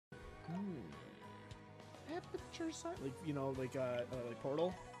Aperture size? Like, you know, like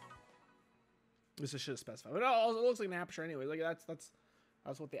Portal? This should have specified. But no, it looks like an aperture anyway. Like,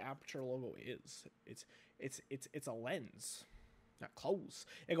 that's what the aperture logo is. It's a lens. Not close.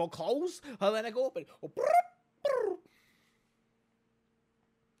 It go close, and then it go open. Oh, brr, brr.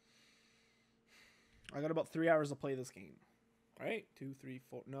 I got about 3 hours to play this game. Right? 2, 3,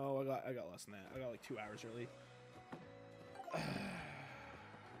 4. No, I got less than that. I got like 2 hours really. You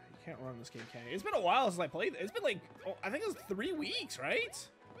can't run this game, can you? It's been a while since I played it. It's been like, oh, I think it was 3 weeks, right?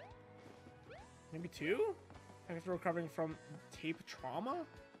 Maybe 2? I guess we're recovering from tape trauma.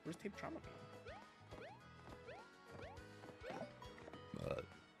 Where's tape trauma from?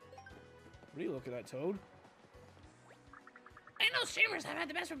 What are you looking at, Toad? I know streamers have had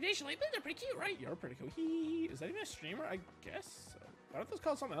the best reputation lately. They're pretty cute, right? You're pretty cool. Is that even a streamer? I guess so. Why don't those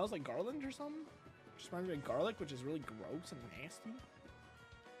call something else, like garland or something? Just reminds me of garlic, which is really gross and nasty.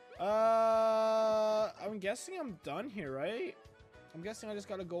 I'm guessing I'm done here, right? I'm guessing I just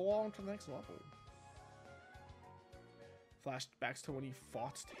gotta go on to the next level. Flashbacks to when he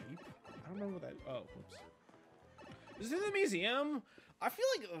fought tape. I don't remember what that. Oh, whoops. Is it in the museum? I feel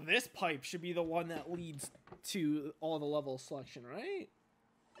like this pipe should be the one that leads to all the level selection, right?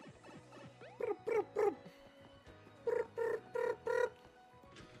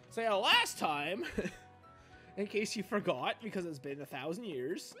 So yeah, last time, in case you forgot, because it's been 1,000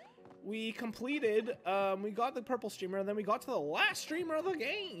 years, we completed, we got the purple streamer, and then we got to the last streamer of the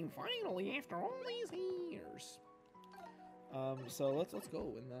game, finally, after all these years. So let's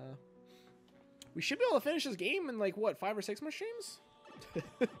go, and we should be able to finish this game in like, what, 5 or 6 more streams?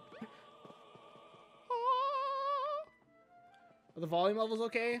 Are the volume levels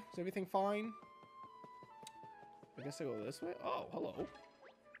okay? Is everything fine? I guess I go this way. Oh, hello.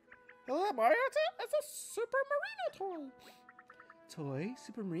 Hello, Mario. It's a Super Marino toy. Toy?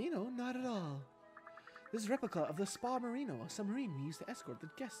 Super Marino? Not at all. This is a replica of the Spa Marino, a submarine we used to escort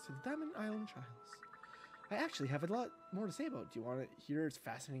the guests to the Diamond Island Trials. I actually have a lot more to say about it. Do you want to hear its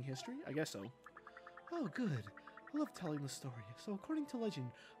fascinating history? I guess so. Oh, good. I love telling the story. So, according to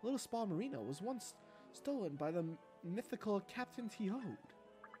legend, little Spa Marino was once stolen by the mythical Captain Teode.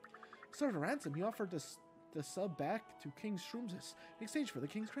 Sort of a ransom, he offered the sub back to King Shroomsis in exchange for the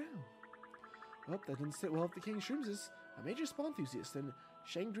king's crown. Well, that didn't sit well with the King Shroomsis, a major spa enthusiast and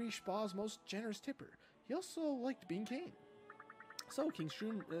Shangri Spa's most generous tipper. He also liked being king. So, King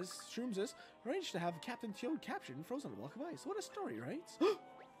Shroomsis arranged to have Captain Teode captured and frozen on a block of ice. What a story, right?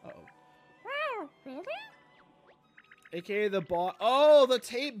 Uh-oh. Wow, really? AKA the boss. Oh, the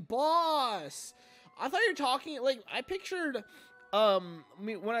tape boss. I thought you were talking, like, I pictured, when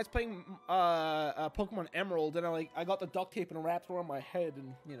I was playing, Pokemon Emerald, and I got the duct tape and wrapped around my head,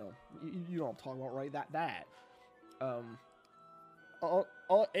 and, you know what I'm talking about, right? That.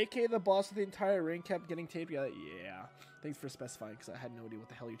 AKA the boss of the entire ring kept getting taped together. Yeah. Thanks for specifying, because I had no idea what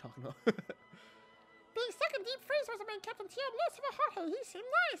the hell you're talking about. Being stuck in deep freeze was what made Captain Teode less of a hothead. He seemed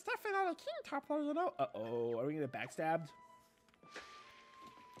nice, definitely not a king top player, you know. Uh-oh, are we gonna get backstabbed?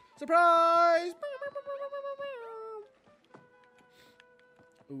 Surprise!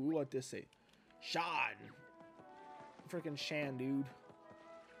 Ooh, what this say? Shan! Freaking Shan, dude.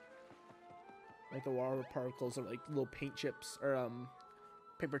 Like the water particles are like little paint chips, or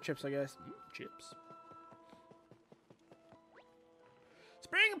paper chips, I guess. Chips.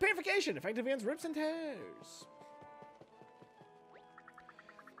 Spring and purification, effective against rips and tears.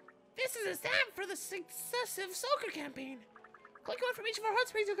 This is a stamp for the successive soccer campaign. Click on from each of our hot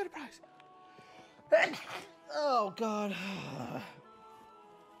springs, you'll get a prize. Oh, God.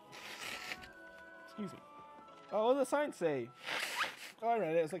 Excuse me. Oh, what does the sign say? Oh, I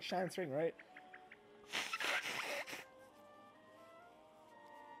read it. It's like Shine Spring, right?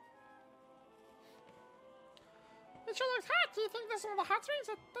 It sure looks hot. Do you think this is one of the hot springs?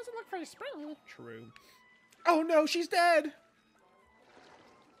 It doesn't look very springy. True. Oh, no, she's dead.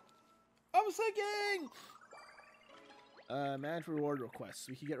 I'm sinking. Manage reward requests.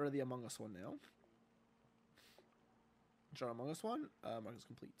 We can get rid of the Among Us one now. Join Among Us one. Among Us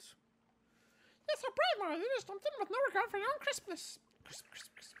complete. You're so brave, Mario. You just jumped in with no regard for your own crispness. Crisp.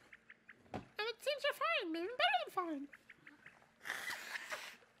 And it seems you're fine, even better than fine.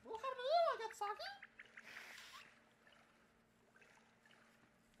 What happened to you, I get soggy?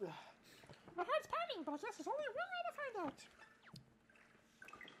 My heart's pounding, but I guess there's only one way to find out.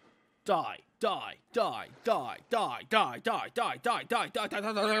 Die. Oh,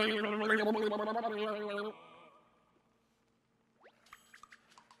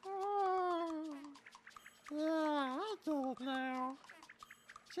 yeah, I get it now.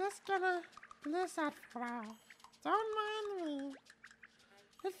 Just gonna bliss out for a while. Don't mind me.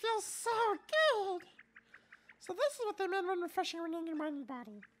 It feels so good. So this is what they meant when refreshing your mind and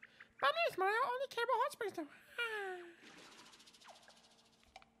body. Bad news, Mario. Only care about hot springs now.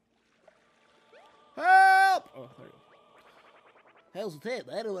 Help! Oh, there you go. How's that?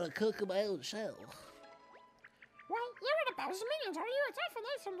 I don't want to cook in my own shell. Well, you're in a Bowser's minions, are you? It's awful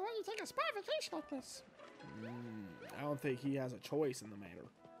nice of them to let you take a spa vacation like this. I don't think he has a choice in the matter.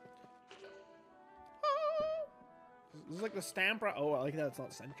 This is like the stamp rally. Oh, I like that it's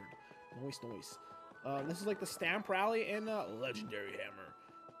not centered. Noise. This is like the stamp rally in Legendary Hammer.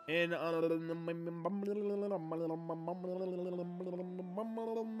 In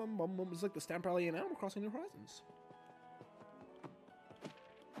it's like the stamp rally in Animal Crossing New Horizons.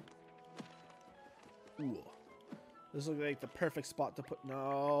 Ooh. This looks like the perfect spot to put.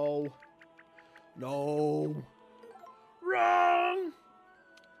 No. Wrong.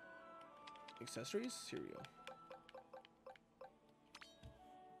 Accessories. Here we go.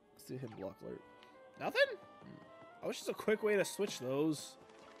 Let's do hit block alert. Nothing? I wish there's a quick way to switch those.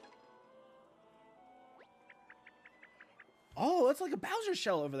 Oh, that's like a Bowser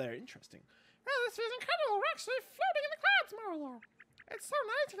shell over there. Interesting. Well, this is incredible. We're actually floating in the clouds, Mario. It's so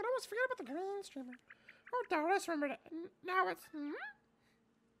nice you can almost forget about the green streamer. Oh, darn, I just remembered it. Now it's...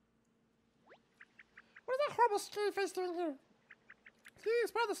 What is that horrible scary face doing here? See,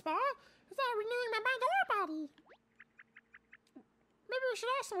 it's part of the spa? It's not renewing my mind or body. Maybe we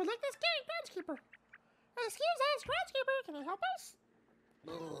should ask someone like this game, groundskeeper. Excuse us, groundskeeper, can you help us?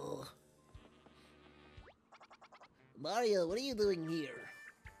 Ugh. Mario, what are you doing here?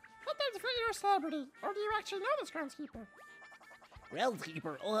 Sometimes I think you're a celebrity. Or do you actually know this groundskeeper?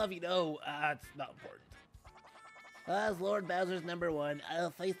 Groundskeeper, I'll have you know, it's not important. As Lord Bowser's #1,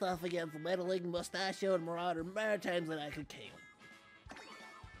 I'll face off against meddling, mustachioed marauder more times than I could count.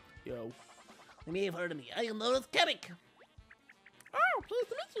 Yo. You may have heard of me. I am known as Kamek. Oh, pleased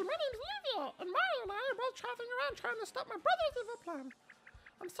to meet you. My name's Olivia, and Mario and I are both traveling around trying to stop my brother's evil plan.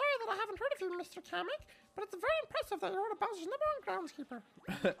 I'm sorry that I haven't heard of you, Mr. Kamek, but it's very impressive that you're one of Bowser's #1 groundskeeper.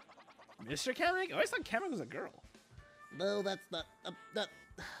 Mr. Kamek? I always thought Kamek was a girl. No, that's not...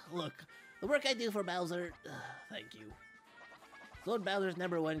 Look, the work I do for Bowser... thank you. Lord Bowser's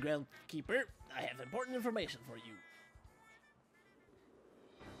 #1 groundskeeper, I have important information for you.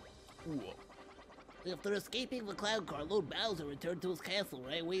 Ooh. After escaping the Cloud Car, Lord Bowser returned to his castle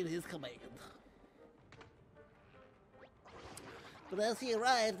where I awaited his command. But as he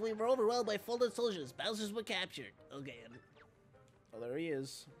arrived, we were overwhelmed by folded soldiers. Bowser's were captured. Again. Oh, there he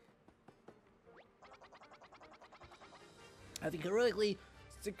is. Having heroically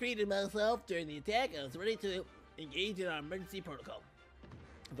secreted myself during the attack, I was ready to engage in our emergency protocol.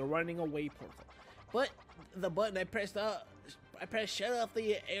 The running away portal. But the button I pressed shut off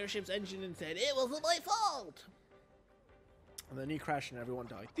the airship's engine and said, "It wasn't my fault!" And then he crashed and everyone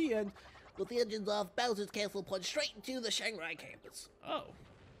died. The end. With the engines off, Bowser's castle plunged straight into the Shanghai campus. Oh.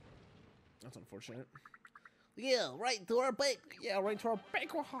 That's unfortunate. Yeah, right into our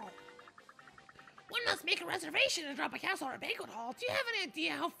Banquet hall. One must make a reservation to drop a castle or a banquet hall. Do you have an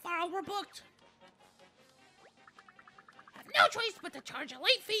idea how far out we're booked? I have no choice but to charge a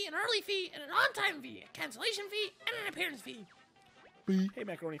late fee, an early fee, and an on-time fee, a cancellation fee, and an appearance fee. Hey,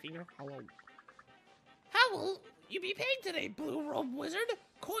 Macaroni Finger. Hello. How will you be paid today, Blue Robe Wizard?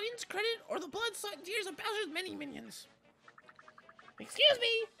 Coins, credit, or the blood, sweat, and tears of Bowser's many minions? Excuse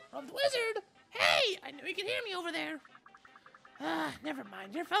me, Robed Wizard. Hey, I knew you could hear me over there. Never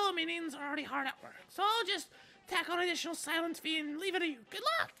mind. Your fellow minions are already hard at work, so I'll just tack on additional silence fee and leave it to you. Good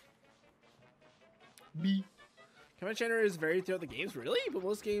luck. B. Command Chandler is varied throughout the games, really? But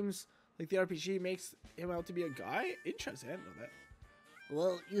most games, like the RPG, makes him out to be a guy? Interesting, I didn't know that.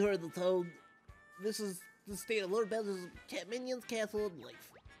 Well, you heard the tone. This is the state of Lord Bowser's minions, castle, and life.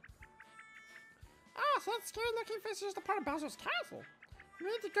 Ah, so that scary looking face is just a part of Bowser's castle. You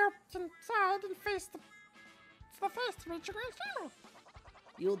need to go inside and face the face to reach your grand final.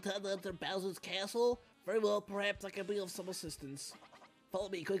 You intend to enter Bowser's castle? Very well, perhaps I can be of some assistance. Follow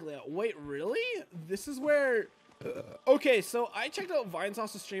me quickly. Wait, really? This is where... okay, so I checked out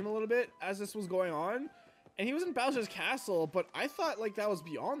Vinesauce's stream a little bit as this was going on, and he was in Bowser's castle, but I thought, like, that was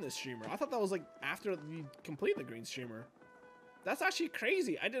beyond this streamer. I thought that was, like, after you complete the green streamer. That's actually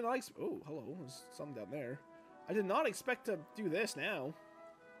crazy. I did not oh, hello. There's something down there. I did not expect to do this now.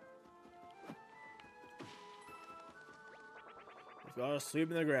 We've got to sleep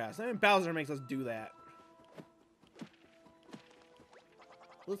in the grass. I mean, Bowser makes us do that.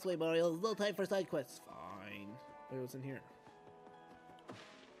 This way, Mario. There's no time for side quests. Fine. Wait, what's in here?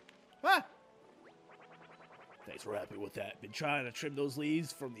 Ah! Thanks for helping with that. Been trying to trim those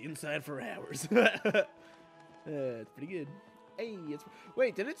leaves from the inside for hours. It's pretty good. Hey, it's...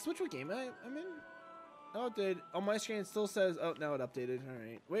 Wait, did it switch what game I'm in? Oh, it did. On my screen, it still says... Oh, now it updated. All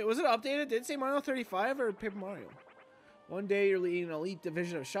right. Wait, was it updated? Did it say Mario 35 or Paper Mario? One day you're leading an elite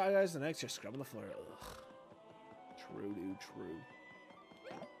division of Shy Guys, the next you're scrubbing the floor. Ugh. True, dude, true.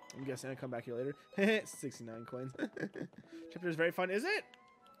 I'm guessing I'll come back here later. 69 coins. Chapter is very fun. Is it?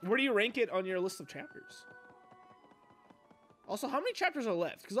 Where do you rank it on your list of chapters? Also, how many chapters are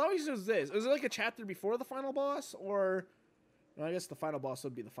left? Because always there's this. Is it like a chapter before the final boss? Or... Well, I guess the final boss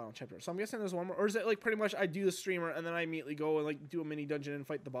would be the final chapter. So I'm guessing there's one more. Or is it like pretty much I do the streamer and then I immediately go and like do a mini dungeon and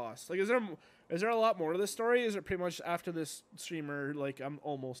fight the boss? Like, is there a lot more to this story? Is it pretty much after this streamer, like, I'm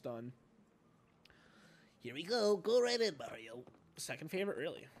almost done? Here we go. Go right in, Mario. Second favorite,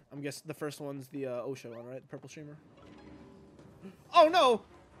 really? I'm guessing the first one's the OSHA one, right? The purple streamer. Oh no!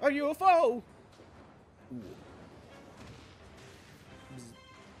 A UFO! Ooh. Bzz,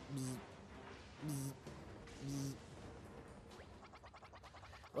 bzz, bzz, bzz.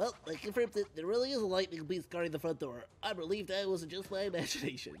 Well, I confirmed that there really is a lightning beast guarding the front door. I'm relieved that wasn't just my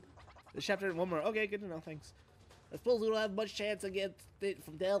imagination. This chapter and one more. Okay, good to know. Thanks. I suppose we don't have much chance against it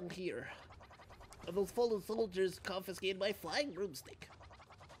from down here. And those fallen soldiers confiscated my flying broomstick.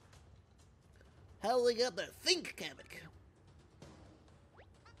 Howling up there. Think, Kamek.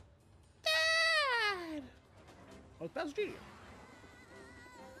 Dad! Oh, it's Bowser Jr.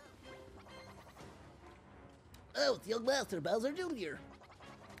 Oh, it's young master Bowser Jr.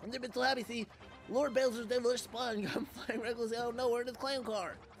 I've never been so happy to see Lord Bowser's devilish spawn come flying recklessly out of nowhere in his clown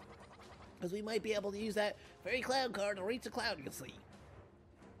car. Because we might be able to use that very clown car to reach the cloud, you can see.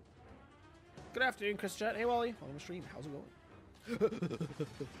 Good afternoon, Chris Chat. Hey, Wally. On the stream. How's it going?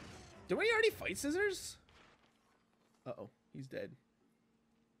 Did we already fight Scissors? Uh-oh. He's dead.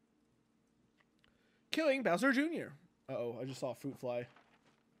 Killing Bowser Jr. Uh-oh. I just saw a fruit fly.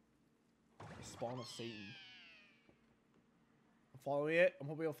 The spawn of Satan. I'm following it. I'm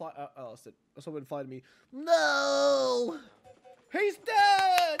hoping it'll fly. I lost it. I was hoping it'd fly to me. No! He's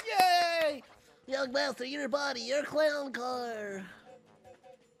dead! Yay! Young master, your body, your clown car.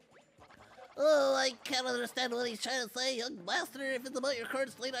 Oh, I can't understand what he's trying to say. Young master, if it's about your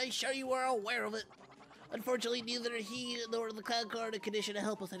current state, I'm sure you are aware of it. Unfortunately, neither he nor the clown car are in a condition to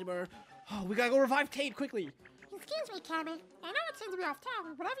help us anymore. Oh, we gotta go revive Tate quickly. Excuse me, Cammy. I know it seems to be off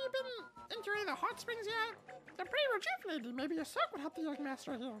topic, but have you been into any of the hot springs yet? They're pretty rejuvenating. Maybe a soak would help the young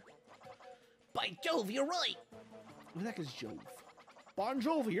master here. By Jove, you're right. Who the heck is Jove? Bon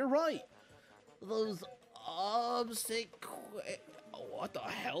Jovi, you're right. Those What the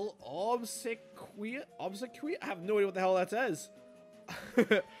hell? Obsequious? I have no idea what the hell that says.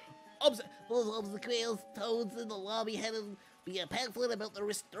 those obsequious toads in the lobby had be a pamphlet about the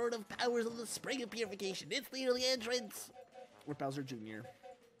restorative powers of the spring of purification. It's near the entrance. Or Bowser Jr.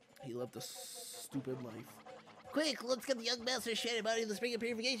 He lived a stupid life. Quick, let's get the young master shining body of the spring of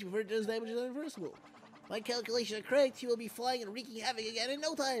purification before it does damage to the irreversible. My calculations are correct. He will be flying and wreaking havoc again in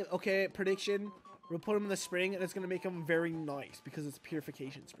no time. Okay, prediction. We'll put him in the spring, and it's going to make him very nice, because it's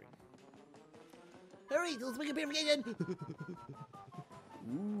purification spring. Hurry, to the spring of purification!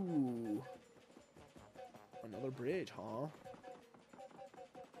 Ooh. Another bridge, huh?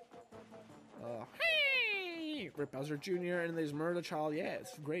 Hey! Rip Bowser Jr. and there's Murder the Child. Yeah,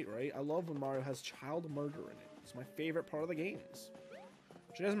 it's great, right? I love when Mario has child murder in it. It's my favorite part of the games.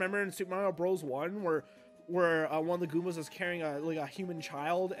 Do you guys remember in Super Mario Bros. 1 where one of the Goombas is carrying a human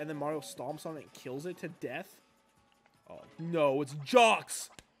child and then Mario stomps on it and kills it to death? Oh, no, it's Jocks!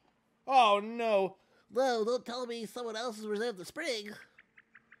 Oh, no. No, don't tell me someone else has reserved the spring.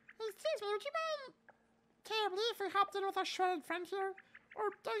 Excuse me, would you mind terribly if we hopped in with our shredded friend here? Or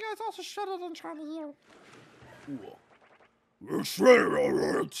are you guys also shredded and trying to heal? Ooh. We're shredded,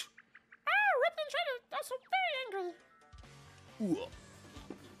 alright! Oh, ripped and shredded! Also very angry. Ooh.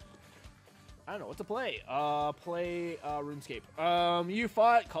 I don't know what to play. Play RuneScape. You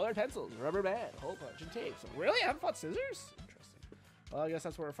fought colored pencils, rubber band, hole punch, and tape. So really? I haven't fought scissors? Interesting. Well, I guess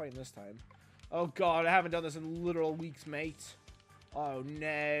that's what we're fighting this time. Oh god, I haven't done this in literal weeks, mate. Oh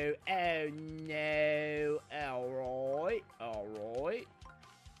no. Oh no. Alright. Alright.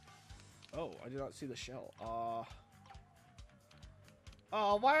 Oh, I did not see the shell.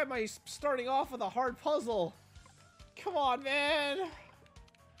 Oh, why am I starting off with a hard puzzle? Come on, man.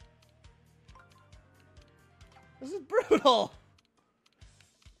 This is brutal.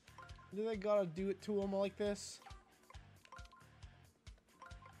 Do they gotta do it to him like this?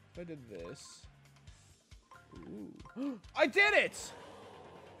 If I did this. Ooh. I did it!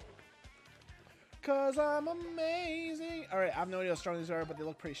 Cause I'm amazing. Alright, I have no idea how strong these are, but they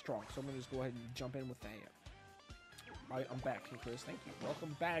look pretty strong. So I'm gonna just go ahead and jump in with that. Alright, I'm back. Hey, Chris, thank you.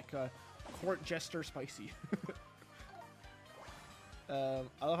 Welcome back, Court Jester Spicy.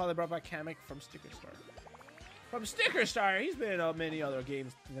 I love how they brought back Kamek from Sticker Star. From Sticker Star, he's been in many other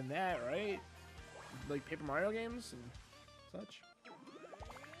games than that, right? Like Paper Mario games and such.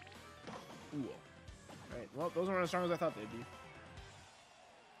 Ooh. Right. Well, those weren't as strong as I thought they'd be.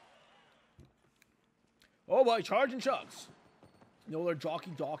 Oh boy, charging chucks. No, they're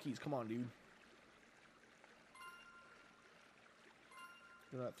jockey jockeys. Come on, dude.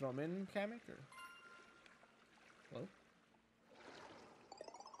 You gonna throw them in, Kamek, or? Hello?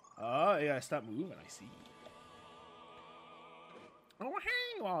 Oh, you gotta stop moving, I see. Oh,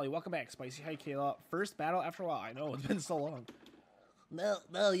 hey, Wally. Welcome back, Spicy. Hi, Kayla. First battle after a while. I know, it's been so long. No,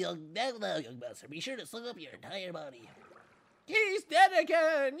 young master. Be sure to slug up your entire body. He's dead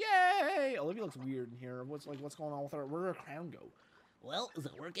again! Yay! Olivia looks weird in here. What's going on with her? Where'd her crown go? Well, is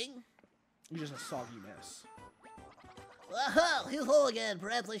it working? You're just a soggy mess. Aha! He's whole again.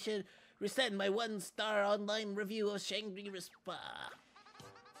 Perhaps I should resend my 1-star online review of Shangri-La Spa.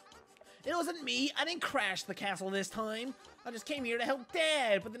 It wasn't me. I didn't crash the castle this time. I just came here to help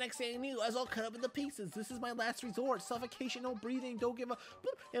Dad, but the next thing I knew, I was all cut up into pieces. This is my last resort. Suffocation, no breathing, don't give up.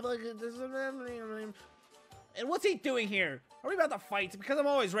 And what's he doing here? Are we about to fight? Because I'm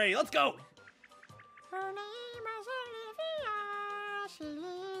always ready. Let's go. Her name is Olivia. She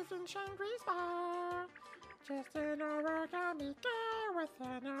lived in Shangri-La's bar. Just an origami girl with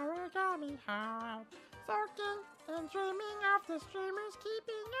an origami heart. Soaking and dreaming of the streamers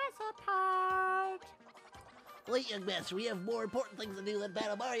keeping us apart. Wait, young master, we have more important things to do than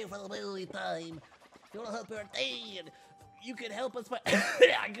battle Mario for the millionth time. If you want to help your dad, you can help us fight.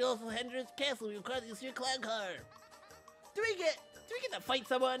 I can also Hendrix Castle. We require this your clown car. Do we get to fight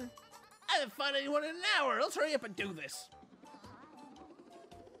someone? I haven't fought anyone in an hour. Let's hurry up and do this.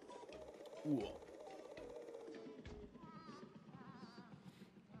 Ooh.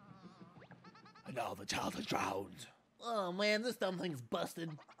 And now the child is drowned. Oh man, this dumpling's busted.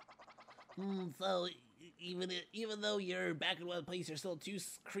 So even though you're back in one place, you're still too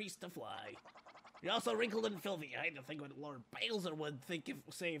creased to fly. You're also wrinkled and filthy. I had to think what Lord Bowser would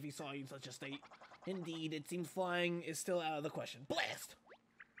say if he saw you in such a state. Indeed, it seems flying is still out of the question. Blast!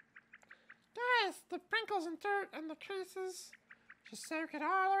 Guys, the sprinkles and dirt and the creases, just soak it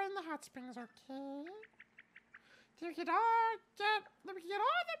all in the hot springs, okay? We get all the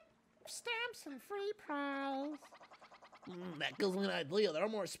stamps and free prize. That gives me an idea. There are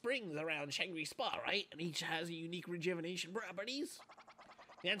more springs around Shangri Spa, right? And each has a unique rejuvenation properties.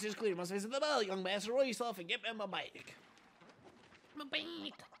 The answer is clear. You must visit them all, young master. Roll yourself and get me my bike. My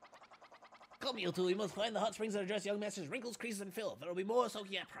bike. Come, you two. We must find the hot springs that address young master's wrinkles, creases, and filth. There will be more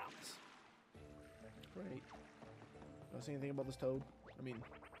soaking, I promise. Great. Don't see anything about this toad. I mean,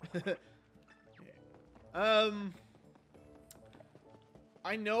 yeah.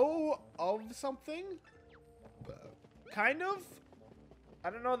 I know of something. Kind of. I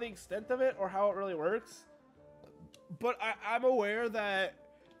don't know the extent of it or how it really works. But I'm aware that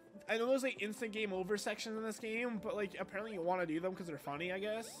I know there's like instant game over sections in this game, but like apparently you want to do them because they're funny, I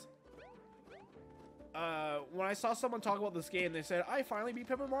guess. When I saw someone talk about this game, they said, I finally beat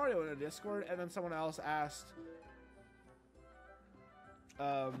Paper Mario in a Discord, and then someone else asked,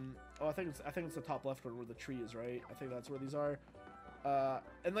 oh, I think it's the top left one where the tree is, right? I think that's where these are.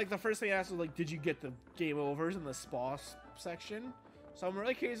 And like the first thing I asked was like, did you get the game overs in the spa section? So I'm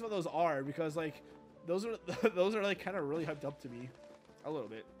really curious what those are, because like those are like kind of really hyped up to me a little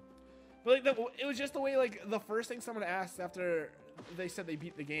bit. But like it was just the way like the first thing someone asked after they said they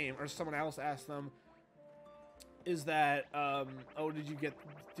beat the game, or someone else asked them, is that oh, did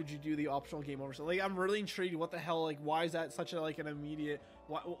you do the optional game over? So like I'm really intrigued. What the hell? Like why is that such a like an immediate?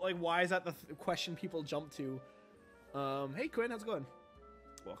 Why is that the question people jump to? Hey Quinn, how's it going?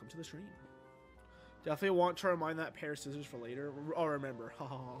 Welcome to the stream. Definitely want to remind that pair of scissors for later. Oh, remember.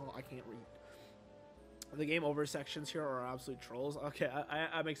 I can't read. The game over sections here are absolute trolls. Okay,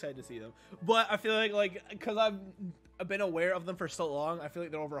 I'm excited to see them. But I feel like because I've been aware of them for so long, I feel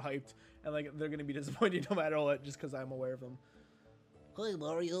like they're overhyped. And like they're going to be disappointed no matter what, just because I'm aware of them. Hey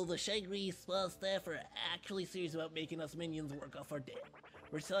Mario, the Shangri Spa staff are actually serious about making us minions work off our debt.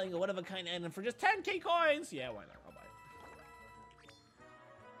 We're selling a one-of-a-kind item for just 10k coins! Yeah, why not? I'll buy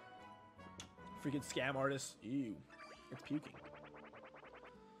it. Freaking scam artist. Ew. It's puking.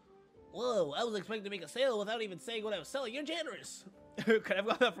 Whoa, I was expecting to make a sale without even saying what I was selling. You're generous! Could I have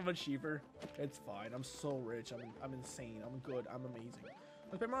got that from a cheaper? It's fine. I'm so rich. I'm insane. I'm good. I'm amazing.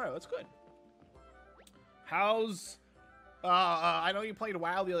 Let's play Mario. That's good. How's... I know you played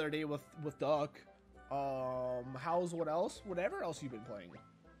WoW the other day with Duck. How's what else? Whatever else you've been playing.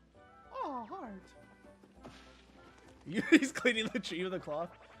 Oh, heart. He's cleaning the tree with a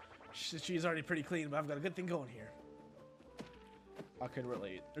cloth. She's already pretty clean, but I've got a good thing going here. I could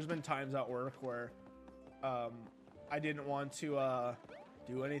relate. There's been times at work where I didn't want to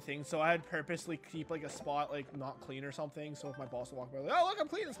do anything, so I had purposely keep like a spot like not clean or something, so if my boss would walk by, like, oh look, I'm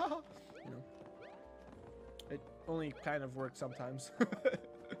clean as haha, you know. It only kind of works sometimes. Is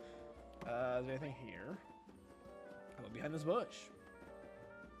there anything here? I'll go behind this bush.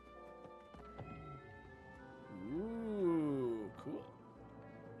 Ooh, cool.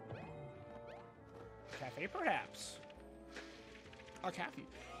 Cafe, perhaps. A cafe.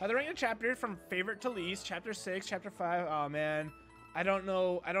 The rank of chapter from favorite to least. Chapter 6, chapter 5. Oh man, I don't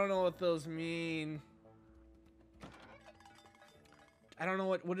know what those mean. I don't know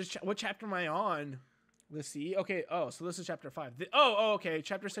what chapter am I on? Let's see. Okay. Oh, so this is chapter 5. Oh, okay.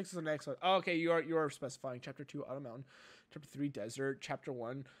 Chapter 6 is the next one. Oh, okay, you are specifying. Chapter 2, Autumn Mountain. Chapter 3, Desert. Chapter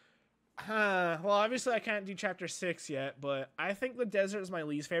 1. Well, obviously I can't do chapter 6 yet, but I think the desert is my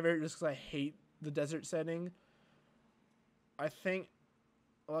least favorite just because I hate the desert setting. I think,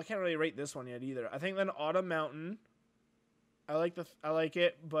 well, I can't really rate this one yet either. I think then Autumn Mountain. I like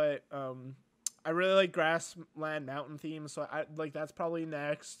it, but I really like Grassland Mountain theme, so I like that's probably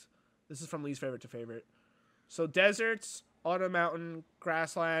next. This is from least favorite to favorite. So deserts, Autumn Mountain,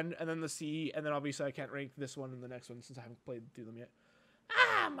 Grassland, and then the sea, and then obviously I can't rank this one and the next one since I haven't played through them yet.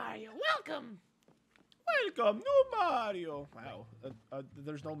 Ah, Mario, welcome! Welcome, new Mario! Wow,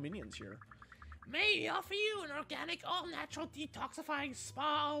 there's no minions here. May I offer you an organic, all-natural, detoxifying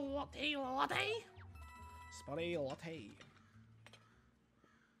spa latte? Spotty latte.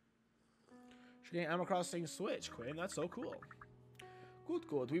 Should get Animal Crossing Switch, Quinn. That's so cool.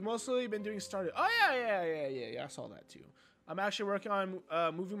 Good. We mostly been doing started. Oh yeah. I saw that too. I'm actually working on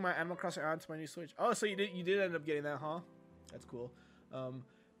moving my Animal Crossing onto my new Switch. Oh, so you did end up getting that, huh? That's cool.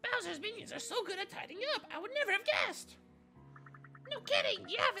 Bowser's minions are so good at tidying up. I would never have guessed. No kidding.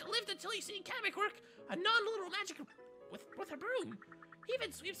 You haven't lived until you see Kamek work a non-literal magic with a broom. He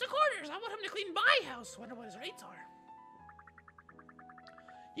even sweeps the corners. I want him to clean my house. Wonder what his rates are.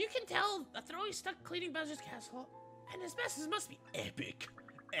 You can tell that they're always stuck cleaning Bowser's castle, and his messes must be epic.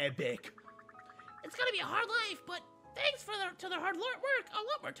 Epic. It's gonna be a hard life, but thanks to their hard work, a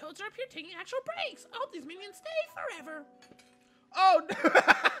lot more toads are up here taking actual breaks. I hope these minions stay forever. Oh no!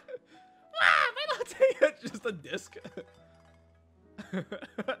 My latte is just a disc.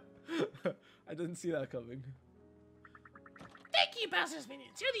 I didn't see that coming. Thank you, Bowser's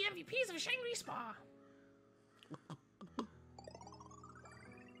minions. You're the MVPs of Shangri Spa.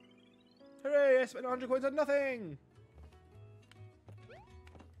 Hooray! I spent 100 coins on nothing.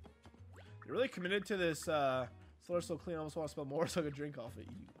 They're really committed to this. Floor's so clean, I almost want to spell more so I could drink off it.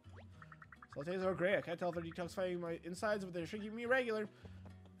 Lattes are great. I can't tell if they're detoxifying my insides, but they're shrinking me regular.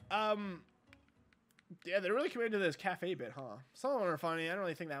 Yeah, they're really committed to this cafe bit, huh? Some of them are funny. I don't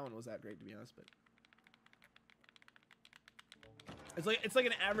really think that one was that great, to be honest, but it's like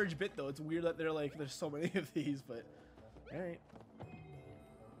an average bit though. It's weird that they're like there's so many of these, but all right.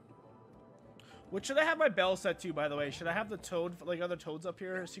 What should I have my bell set to, by the way? Should I have the toad, like other toads up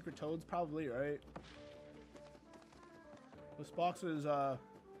here? Secret toads, probably, right? This box is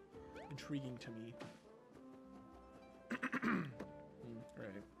intriguing to me.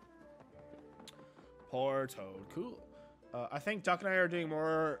 Right. Poor toad. Cool. I think Duck and I are doing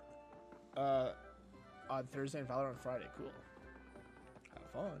more on Thursday and Valorant on Friday. Cool. Have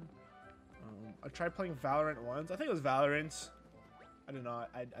fun. I tried playing Valorant once. I think it was Valorant. I did not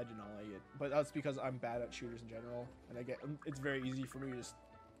like it, but that's because I'm bad at shooters in general, and it's very easy for me to just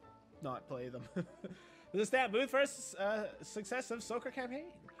not play them. There's a stat booth for a successive soccer campaign.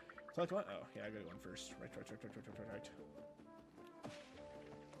 Select one. Oh yeah, I gotta go one first. Right.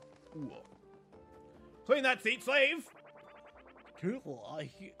 Ooh. Clean that seat, slave. Cool.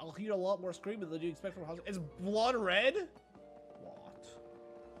 I'll hear a lot more screaming than you expect from a house. Is blood red? What?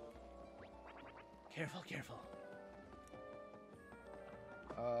 Careful.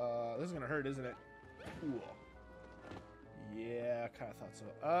 This is gonna hurt, isn't it? Ooh. Yeah, I kind of thought so.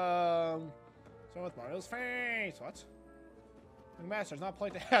 So with Mario's face, what? The master's not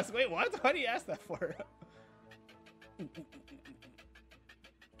polite to ask. Wait, what? Why do you ask that for? Oh,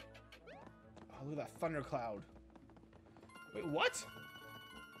 look at that thundercloud. Wait, what?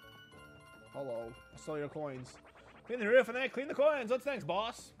 Hello. I stole your coins. Clean the roof and then clean the coins. What's next,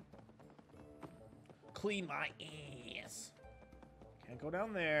 boss? Clean my ass. Can't go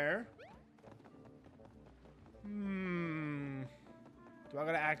down there. Do I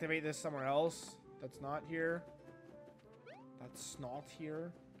gotta activate this somewhere else? That's not here. That's not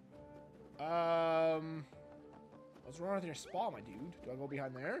here. What's wrong with your spa, my dude? Do I go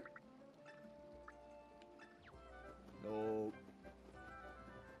behind there? No.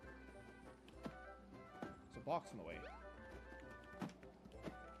 There's a box in the way.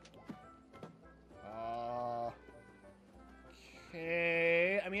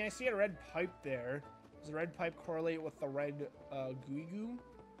 mean, I see a red pipe there. Does the red pipe correlate with the red gooey goo?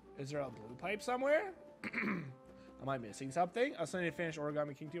 Is there a blue pipe somewhere? Am I missing something? I still need to finish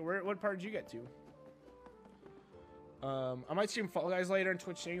Origami King 2. What part did you get to? I might stream Fall Guys later and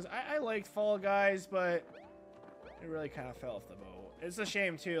Twitch things. I liked Fall Guys, but it really kind of fell off the boat. It's a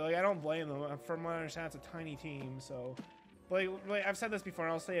shame too. Like, I don't blame them. From what I understand, it's a tiny team, so. But like I've said this before,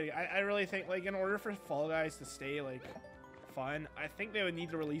 and I'll say it again. I really think, like, in order for Fall Guys to stay like fun, I think they would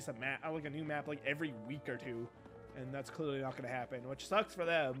need to release a map, like a new map, like every week or two, and that's clearly not going to happen, which sucks for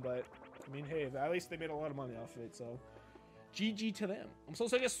them. But I mean, hey, at least they made a lot of money off of it, so. GG to them. I'm so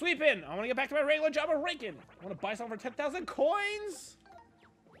sick of sweeping. I want to get back to my regular job of raking. I want to buy something for 10,000 coins.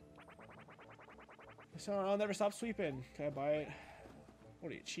 So I'll never stop sweeping. Can I buy it?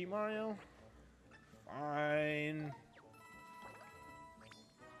 What are you, cheap, Mario? Fine.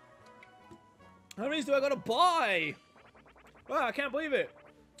 How many do I gotta buy? Wow, I can't believe it.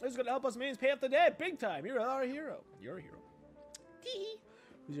 This is gonna help us means pay off the debt big time. You're our hero. You're a hero. Tee.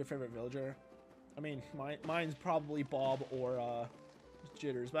 Who's your favorite villager? I mean, mine's probably Bob or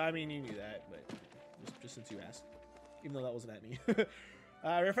Jitters, but I mean, you knew that, but just since you asked, even though that wasn't at me.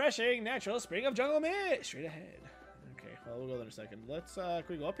 Refreshing, natural spring of jungle mist, straight ahead. Okay, well, we'll go there in a second. Let's, can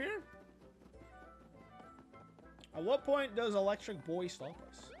we go up here? At what point does Electric Boy stop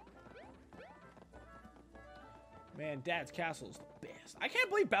us? Man, Dad's Castle's the best. I can't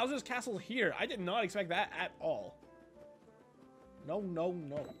believe Bowser's Castle here. I did not expect that at all. No, no,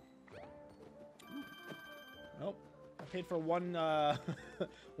 no. Nope. I paid for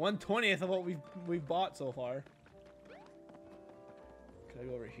 1/20th of what we've bought so far. Can I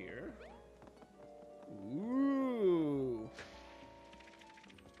go over here? Ooh.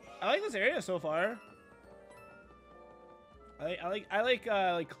 I like this area so far. I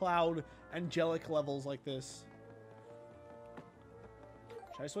like cloud angelic levels like this.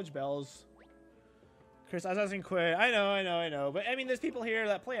 Should I switch bells? Chris, I was asking quit. I know. But I mean, there's people here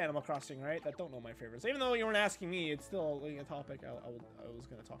that play Animal Crossing, right? That don't know my favorites. Even though you weren't asking me, it's still like a topic I was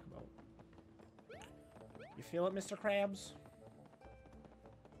gonna talk about. You feel it, Mr. Krabs?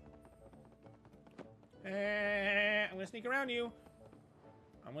 I'm gonna sneak around you.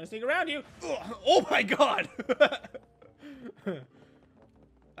 I'm gonna sneak around you. Ugh. Oh my god!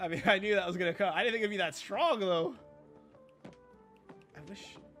 I mean, I knew that was gonna come. I didn't think it'd be that strong though. I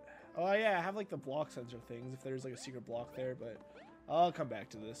wish. Oh yeah, I have like the block sensor things if there's like a secret block there, but I'll come back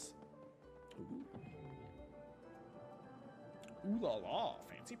to this. Ooh, ooh la la,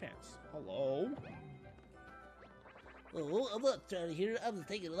 fancy pants. Hello. Oh, I'm not trying to hear it. I'm just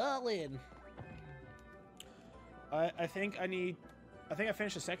taking it all in. I think I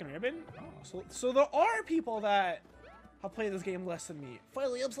finished the second ribbon. Oh, so there are people that have played this game less than me.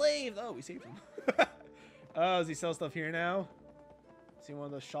 Finally, I'm slaved. Oh, we saved him. Oh, does he sell stuff here now? Is he one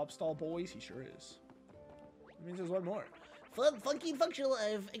of those shop stall boys? He sure is. That means there's one more. Fun, funky, functional.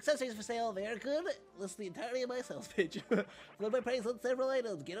 I have accessories for sale. They are good. List the entirety of my sales page. Flood my price on several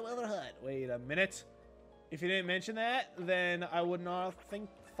items. Get them while they're hot. Wait a minute. If you didn't mention that, then I would not think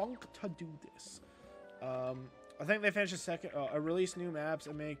to do this. I think they finished a second. Release new maps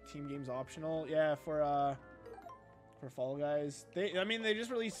and make team games optional. Yeah, for Fall Guys. I mean, they just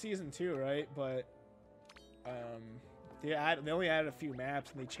released season 2, right? But they only added a few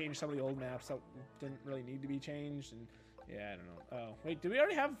maps, and they changed some of the old maps that didn't really need to be changed. And yeah, I don't know. Oh, wait, do we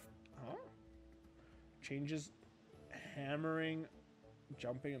already have? Huh? Changes hammering,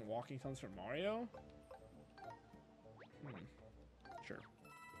 jumping, and walking sounds for Mario. Sure.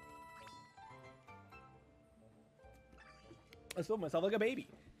 I spilled myself like a baby.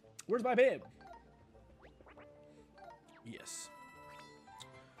 Where's my bib? Yes.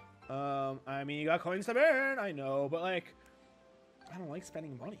 I mean, you got coins to burn, I know, but like, I don't like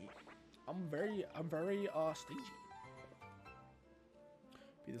spending money. I'm very stingy.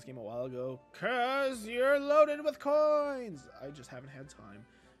 Beat this game a while ago, cause you're loaded with coins. I just haven't had time.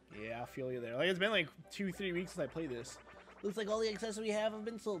 Yeah, I feel you there. Like, it's been like 2-3 weeks since I played this. Looks like all the accessories we have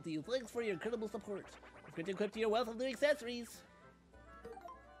been sold to you. Thanks for your incredible support. It's to equip to your wealth of new accessories.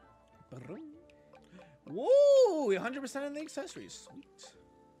 Whoa! 100% in the accessories. Sweet.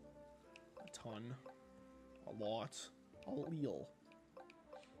 A ton. A lot. A leal.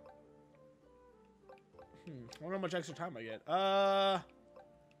 I wonder how much extra time I get. Yeah,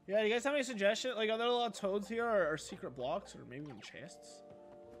 do you guys have any suggestions? Like, are there a lot of toads here, or secret blocks, or maybe even chests?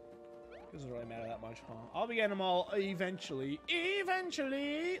 It doesn't really matter that much, huh? I'll be getting them all eventually.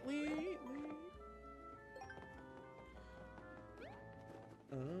 Eventually!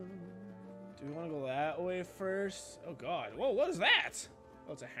 Do we want to go that way first? Oh god. Whoa, what is that?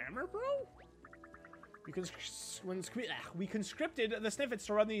 Oh, it's a hammer, bro? We conscripted the Sniffets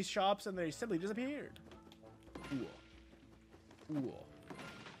to run these shops, and they simply disappeared. Ooh. Ooh.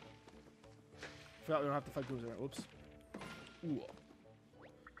 Forgot we don't have to fight Gooms around. Whoops. Ooh.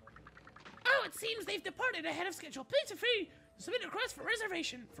 Oh, it seems they've departed ahead of schedule. Please feel free to submit a request for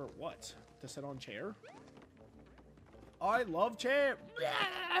reservation. For what? To sit on chair? I love chair.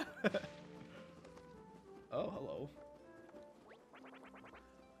 Oh, hello.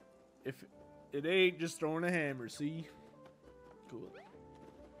 If it ain't just throwing a hammer, see? Good.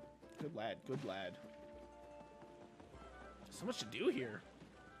 Good lad, good lad. So much to do here.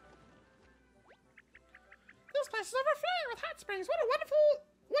 This place is overflowing with hot springs. What a wonderful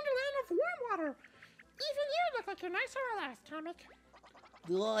wonderland of warm water. Even you look like you're nice and relaxed, Kamek.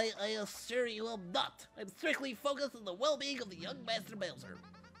 I assure you I'm not. I'm strictly focused on the well-being of the young Master Bowser.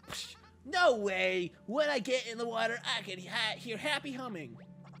 Psh, no way! When I get in the water, I can hear happy humming.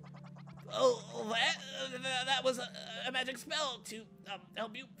 Oh, that was a magic spell to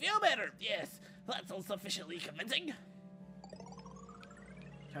help you feel better. Yes, that's all sufficiently convincing.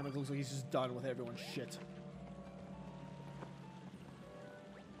 Kamek looks like he's just done with everyone's shit.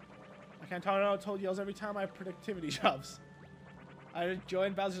 I can't talk about Toad yells every time I have productivity jobs. I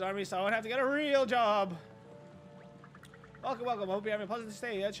joined Bowser's army so I won't have to get a real job. Welcome, welcome. Hope you're having a pleasant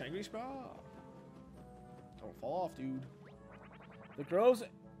stay at Shangri Spa. Don't fall off, dude. The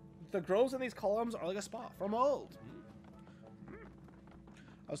groves in these columns are like a spa for mold.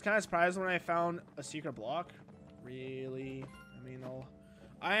 I was kind of surprised when I found a secret block. Really? I mean,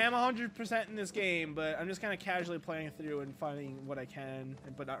 I am 100% in this game, but I'm just kind of casually playing through and finding what I can,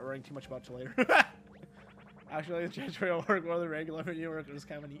 but not worrying too much about it till later. Actually, the tutorial work more than regular video work is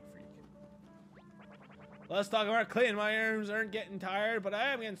kind of a neat freak. Let's talk about cleaning. My arms aren't getting tired, but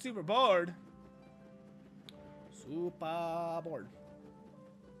I am getting super bored. Super bored.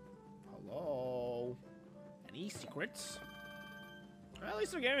 Hello. Any secrets? Well, at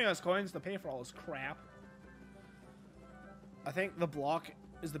least they're giving us coins to pay for all this crap. I think the block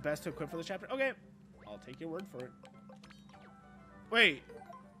is the best to equip for this chapter. Okay, I'll take your word for it. Wait.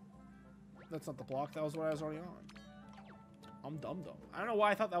 That's not the block. That was what I was already on. I'm dumb. I don't know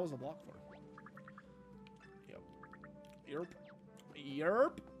why I thought that was the block for. Yep.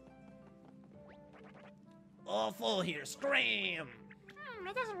 Yerp. All full here. Scram!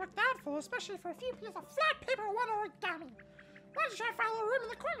 It doesn't look that full, especially for a few pieces of flat paper one origami. Why don't you try find a little room in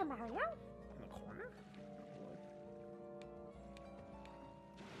the corner, Mario? In the corner?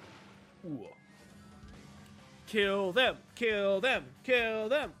 Ooh. Kill them! Kill them! Kill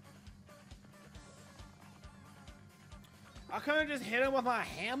them! I couldn't just hit him with my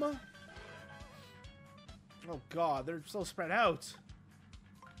hammer? Oh god, they're so spread out.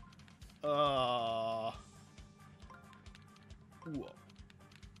 Whoa.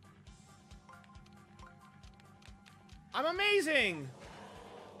 I'm amazing!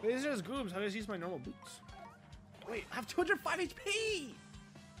 Wait, these are just goobs. How do I use my normal boots? Wait, I have 205 HP!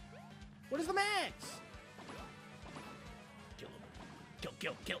 What is the max? Kill him. Kill,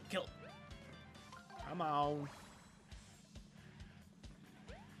 kill, kill, kill. Come on.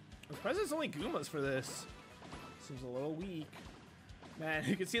 I'm surprised there's only Goombas for this. Seems a little weak. Man,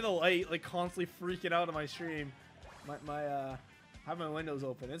 you can see the light like constantly freaking out on my stream. I have my windows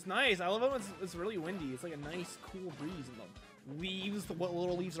open. It's nice. I love it when it's really windy. It's like a nice, cool breeze. And the leaves, what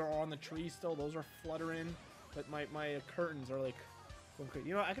little leaves are on the tree still, those are fluttering. But my curtains are like,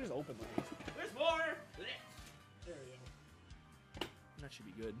 you know, I can just open them. There's more. There we go. That should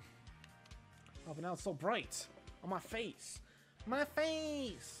be good. Oh, but now it's so bright on my face. My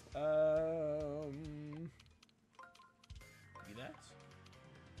face. Maybe that.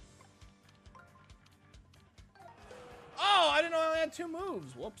 Oh, I didn't know I only had 2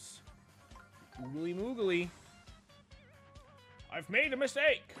 moves. Whoops. Oogly moogly. I've made a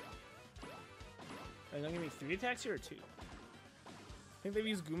mistake. Are they gonna give me 3 attacks here or 2? I think they've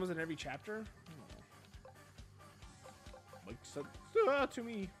used Goombas in every chapter. Makes sense to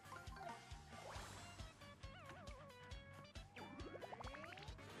me.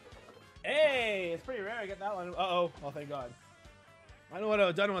 Hey, it's pretty rare I get that one. Uh-oh. Oh, thank God. I know what I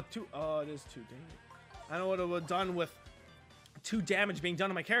would have done with 2. Oh, it is 2. Dang it. I know what I would have done with 2 damage being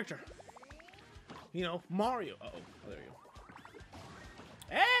done to my character. You know, Mario. Uh-oh. Oh, there you go.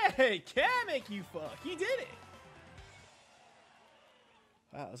 Hey, Kamek, you fuck. He did it.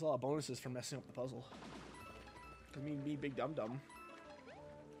 Wow, there's a lot of bonuses for messing up the puzzle. I mean, me, big dum-dum.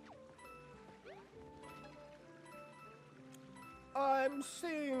 I'm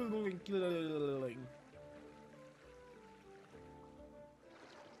sailing. Here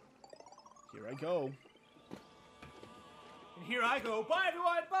I go. And here I go. Bye,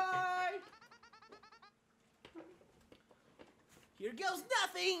 everyone. Bye. Here goes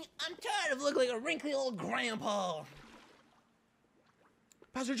nothing! I'm tired of looking like a wrinkly old grandpa!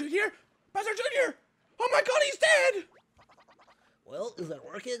 Bowser Jr.? Bowser Jr.! Oh my god, he's dead! Well, is that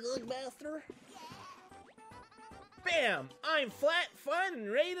working, good master? Bam! I'm flat, fun,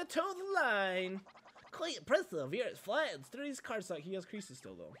 and ready to toe the line. Quite impressive. You're as flat and Sturdy's card stock. He has creases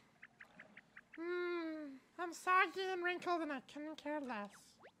still, though. I'm soggy and wrinkled and I couldn't care less.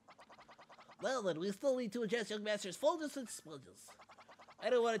 Well, then, we still need to adjust young master's folders and sponges. I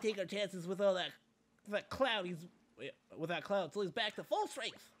don't want to take our chances with all that cloud. With that cloud until he's back to full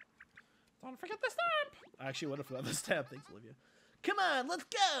strength. Don't forget the stamp! I actually would have forgot the stamp. Thanks, Olivia. Come on, let's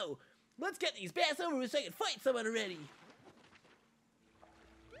go! Let's get these bats over with so I can fight someone already.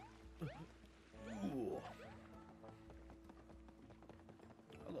 Ooh.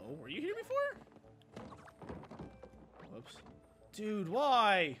 Hello, were you here before? Whoops. Dude,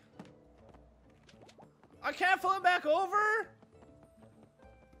 why? I can't flip back over?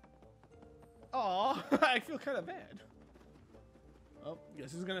 Aw, I feel kind of bad. Oh,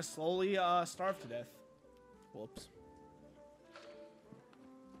 guess he's gonna slowly starve to death. Whoops.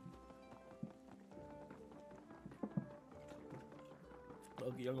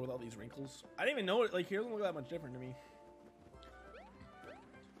 Look younger with all these wrinkles. I didn't even know it. Like, he doesn't look that much different to me.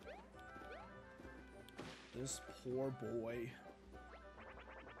 This poor boy.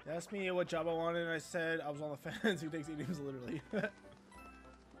 He asked me what job I wanted, and I said I was on the fence. Who takes idioms literally?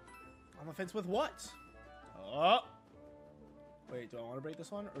 On the fence with what? Oh! Wait, do I want to break this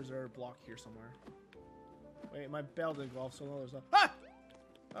one, or is there a block here somewhere? Wait, my bell didn't go off, so no, there's not. Ah!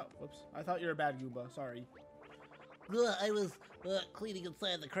 Oh, whoops. I thought you were a bad Goomba. Sorry. I was cleaning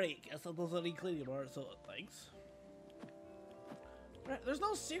inside the crate. Guess I don't need cleaning more, so thanks. There's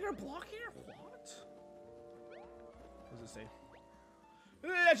no secret block here? What? What does it say?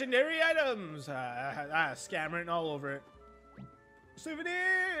 Legendary items! Scam written all over it.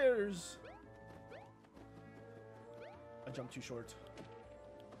 Souvenirs! I jumped too short.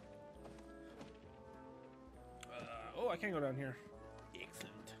 Oh, I can't go down here.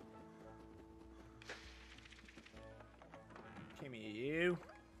 Excellent. Give me you.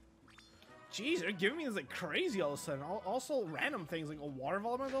 Jeez, they're giving me this like crazy all of a sudden. Also random things like a water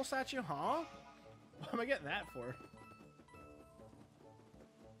elemental statue, huh? What am I getting that for?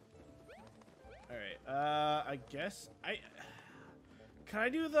 Alright, I guess can I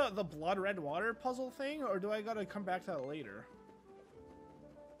do the blood red water puzzle thing, or do I gotta come back to that later?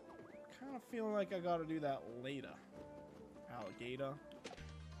 Kind of feeling like I gotta do that later. Alligator.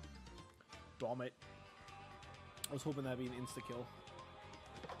 Damn it. I was hoping that'd be an insta-kill.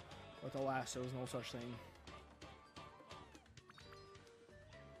 But alas, there was no such thing.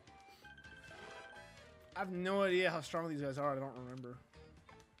 I have no idea how strong these guys are. I don't remember.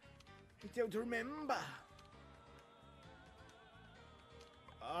 I don't remember.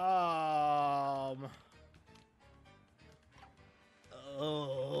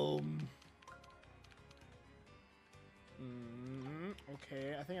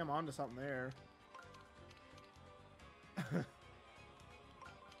 Okay, I think I'm onto something there.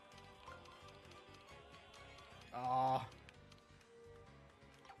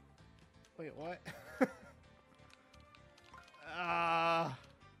 Wait, what?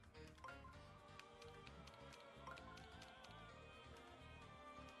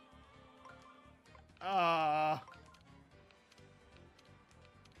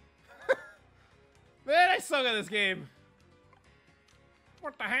 Man, I suck at this game.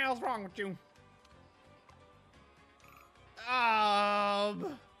 What the hell's wrong with you?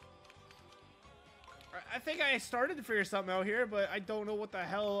 I think I started to figure something out here, but I don't know what the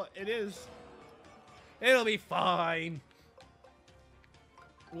hell it is. It'll be fine.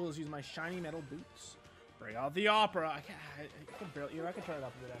 We'll just use my shiny metal boots. Bring out the opera. I can barely, I can turn it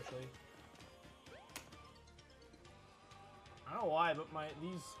up a bit actually. I don't know why, but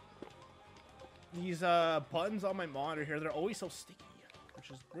these buttons on my monitor here, they're always so sticky,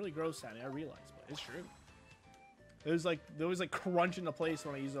 which is really gross sounding. I realize, but it's true. They always like crunch into place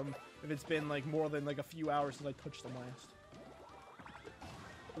when I use them. If it's been like more than like a few hours since I touched them last.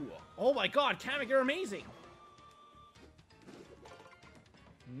 Ooh. Oh my God, Kamek, you're amazing.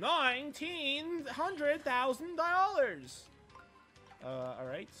 $19,000. All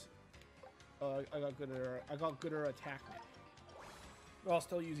right. I got gooder attack now. But I'll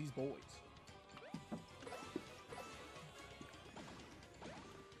still use these boys.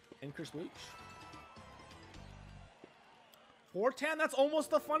 Anchor Swoosh. 410, that's almost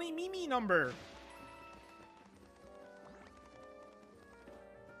the funny Mimi number.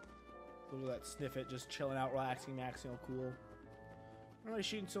 Look at that Sniffit just chilling out, relaxing, maxing, all cool. Not really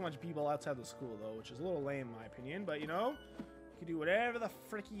shooting so much b-ball outside the school though, which is a little lame in my opinion, but you know, can do whatever the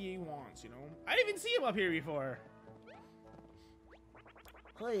frick he wants, you know? I didn't even see him up here before.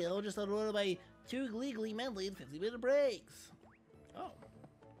 Hey, I'll just on one of my 2 legally mandated 50-minute breaks. Oh.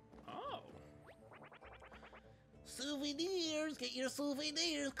 Oh. Souvenirs! Get your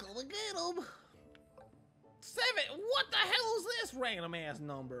souvenirs! Come and get them! 7! What the hell is this random ass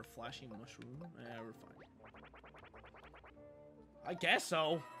number? Flashing mushroom? We're fine. I guess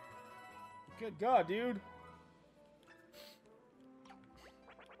so. Good God, dude.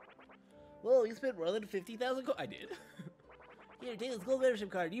 Whoa, you spent more than 50,000 I did. Here, take this gold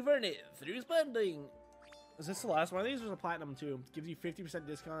membership card. You've earned it through spending. Is this the last one of these? There's a platinum too. Gives you 50%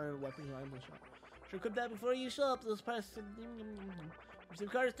 discount on weapons and items in the shop. Sure, equip that before you shop. This price.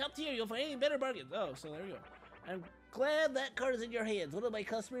 Membership card is top tier. You'll find any better bargains. Oh, so there you go. I'm glad that card is in your hands. One of my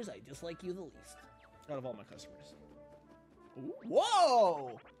customers, I dislike you the least. Out of all my customers. Ooh.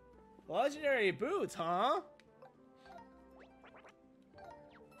 Whoa! Legendary boots, huh?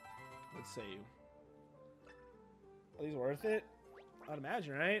 Let's see. Are these worth it? I'd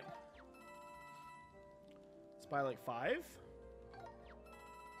imagine, right? Let's buy like 5.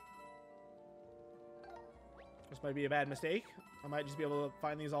 This might be a bad mistake. I might just be able to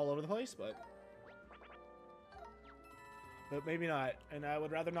find these all over the place, but maybe not. And I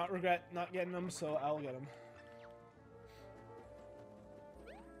would rather not regret not getting them, so I'll get them.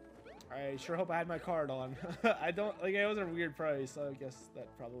 I sure hope I had my card on. I don't, like, it was a weird price, so I guess that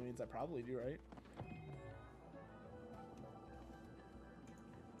probably means I probably do, right?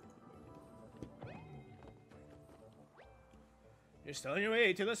 You're still on your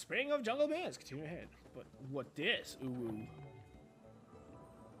way to the Spring of Jungle Bands. Continue ahead. But what this? Ooh.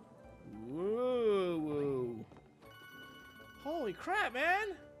 Ooh. Holy crap,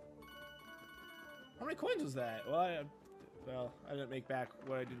 man! How many coins was that? Well, I didn't make back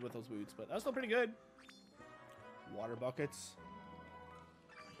what I did with those boots, but that was still pretty good. Water buckets.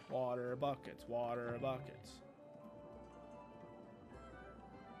 Water buckets. Water buckets.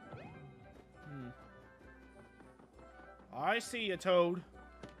 I see you, Toad.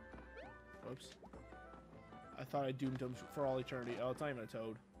 Oops. I thought I doomed him for all eternity. Oh, it's not even a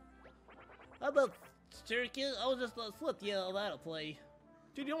Toad. How about Sturkey? I was just slipped. Yeah, that'll play.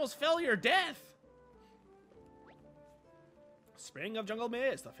 Dude, you almost fell to your death. Spring of Jungle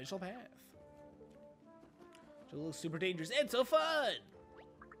Mist, official path. Jungle looks super dangerous and so fun.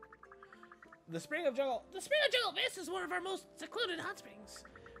 The Spring of Jungle Mist is one of our most secluded hot springs.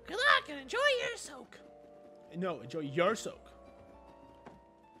 Good luck and enjoy your soak. No, enjoy your soak.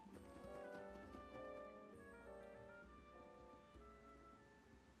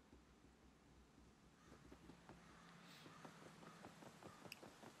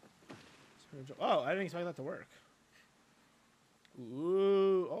 Oh, I didn't expect that to work.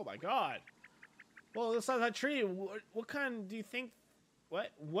 Ooh, oh my God. Well, this is that tree. What kind do you think?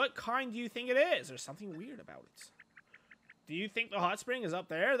 What kind do you think it is? There's something weird about it. Do you think the hot spring is up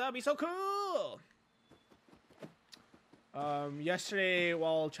there? That'd be so cool. Yesterday,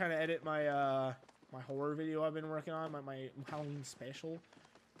 while trying to edit my my horror video I've been working on, my Halloween special,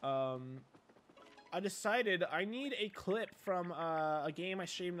 I decided I need a clip from a game I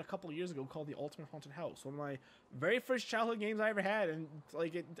streamed a couple of years ago called The Ultimate Haunted House. One of my very first childhood games I ever had, and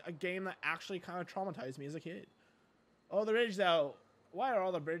like a game that actually kind of traumatized me as a kid. Oh, the bridge's out. Why are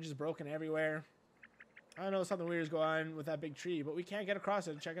all the bridges broken everywhere? I know something weird is going on with that big tree, but we can't get across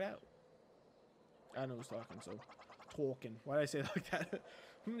it to check it out. I know who's talking, so... Talking. Why did I say it like that?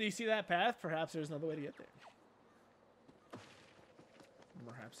 Do you see that path? Perhaps there's another way to get there.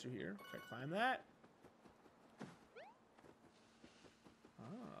 Perhaps through here. Try to climb that.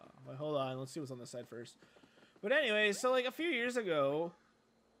 Ah, but hold on. Let's see what's on this side first. But anyway, so like a few years ago,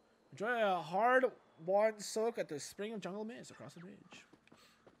 enjoy a hard wand soak at the Spring of Jungle Mist across the bridge.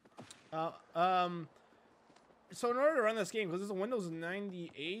 So in order to run this game, because it's a Windows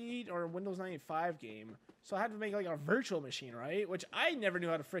 98 or Windows 95 game, so I had to make like a virtual machine, right? Which I never knew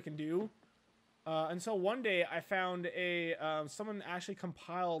how to freaking do. And so one day I found someone actually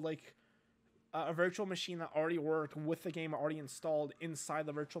compiled like a virtual machine that already worked with the game already installed inside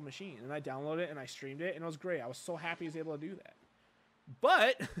the virtual machine. And I downloaded it and I streamed it and it was great. I was so happy I was able to do that.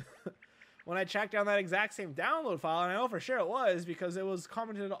 But when I tracked down that exact same download file, and I know for sure it was because it was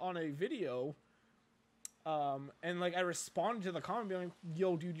commented on a video, and like I responded to the comment being like,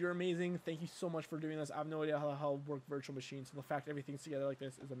 yo dude, you're amazing, thank you so much for doing this. I have no idea how the hell work virtual machines, so the fact everything's together like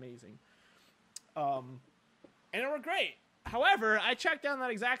this is amazing. And it worked great. However, I checked down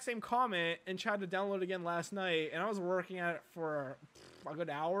that exact same comment and tried to download it again last night, and I was working at it for a good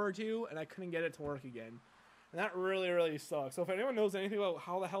hour or two and I couldn't get it to work again, and that really sucks. So if anyone knows anything about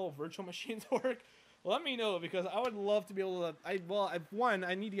how the hell virtual machines work, Well, let me know, because I would love to be able to. One,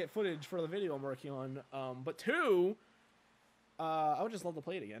 I need to get footage for the video I'm working on. But two, I would just love to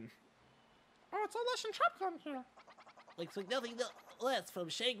play it again. Oh, it's all Lush and Chopcon here. Like, so nothing less from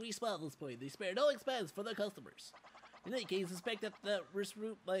Shangri Spotless Point. They spare no expense for their customers. In any case, suspect that the risk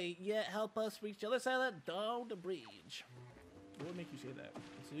route might yet help us reach the other side of that domed bridge. What would make you say that?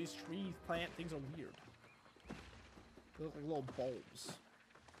 So these tree plant things are weird. They look like little bulbs.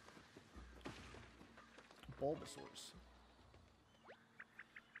 Bulbasaurs.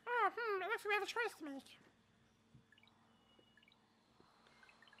 Oh, it looks like we have a choice to make.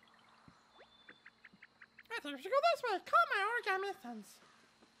 I think we should go this way. Call my origami friends.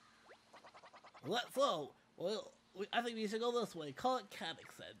 Well, I think we should go this way. Call it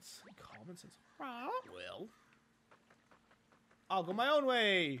comic sense. Common sense. Well. I'll go my own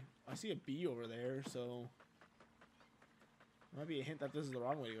way. I see a bee over there, so might be a hint that this is the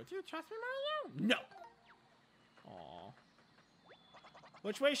wrong way to go. Do you trust me, Mario? No. Aw.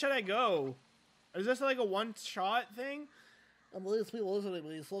 Which way should I go? Is this like a one-shot thing? I'm the least people listening to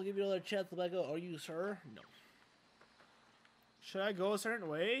me, so I'll give you another chance to back up. Are you sure? No. Should I go a certain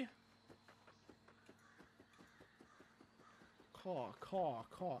way? Caw.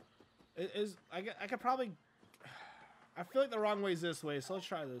 I could probably. I feel like the wrong way is this way, so let's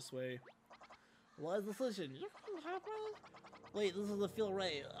try this way. Wise decision. You can help me. Wait, this doesn't feel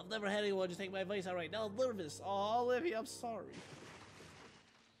right. I've never had anyone just take my advice outright. Now I'm nervous. Oh, Olivia, I'm sorry.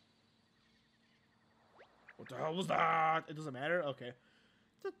 What the hell was that? It doesn't matter? Okay.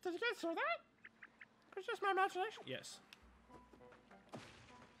 Did you guys hear that? It's just my imagination. Yes.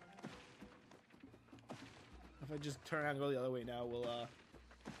 If I just turn around and go the other way now, will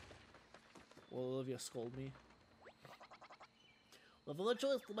Olivia scold me? Well, the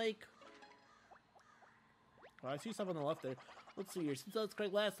choice to make. Well, I see stuff on the left there. Let's see here. Since I was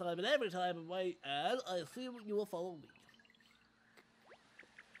correct last time, and every time I might add, I assume you will follow me.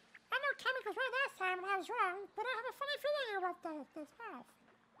 I know Kamek was right last time and I was wrong, but I have a funny feeling about this path.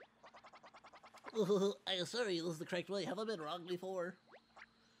 I assure you this is the correct way. Have I been wrong before?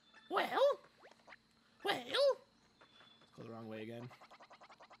 Well? Let's go the wrong way again.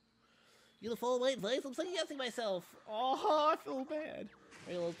 You follow my advice? I'm second guessing myself. Oh, I feel bad.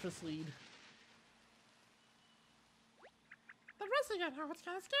 Alright, let's proceed. The rest again, how it's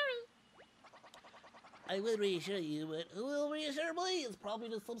kind of scary. I would reassure you, but who will reassure me? It's probably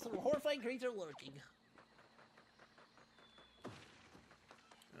just some sort of horrifying creature lurking.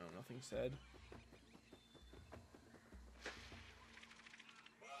 No, nothing said.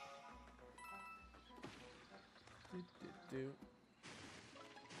 Do.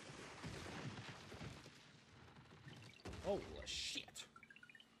 Oh shit!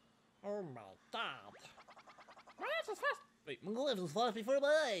 Oh my god. My answer's fast. Wait, My life was flashed before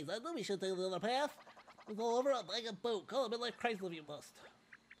my eyes. I knew we should take the other path. It's all over up like a boat. Call it midlife crisis if you must.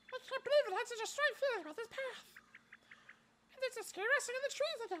 I can't believe it had such a strong feeling about this path. And it's a scary rustling in the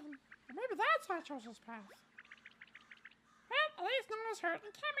trees again. Or maybe that's why I chose this path. Well, at least no one was hurt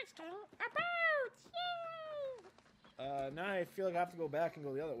and Kamek's getting about. Yay! now I feel like I have to go back and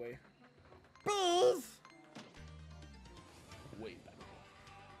go the other way. Buzz! Way back.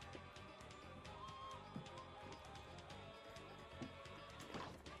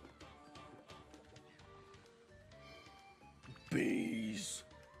 Bees.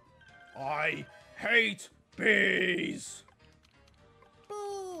 I hate bees.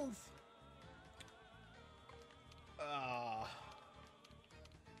 Buzz!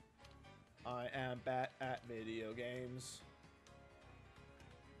 I am bad at video games.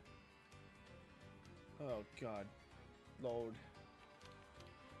 Oh god. Load.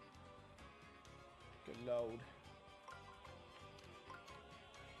 Good load.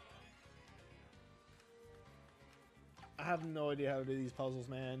 I have no idea how to do these puzzles,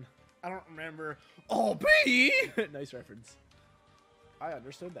 man. I don't remember. Oh, B! Nice reference. I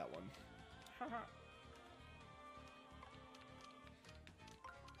understood that one.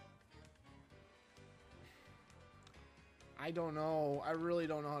 I don't know. I really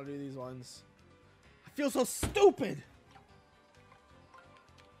don't know how to do these ones. I feel so stupid!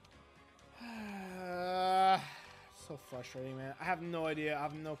 So frustrating, man. I have no idea. I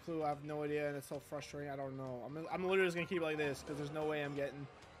have no clue. I have no idea, and it's so frustrating. I don't know. I'm literally just gonna keep it like this because there's no way I'm getting.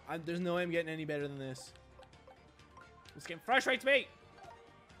 There's no way I'm getting any better than this. This game frustrates me.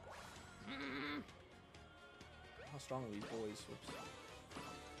 How strong are these boys? Whoops.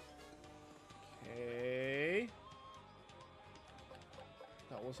 Okay.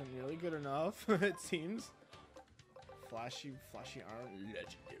 That wasn't nearly good enough. It seems. Flashy iron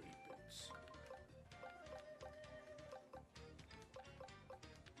legendary boots.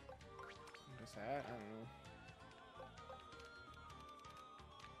 max that. I don't know.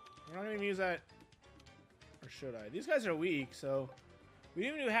 We're not gonna even use that. Or should I? These guys are weak, so we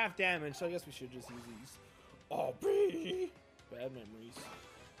didn't even do half damage, so I guess we should just use these. Oh, bad memories.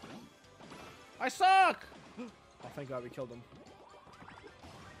 I suck! Oh, thank God we killed him.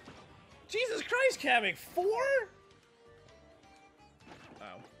 Jesus Christ, Kamek! 4?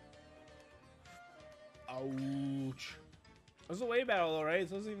 Ow. Ouch. This is a way battle though, right?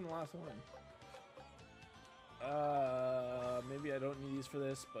 So this isn't even the last one. Maybe I don't need these for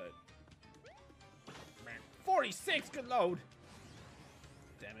this, but... 46, good load!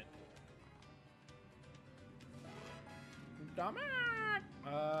 Damn it. Damn it!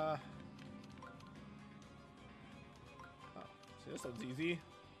 Oh, see, this looks easy.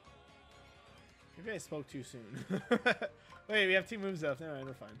 Maybe I spoke too soon. Wait, we have 2 moves left. Never mind,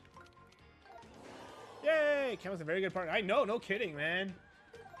 we're fine. Yay! Camel's a very good partner. I know, no kidding, man.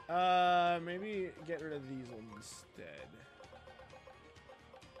 Maybe get rid of these ones instead.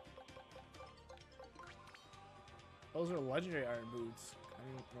 Those are legendary iron boots. I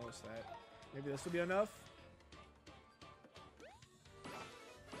didn't notice that. Maybe this will be enough?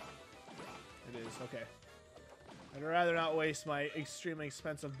 It is, okay. I'd rather not waste my extremely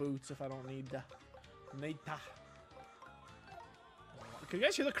expensive boots if I don't need to. Can you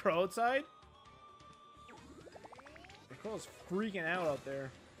guys hear the crow outside? The crow's freaking out there.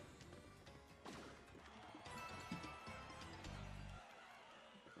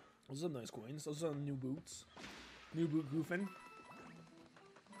 Those are nice coins. Those are new boots. New boot goofing.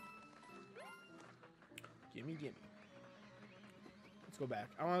 Gimme, gimme. Let's go back.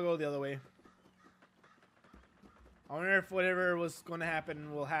 I want to go the other way. I wonder if whatever was going to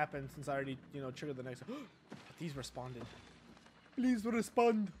happen will happen since I already, you know, triggered the next one. These responded. Please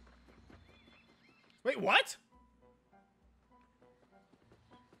respond. Wait, what?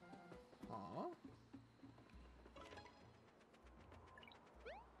 Aw.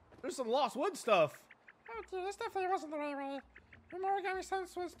 There's some Lost Wood stuff. Oh dear, this definitely wasn't the right way. The origami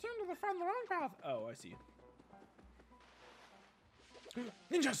sense was tuned to the front of the wrong path. Oh, I see.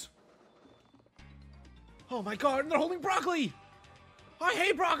 Ninjas! Oh my God, they're holding broccoli! I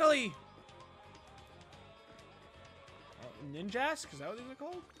hate broccoli! Ninjas? Is that what these are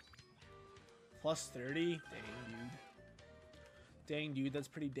called? Plus 30? Dang, dude. Dang, dude. That's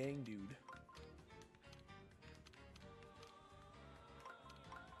pretty dang, dude.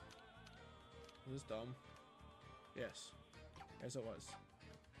 Is this dumb? Yes. Yes, it was.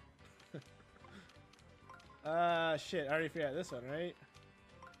 Shit. I already forgot this one, right?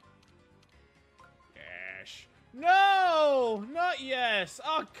 Yes. No! Not yes!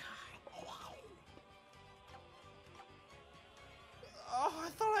 Oh, God. Oh, I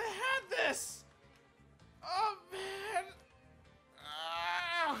thought I had this! Oh, man!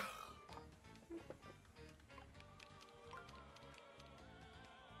 Ah.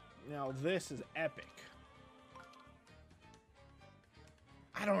 Now, this is epic.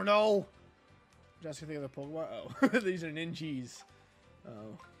 I don't know! Just think of the Pokemon? Oh, these are ninjas.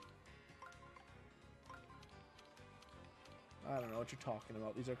 Oh. I don't know what you're talking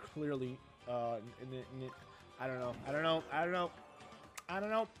about. These are clearly, I don't know. I don't know. I don't know. I don't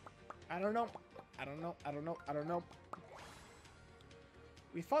know. I don't know. I don't know. I don't know. I don't know.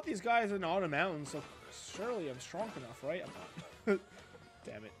 We fought these guys in Autumn Mountain, so surely I'm strong enough, right? I'm not.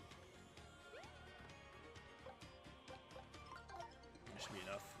 Damn it. That should be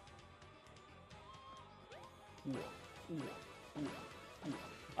enough.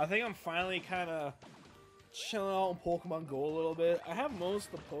 I think I'm finally kind of chilling out on Pokemon Go a little bit. I have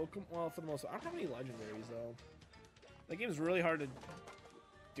most of the Pokemon, well, for the most part. I don't have any legendaries, though. That game's really hard to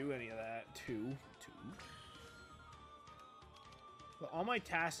do any of that. Two. But all my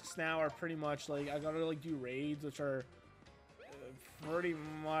tasks now are pretty much, like, I gotta, like, do raids, which are pretty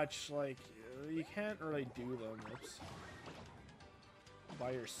much, like, you can't really do them. Oops.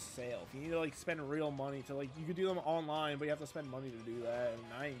 By yourself. You need to, like, spend real money to, like, you could do them online, but you have to spend money to do that, and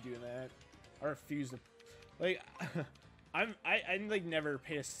I ain't doing that. I refuse to, like, I like, never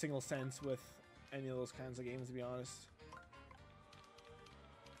paid a single cent with any of those kinds of games, to be honest.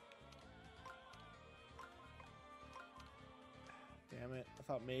 Damn it, I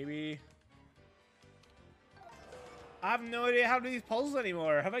thought maybe. I have no idea how to do these puzzles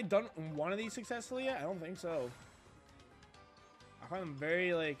anymore. Have I done one of these successfully yet? I don't think so. I find them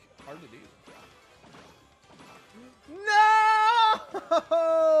very, like, hard to do. No!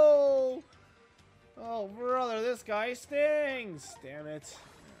 Oh, brother, this guy stings. Damn it.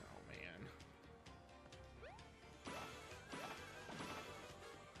 Oh, man.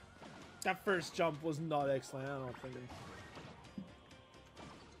 That first jump was not excellent. I don't think.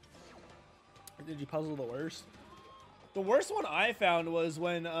 Did you puzzle the worst? The worst one I found was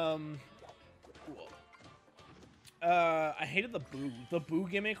when I hated the boo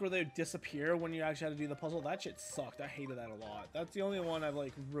gimmick where they disappear when you actually had to do the puzzle. That shit sucked. I hated that a lot. That's the only one I've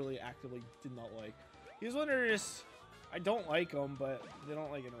like really actively did not like. These ones are just, I don't like them, but they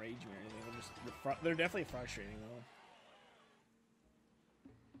don't like enrage me or anything. They're definitely frustrating though.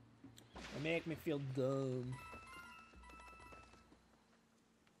 They make me feel dumb.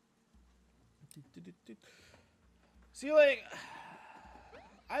 See, like,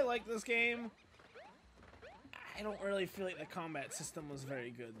 I like this game. I don't really feel like the combat system was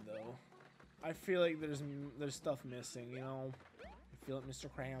very good, though. I feel like there's stuff missing, you know? I feel it, Mr.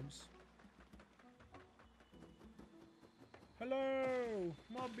 Krabs. Hello,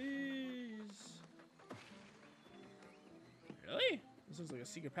 my bees. Really? This looks like a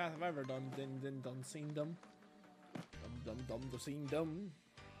secret path if I've ever done seen them. Seen them.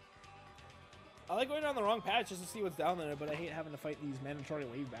 I like going down the wrong path just to see what's down there, but I hate having to fight these mandatory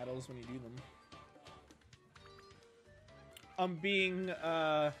wave battles when you do them. I'm being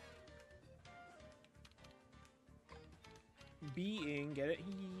get it?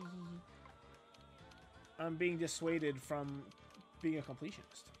 I'm being dissuaded from being a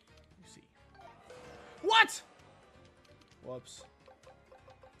completionist. You see. What? Whoops.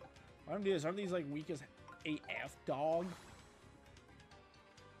 Aren't these like weak as AF, dog?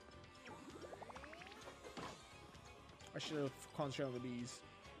 I should have concentrated on the bees.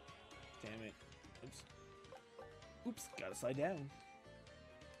 Damn it. Oops. Oops, gotta slide down.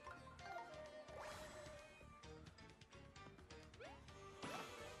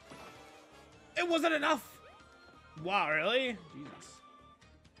 It wasn't enough! Wow, really? Jesus.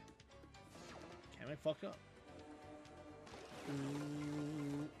 Can't make fuck up.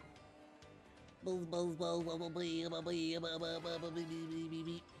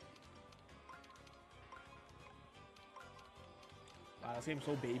 Wow, this game's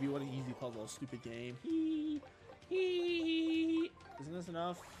so baby. What an easy puzzle. Stupid game. Isn't this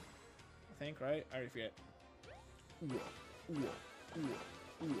enough? I think, right? I already forget.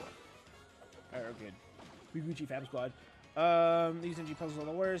 Alright, we're good. We Gucci Fab Squad. These NG puzzles are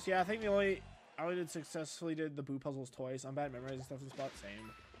the worst. Yeah, I think I only successfully did the boo puzzles twice. I'm bad at memorizing stuff on the spot. Same.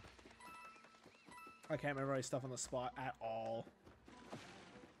 I can't memorize stuff on the spot at all.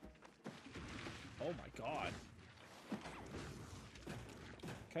 Oh my god.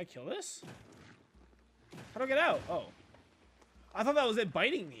 Can I kill this? How do I get out? Oh. I thought that was it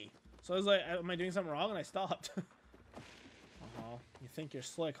biting me. So I was like, am I doing something wrong? And I stopped. Uh-huh. You think you're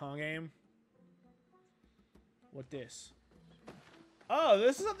slick, huh, game? What this? Oh,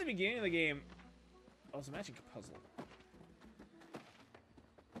 this is at the beginning of the game. Oh, it's a magic puzzle.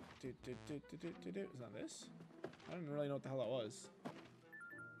 Is that this? I don't really know what the hell that was.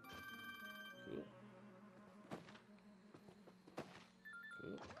 Cool.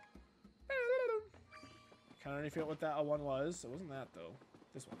 Cool. Kind of already feel what that one was. It wasn't that, though.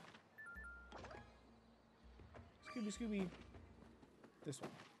 This one. Scooby, Scooby. This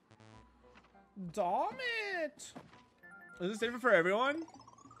one. Damn it! Is this different for everyone?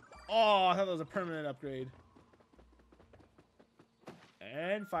 Oh, I thought that was a permanent upgrade.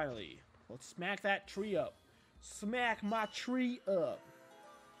 And finally, let's smack that tree up. Smack my tree up.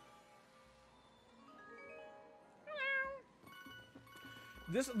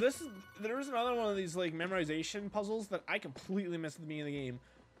 There was another one of these like memorization puzzles that I completely missed at the beginning of the game.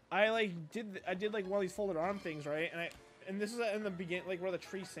 I did like one of these folded arm things, right? And this is in the beginning, like where the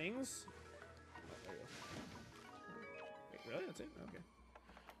tree sings. Oh, wait, really? That's it? Okay.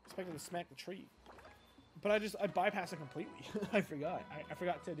 Expecting to smack the tree, but I bypassed it completely. I forgot. I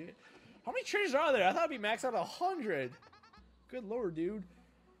forgot to do it. How many trees are there? I thought it'd be maxed out at 100. Good lord, dude.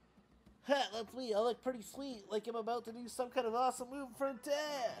 Ha, that's me. I look pretty sweet, like I'm about to do some kind of awesome move for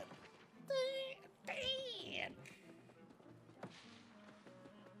Dad. Dad.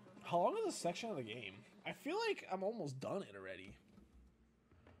 How long is this section of the game? I feel like I'm almost done it already.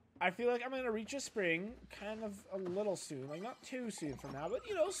 I feel like I'm gonna reach a spring kind of a little soon. Like, not too soon from now, but,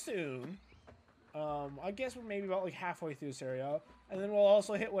 you know, soon. I guess we're maybe about, like, halfway through this area. And then we'll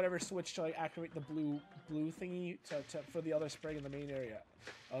also hit whatever switch to, like, activate the blue thingy for the other spring in the main area.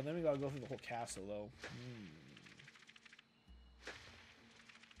 Oh, then we gotta go through the whole castle, though.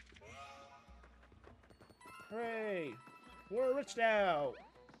 Hooray! We're rich now!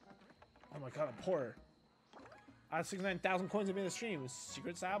 Oh my god, I'm poor. I had 69,000 coins at the end of the stream. It was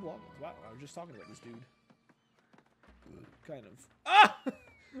secret sablon. Wow, I was just talking about this dude. Kind of. Ah!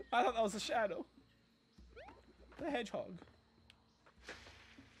 I thought that was a shadow. The hedgehog.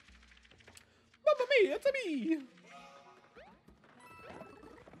 Mamma mia, it's a me!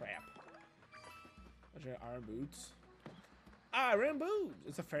 Crap. Iron Boots. Iron Boots!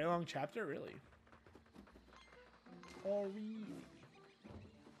 It's a very long chapter, really. Oh, really?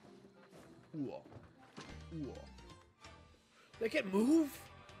 Ooh. Ooh. They can move?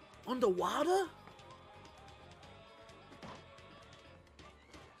 Underwater?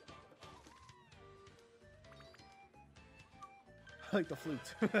 I like the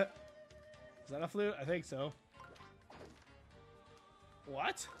flute. Is that a flute? I think so.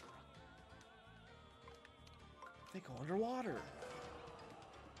 What? They go underwater.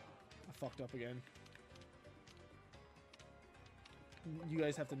 I fucked up again. You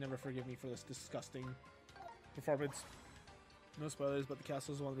guys have to never forgive me for this disgusting performance. No spoilers, but the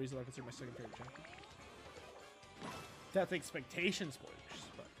castle is one of the reasons I consider my second favorite chapter. That's expectation spoilers,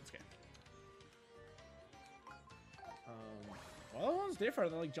 but it's okay. Well, that one's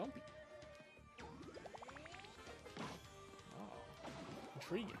different. They're like jumpy. Oh,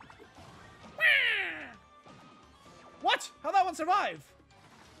 intriguing. What? How'd that one survive?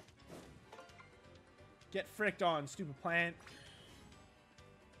 Get fricked on, stupid plant.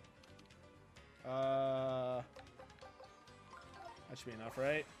 That should be enough,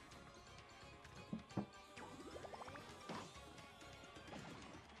 right?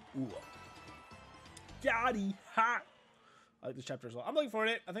 Ooh. Gotti hot. I like this chapter as well. I'm looking forward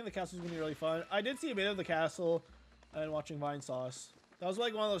to it. I think the castle's gonna be really fun. I did see a bit of the castle and watching Vine Sauce. That was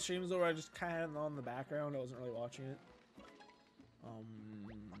like one of those streams where I just kind of on the background. I wasn't really watching it.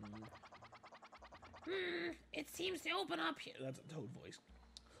 It seems to open up here. That's a Toad voice.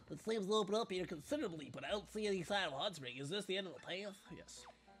 It seems to open up here considerably, but I don't see any sign of hot spring. Is this the end of the path? Yes.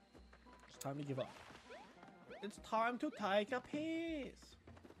 It's time to give up. It's time to take a piss.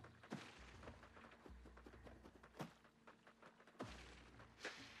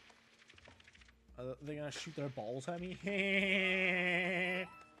 Are they gonna shoot their balls at me?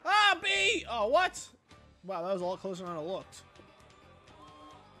 Ah, B! Oh, what? Wow, that was a lot closer than it looked.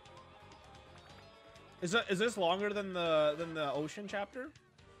 Is this longer than the ocean chapter?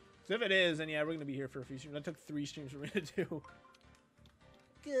 So if it is, then yeah, we're gonna be here for a few streams. That took 3 streams for me to do.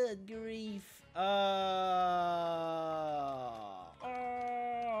 Good grief.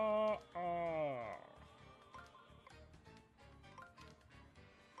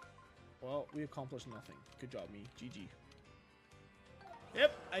 Well, we accomplished nothing. Good job, me. GG.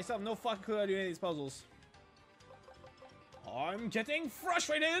 Yep, I still have no fucking clue how to do any of these puzzles. I'm getting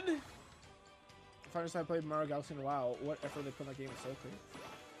frustrated! First time I played Mario Galaxy in a while. What effort they put in that game is so cool.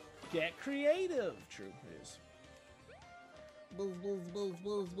 Get creative! True, it is. Buzz, buzz, buzz,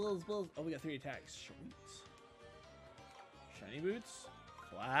 buzz, buzz, buzz. Oh, we got 3 attacks. Sweet. Shiny boots.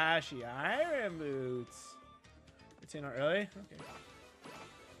 Flashy iron boots. It's in our early? Okay.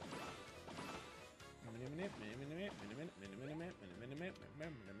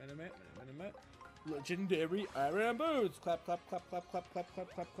 Legendary iron boots. Clap, clap, clap, clap, clap, clap, clap,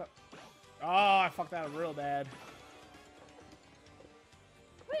 clap, clap. Oh, I fucked that up real bad.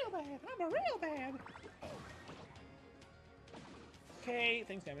 Real bad. I'm a real bad. Okay,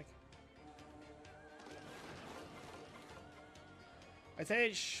 thanks, Namek. I'd say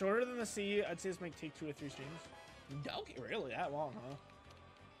it's shorter than the sea. I'd say this might take 2 or 3 streams. Okay, really? That long, huh?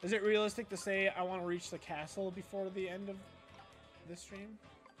 Is it realistic to say I want to reach the castle before the end of this stream?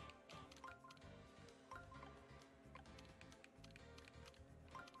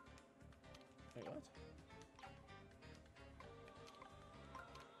 Wait, what?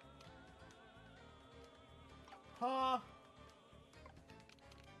 Huh?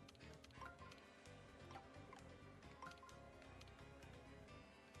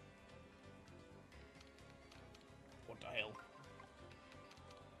 What the hell?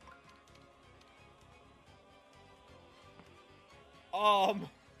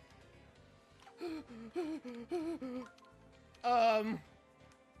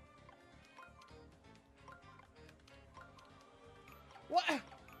 What?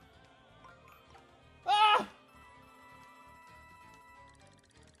 Ah!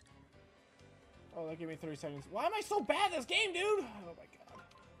 Oh, that gave me 30 seconds. Why am I so bad at this game, dude? Oh my god.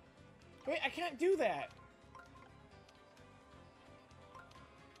 Wait, I can't do that.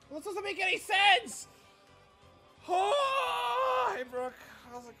 This doesn't make any sense! Oh, hey Brooke,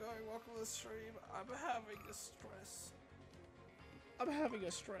 how's it going? Welcome to the stream. I'm having a stress.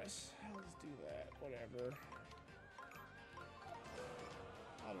 Let's do that. Whatever.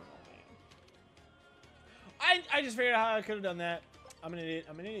 I don't know, man. I just figured out how I could have done that. I'm an idiot.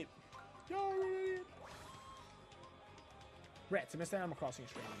 You're an idiot. Rats, I missed the Animal Crossing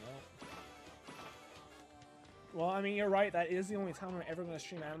stream, right? Well, I mean, you're right. That is the only time I'm ever going to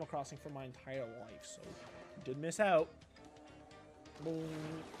stream Animal Crossing for my entire life, so did miss out. Boom.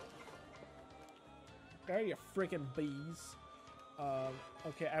 there, you freaking bees.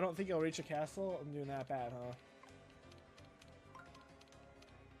 Okay, I don't think I'll reach a castle. I'm doing that bad, huh?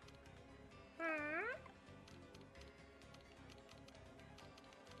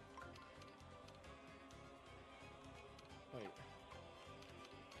 Wait.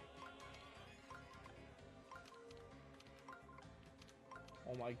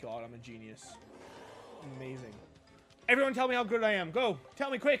 Oh my god, I'm a genius. Amazing. Everyone tell me how good I am. Go. Tell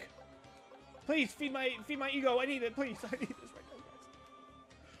me quick. Please feed my ego. I need it. Please. I need this right now, guys.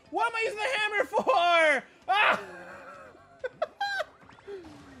 What am I using the hammer for? Ah!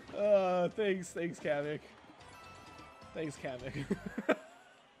 Thanks, Kamek. Thanks, Kamek.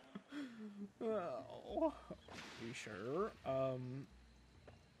 Oh. Are you sure?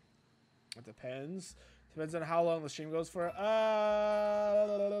 It depends. Depends on how long the stream goes for. How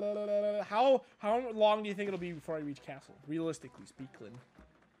long do you think it'll be before I reach castle? Realistically speaking.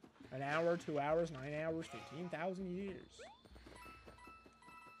 An hour, 2 hours, 9 hours, 15,000 years.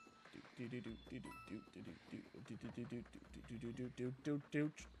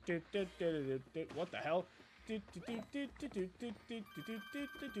 What the hell? It took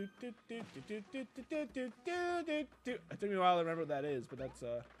me a while to remember what that is, but that's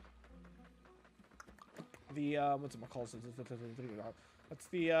the what's it called? That's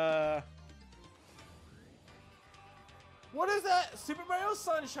the what is that? Super Mario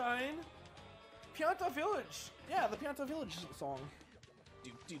Sunshine, Pianta Village. Yeah, the Pianta Village song.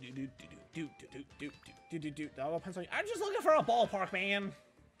 That all depends on you. I'm just looking for a ballpark, man.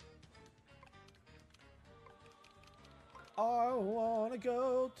 I wanna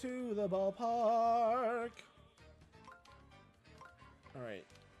go to the ballpark. All right.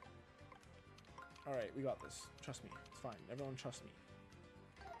 Alright, we got this. Trust me. It's fine. Everyone trust me.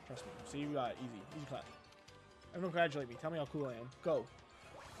 Trust me. See, you got it. Easy. Easy clap. Everyone congratulate me. Tell me how cool I am. Go.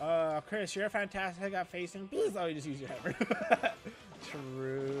 Chris, you're fantastic at facing. Please, oh, you just use your hammer.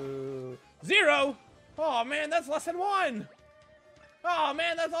 True. 0! Oh, man, that's less than 1! Oh,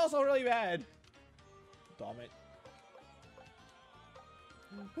 man, that's also really bad. Damn it.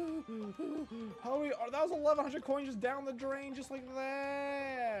 How we are? That was 1,100 coins just down the drain, just like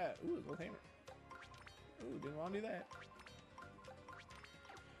that. Ooh, little hammer. Ooh, didn't want to do that.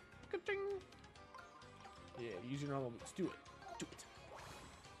 Ka-ting. Yeah, use your normal boots. Do it. Do it.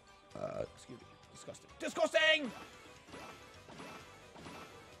 Excuse me. Disgusting. Disgusting!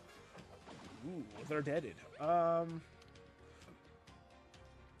 Ooh, they're deaded. I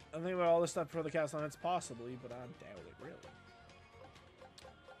think about all this stuff for the castle, and it's possibly, but I doubt it, really.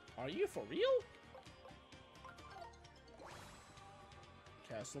 Are you for real?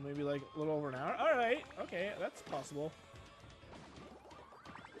 Castle, maybe like a little over an hour. All right, okay, that's possible.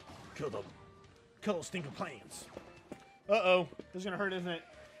 Kill them. Kill those stinking planes. Uh-oh, this is gonna hurt, isn't it?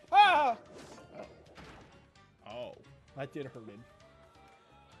 Ah! Oh, that did hurt.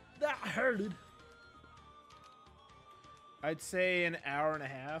 That hurted. I'd say an hour and a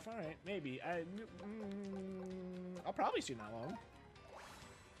half. All right, maybe. I'll probably see that long.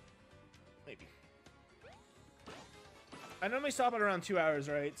 Maybe. I normally stop at around 2 hours,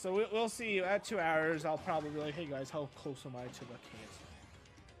 right? So we'll see. At 2 hours, I'll probably be like, hey guys, how close am I to the castle?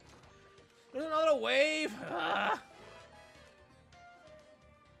 There's another wave! Ah!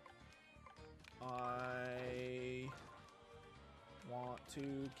 I want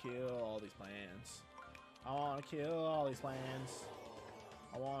to kill all these plants. I want to kill all these plants.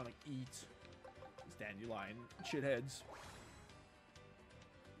 I want to eat these dandelion shitheads.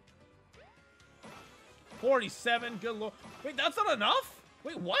 47, good lord. Wait, that's not enough?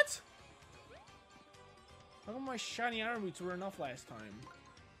 Wait, what? How come my shiny iron boots were enough last time?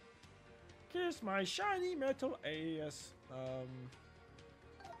 Kiss my shiny metal ass.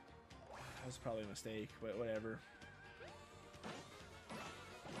 That was probably a mistake, but whatever.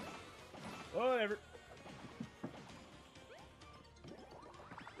 Whatever.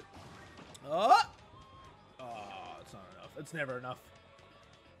 Oh! Oh, it's not enough. It's never enough.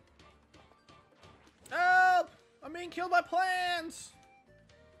 Help! I'm being killed by plants!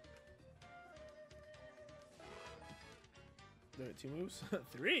 There are 2 moves?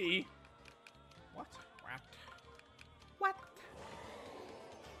 3? What? What?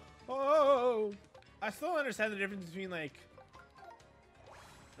 Oh! I still don't understand the difference between, like...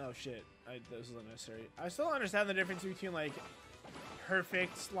 Oh, shit. This is unnecessary. I still don't understand the difference between, like,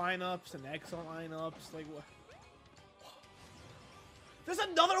 perfect lineups and excellent lineups. Like, what? There's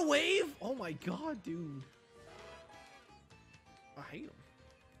another wave? Oh my god, dude. I hate them.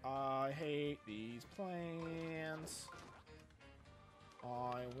 I hate these plants.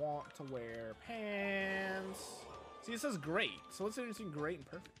 I want to wear pants. See, it says great. So what's the difference between great and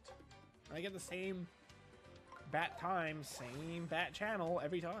perfect? I get the same bat time, same bat channel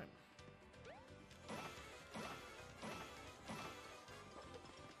every time.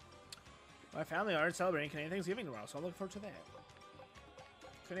 My family aren't celebrating Canadian Thanksgiving tomorrow, so I look forward to that.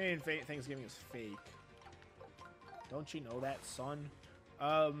 Canadian Thanksgiving is fake. Don't you know that, son?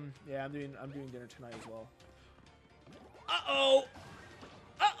 Yeah, I'm doing dinner tonight as well. Uh-oh!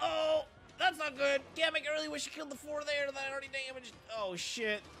 Uh-oh! That's not good! Kamek, I really wish you killed the 4 there that I already damaged. Oh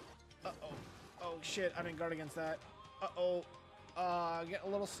shit. Uh-oh. Oh shit, I didn't guard against that. Uh-oh. Get a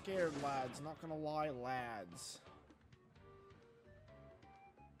little scared, lads. Not gonna lie, lads.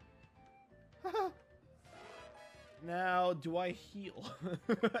 Now, do I heal?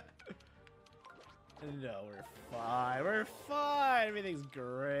 No, we're fine. We're fine. Everything's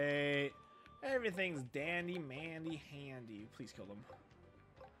great. Everything's dandy, mandy, handy. Please kill them.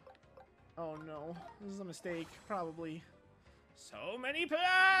 Oh no, this is a mistake. Probably. So many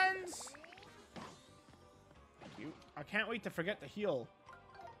plans! Thank you. I can't wait to forget to heal.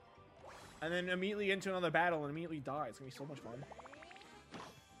 And then immediately into another battle and immediately die. It's gonna be so much fun.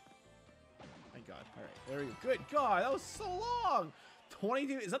 Thank God. Alright, there we go. Good God, that was so long!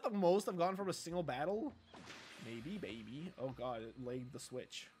 22, is that the most I've gone from a single battle? Maybe, baby. Oh God, it lagged the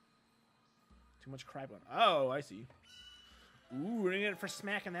switch. Too much crap on. Oh, I see. Ooh, we're gonna get it for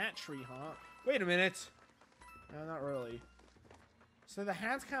smacking that tree, huh? Wait a minute. No, not really. So the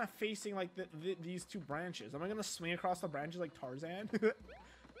hand's kind of facing like these 2 branches. Am I gonna swing across the branches like Tarzan? That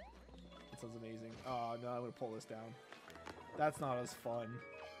sounds amazing. Oh no, I'm gonna pull this down. That's not as fun.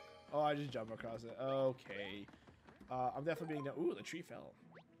 Oh, I just jumped across it. Okay. I'm definitely being done. Ooh, the tree fell.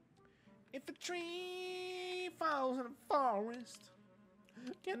 If a tree falls in a forest,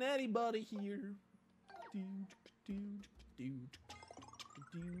 can anybody hear?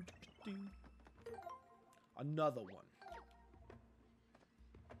 Another one.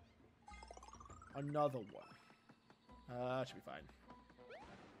 Another one. Should be fine.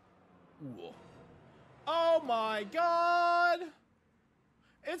 Ooh. Oh my God!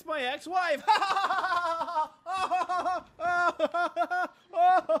 It's my ex-wife!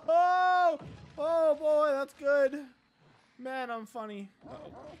 Oh boy, that's good. Man, I'm funny.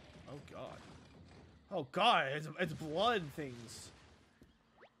 Uh-oh. Oh God. Oh God, it's blood things.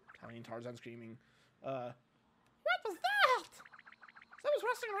 Tiny Tarzan screaming. What was that? Someone's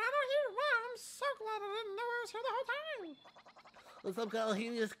rusting around out here? Wow, I'm so glad I didn't know I was here the whole time. With some kind of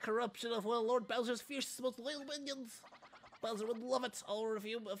hideous corruption of one of Lord Bowser's fiercest, most loyal minions. Bowser would love it. I'll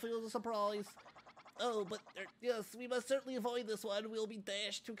review a few surprise. Oh, but yes, we must certainly avoid this one. We'll be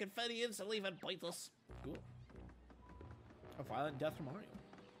dashed to confetti instantly if it bites us. Cool. A violent death for Mario.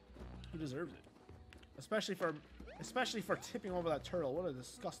 He deserves it. Especially for tipping over that turtle. What a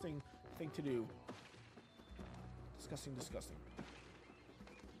disgusting thing to do. Disgusting, disgusting.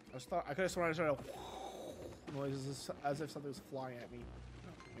 I could have sworn I started noises as if something was flying at me.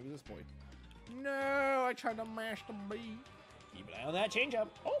 Oh, maybe this boy. No, I tried to mash the bee. Keep an eye on that chain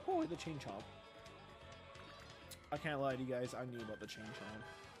jump. Oh boy, the chain chomp. I can't lie to you guys. I knew about the chain chomp.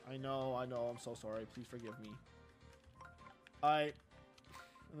 I know. I'm so sorry. Please forgive me. And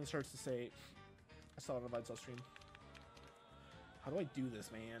this hurts to say. I saw it on a Vine stream. How do I do this,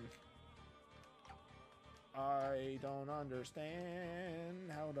 man? I don't understand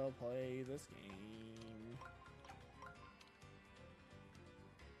how to play this game.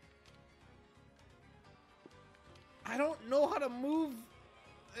 I don't know how to move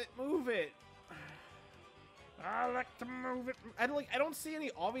it. I like to move it. I don't see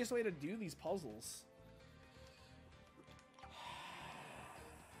any obvious way to do these puzzles.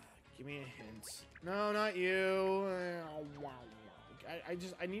 Give me a hint. No, not you.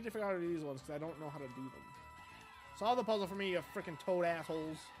 I need to figure out how to do these ones because I don't know how to do them. Solve the puzzle for me, you freaking toad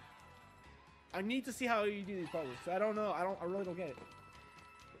assholes. I need to see how you do these puzzles. I don't know. I really don't get it.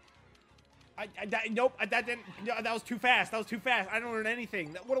 Nope. That didn't. No, that was too fast. That was too fast. I didn't learn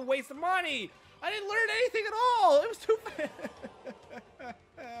anything. What a waste of money. I didn't learn anything at all. It was too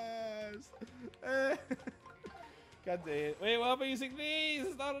fast. God dang it. Wait, what am I using these?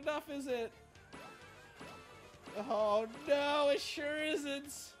 It's not enough, is it? Oh no, it sure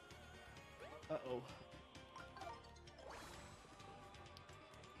isn't. Uh-oh.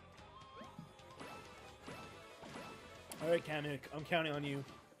 Alright, Kamek, I'm counting on you.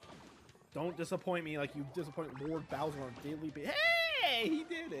 Don't disappoint me like you disappoint Lord Bowser on a daily basis. Hey, he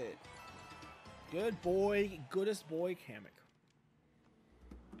did it. Good boy, goodest boy, Kamek.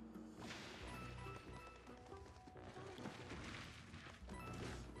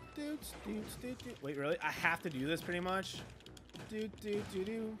 Wait, really? I have to do this pretty much?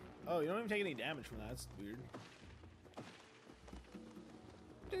 Oh, you don't even take any damage from that. That's weird.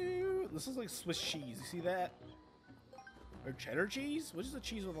 This is like Swiss cheese. You see that? Or cheddar cheese? Which is the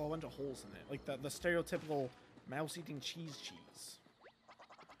cheese with a bunch of holes in it? Like the stereotypical mouse-eating cheese.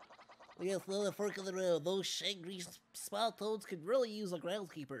 We got another fork in the road. Those shangry small toads could really use a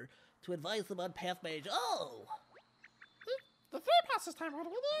groundskeeper to advise them on path management. Oh! The third pass this time. What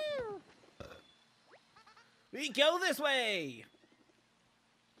do we do? We go this way!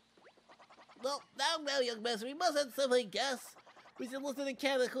 Well, now, young master, we must have something guess. We should listen to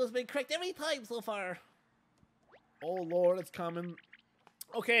Kamek, who has been correct every time so far. Oh Lord, it's coming.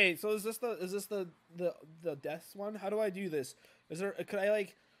 Okay, so is this the death one? How do I do this? Is there? Could I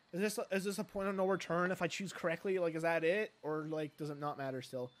like? Is this a point of no return if I choose correctly? Like, is that it, or like, does it not matter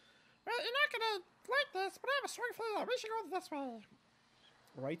still? Well, you're not gonna like this, but I have a strong feeling that we should go this way.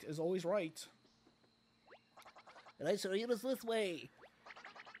 Right is always right. And I shall lead us this way.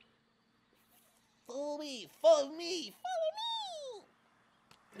 Follow me! Follow me! Follow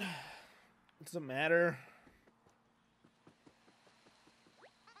me! It doesn't matter.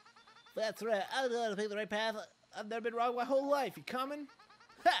 That's right. I don't know how to pick the right path. I've never been wrong my whole life. You coming?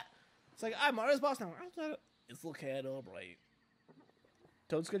 Ha! It's like, I'm Mario's boss now. I get it. It's okay, I know, right?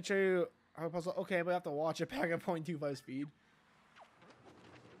 Toad's gonna show you how to puzzle. Okay, but I have to watch it back at 0.25 speed.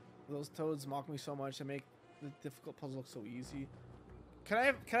 Those toads mock me so much to make the difficult puzzle look so easy.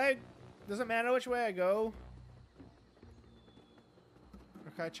 Can I, doesn't matter which way I go?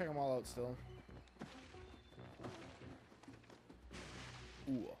 Or can I check them all out still?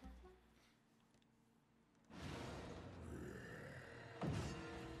 Ooh.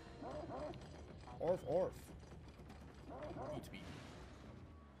 Orf, orf. Eat me.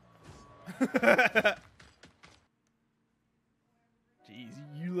 Jeez,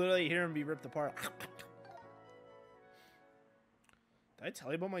 you literally hear him be ripped apart. Did I tell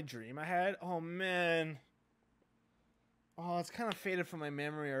you about my dream I had? Oh man. Oh, it's kind of faded from my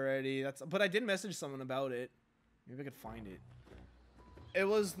memory already. But I did message someone about it. Maybe I could find it. It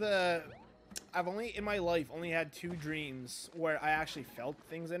was I've only in my life only had 2 dreams where I actually felt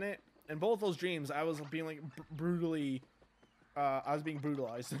things in it. And both those dreams, I was being like brutally, I was being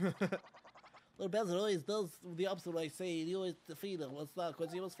brutalized. Little Bowser always does the opposite of what I say. You always defeat him. What's not?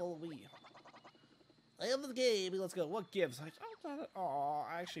 Because you must follow me. I am the game. Let's go. What gives? Oh,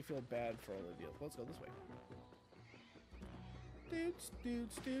 I actually feel bad for Olivia. Let's go this way. Boom, boom,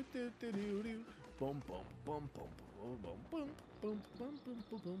 boom, boom, boom, boom, boom, boom, boom,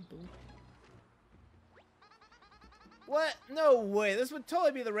 boom, boom, boom. What? No way. This would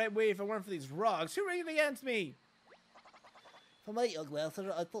totally be the right way if it weren't for these rocks. Who ran against me? For my young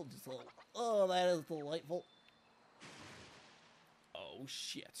master, I told you so. Oh, that is delightful. Oh,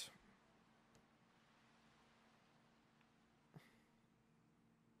 shit.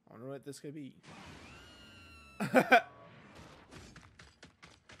 I wonder what this could be.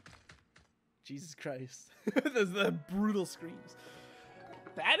 Jesus Christ. There's the brutal screams.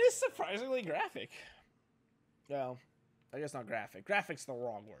 That is surprisingly graphic. Well, I guess not graphic. Graphic's the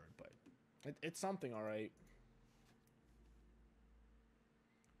wrong word, but it's something, alright.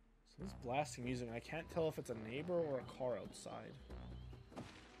 So this blasting music, and I can't tell if it's a neighbor or a car outside.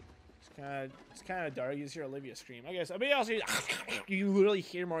 It's kind of dark. You just hear Olivia scream. I guess. I mean, also you literally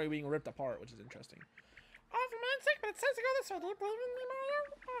hear Mario being ripped apart, which is interesting. Oh, for man's sake, but it says to go this way. Do you believe in me, Mario?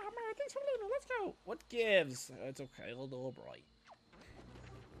 Oh, Mario, thanks for leaving. Let's go. What gives? It's okay. I'll do it right.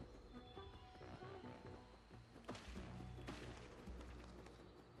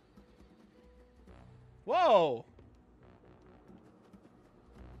 Whoa!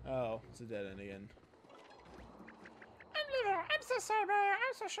 Oh, it's a dead end again. I'm leaving. I'm so sorry, Mario.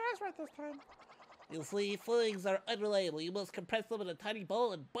 I'm so sure I was right this time. You see, feelings are unreliable. You must compress them in a tiny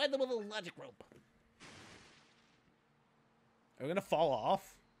ball and bind them with a logic rope. Are we gonna fall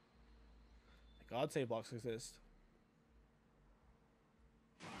off? My God, save blocks exist.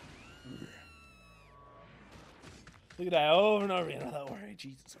 Look at that over and over again. Don't worry,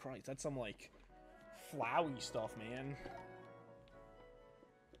 Jesus Christ, that's some like flowy stuff, man.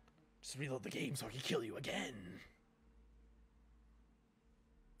 Just reload the game so I can kill you again.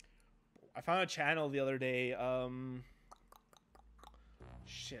 I found a channel the other day.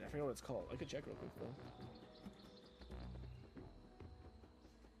 Shit, I forget what it's called. I could check real quick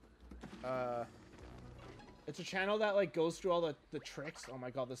though. It's a channel that like goes through all the tricks. Oh my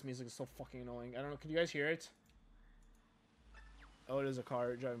God, this music is so fucking annoying. I don't know. Can you guys hear it? Oh, it is a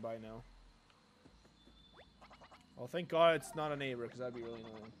car driving by now. Well, thank God it's not a neighbor, because that'd be really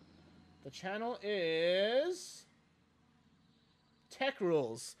annoying. The channel is Tech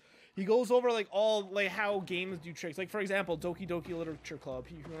Rules. He goes over like all like how games do tricks. Like for example, Doki Doki Literature Club.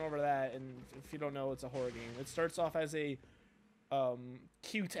 He went over that, and if you don't know, it's a horror game. It starts off as a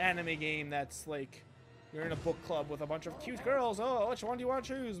cute anime game that's like you're in a book club with a bunch of cute girls. Oh, which one do you want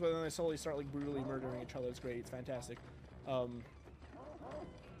to choose? But then they slowly start like brutally murdering each other. It's great. It's fantastic. But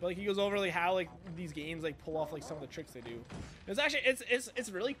like he goes over like how like these games like pull off like some of the tricks they do. It's actually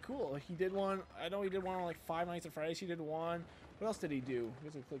it's really cool. He did one. I know he did one on like Five Nights at Freddy's. He did one. What else did he do? You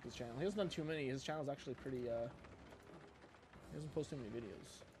guys can click his channel. He hasn't done too many. His channel's actually pretty. He hasn't posted many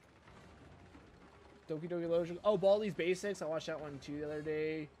videos. Doki Doki Logic. Oh, Baldi's Basics. I watched that one too the other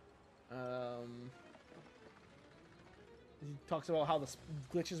day. He talks about how the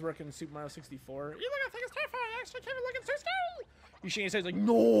glitches work in Super Mario 64. You look, I think it's terrifying. Actually, Kevin looking so scary. You shake his head like,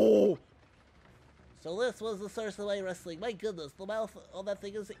 no! So this was the source of my wrestling. My goodness, the mouth on that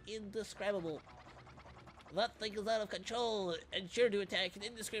thing is indescribable. That thing is out of control and sure to attack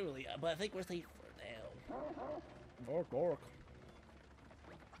indiscriminately, but I think we're safe for now. Bork, bork.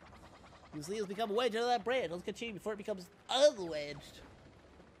 You see, it's become a wedge out of that bread. Let's continue before it becomes unwedged.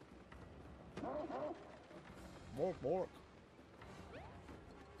 Bork, bork.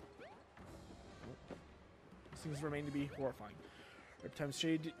 These things remain to be horrifying. Riptime's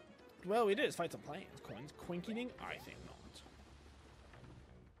shade. Well, we did is fight some plans. Coins quinking? I think not.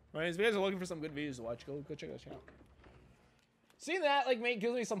 Right, if you guys are looking for some good videos to watch, go check out his channel. Seeing that like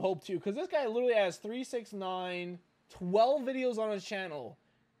gives me some hope too, because this guy literally has 369, 12 videos on his channel,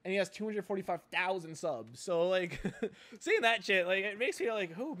 and he has 245,000 subs. So like, seeing that shit, like it makes me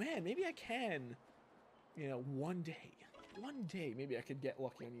like, oh man, maybe I can, you know, one day, maybe I could get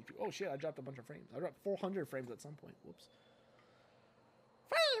lucky on YouTube. Oh shit, I dropped a bunch of frames. I dropped 400 frames at some point. Whoops.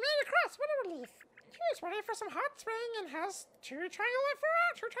 Finally made it across. What a relief. He was ready for some hot spring and has two triangles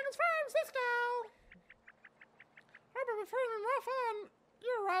farms. Let's go. Oh, but before we move on,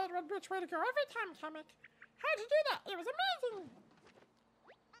 you're right about which way to go every time, Kamek. How'd you do that? It was amazing.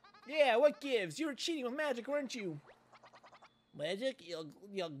 Yeah, what gives? You were cheating with magic, weren't you? Magic?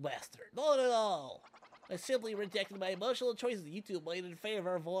 Young bastard. Not at all. I simply rejected my emotional choices YouTube made in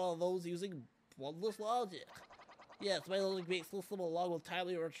favor of all of those using bloodless logic. Yes, my logic makes system along with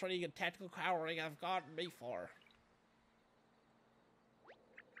timely retreating and tactical cowering I've gotten me for.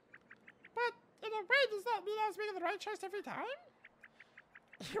 But in a way, does that mean I was making the right choice every time?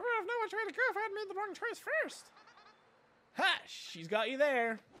 You would have known which way to go if I had made the wrong choice first. Ha! She's got you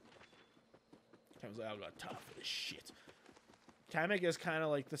there. Time's like, I've got time for this shit. Kamek is kind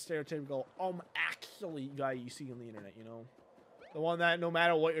of like the stereotypical actually guy you see on the internet, you know? The one that no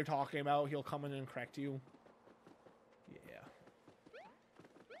matter what you're talking about, he'll come in and correct you. Yeah.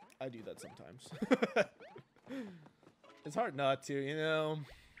 I do that sometimes. It's hard not to, you know?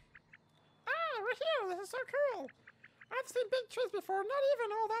 Ah, we're here. This is so cool. I've seen big trees before, not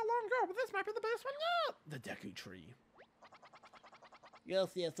even all that long ago, but this might be the biggest one yet. The Deku Tree.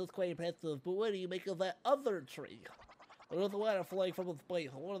 Yes, that's quite impressive, but what do you make of that other tree? With the water flowing from its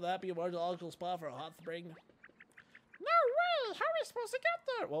base, wouldn't that be a more logical spot for a hot spring? No way! How are we supposed to get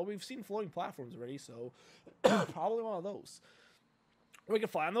there? Well, we've seen floating platforms already, so probably one of those. We can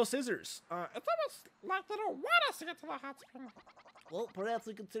fly on those scissors. It's almost like they don't want us to get to the hot spring. Well, perhaps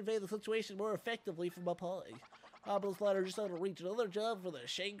we can survey the situation more effectively from up high. Hobble's ladder just out of reach. Another job for the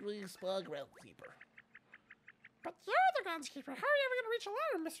Shangri Spa groundskeeper. But you're the groundskeeper. How are you ever going to reach a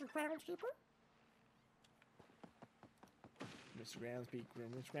ladder, Mr. Groundskeeper? Mr.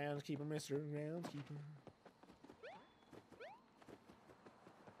 Groundskeeper, Mr. Groundskeeper.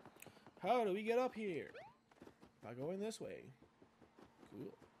 How do we get up here? By going this way.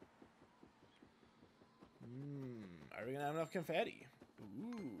 Cool. Are we gonna have enough confetti?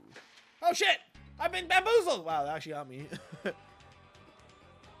 Ooh. Oh shit! I've been bamboozled! Wow, that actually got me.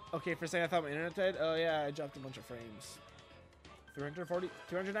 Okay, for a second I thought my internet died. Oh yeah, I dropped a bunch of frames.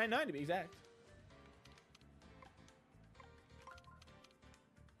 299 to be exact.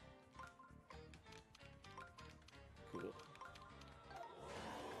 Cool.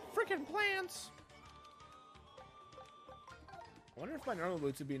 Freaking plants! I wonder if my normal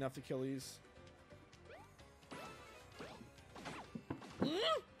boots would be enough to kill these.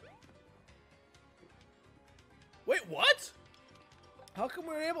 Wait, what? How come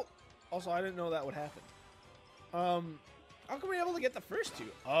we were able... Also, I didn't know that would happen. How come we were able to get the first two?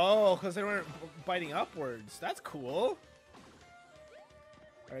 Oh, because they weren't biting upwards. That's cool.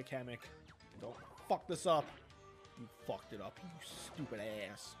 Alright, Kamek. Don't fuck this up. You fucked it up, you stupid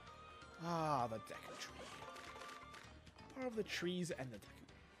ass. Ah, the Deku Tree. Power of the trees and the Deku.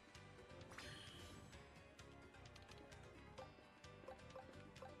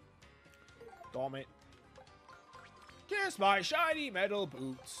 Damn it. Kiss my shiny metal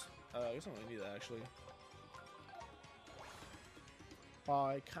boots. I guess I don't really need that, actually.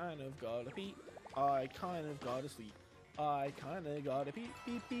 I kind of gotta pee. I kind of gotta sleep. I kind of gotta pee.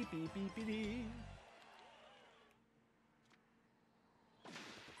 Beep, beep, beep, beep, beep, beep.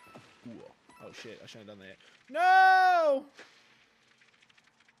 Ooh. Oh shit, I shouldn't have done that. No!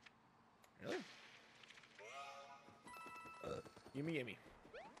 Really? Gimme.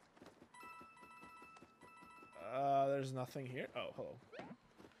 There's nothing here. Oh, hello.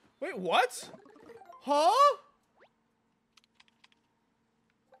 Wait, what? Huh?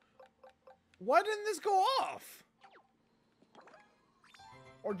 Why didn't this go off?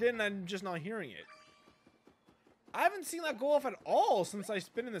 Or didn't I just not hearing it? I haven't seen that go off at all since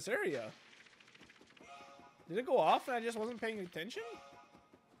I've been in this area. Did it go off and I just wasn't paying attention?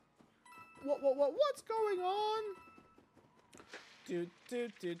 What's going on?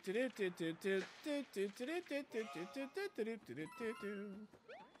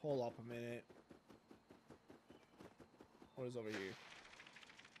 Hold up a minute. What is over here?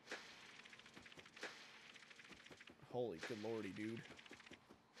 Holy good lordy, dude.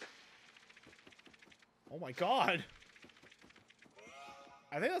 Oh my god!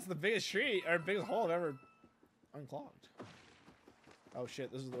 I think that's the biggest tree, or biggest hole I've ever unclogged. Oh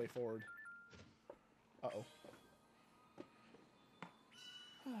shit, this is the way forward. Uh-oh.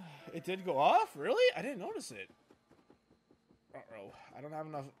 It did go off? Really? I didn't notice it. Uh-oh. I don't have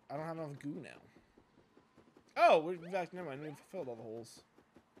enough goo now. Oh, in fact, never mind. We fulfilled all the holes.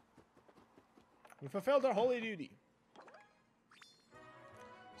 We fulfilled our holy duty.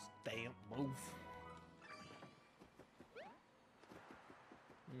 Damn, move.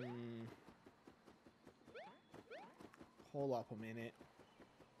 Hold up a minute.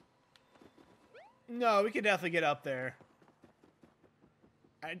 No, we could definitely get up there.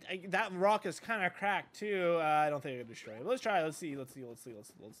 That rock is kind of cracked too. I don't think I can destroy it. Let's try. Let's see. We got this.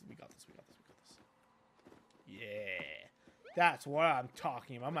 We got this. Yeah, that's what I'm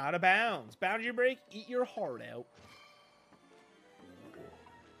talking about. I'm out of bounds. Boundary break. Eat your heart out.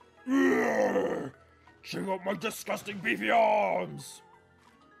 Check out my disgusting beefy arms.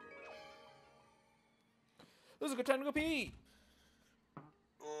 This is a good time to go pee.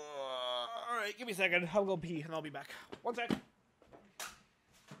 All right, give me a second. I'll go pee and I'll be back. 1 sec.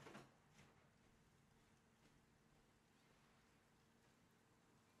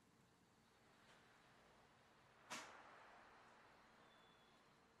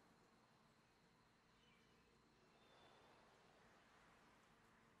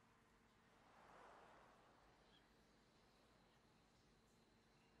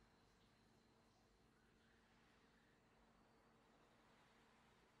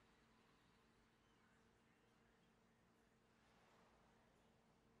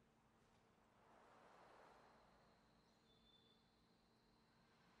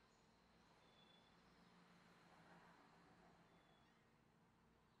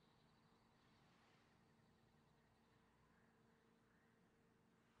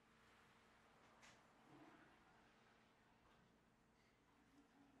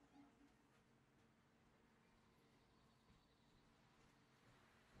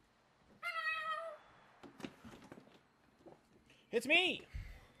 It's me!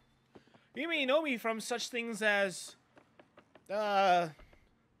 You may know me from such things as... And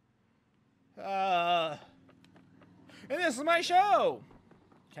this is my show!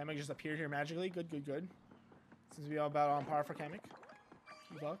 Kamek just appeared here magically. Good. Seems to be all about on par for Kamek.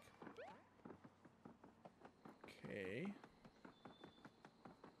 Good luck. Okay.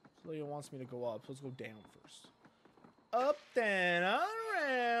 So he wants me to go up, so let's go down first. Up, then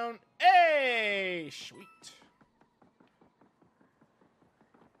around. Hey! Sweet.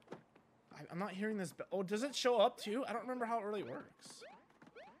 I'm not hearing this. Oh, does it show up too? I don't remember how it really works.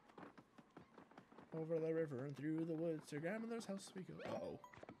 Over the river and through the woods to grandmother's house we go.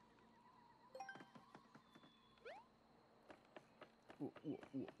 Uh-oh.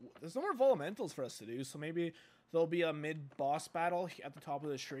 There's no more Volumentals for us to do, so maybe there'll be a mid-boss battle at the top of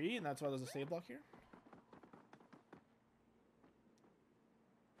the tree, and that's why there's a save block here.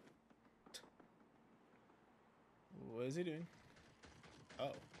 What is he doing?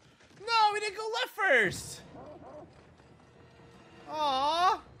 Oh. No, we didn't go left first!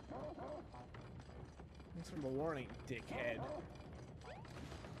 Aww! Thanks for the warning, dickhead.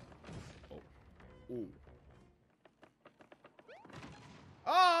 Oh. Ooh.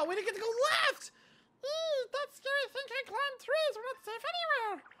 Oh, we didn't get to go left! That scary thing can climb trees. We're not safe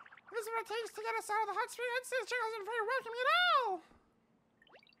anywhere. This is what it takes to get us out of the hot street. I'd say this chick isn't very welcoming at all.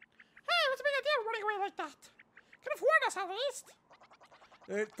 Hey, what's the big idea running away like that? Could have warned us at least.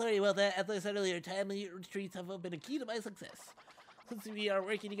 Sorry about that. As I said earlier, timely retreats have been a key to my success. Since we are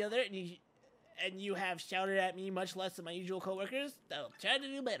working together and you have shouted at me much less than my usual coworkers, I'll try to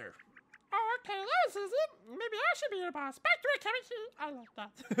do better. Oh, okay, that was easy. Maybe I should be your boss. Back to it, Kevin. I like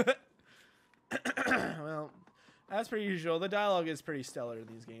that. Well, As per usual, the dialogue is pretty stellar in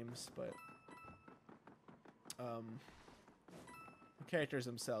these games, but the characters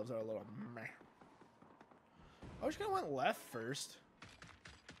themselves are a little meh. I wish I went left first.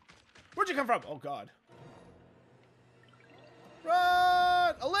 Where'd you come from? Oh God.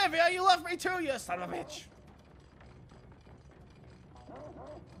 Run! Olivia, you left me too, you son of a bitch!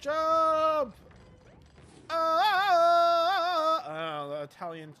 Jump! The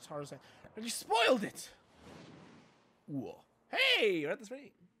Italian Tarzan. And you spoiled it! Whoa. Hey, you're at this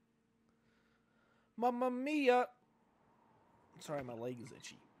rate. Mamma mia. Sorry, my leg is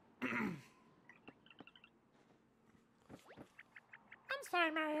itchy. I'm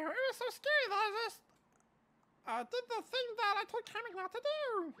sorry, Mario. It was so scary that I just did the thing that I told Kamek not to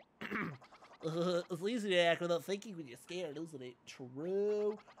do. It's easy to act without thinking when you're scared, isn't it?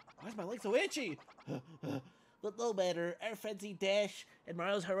 True. Why is my leg so itchy? But no matter, our frenzied dash and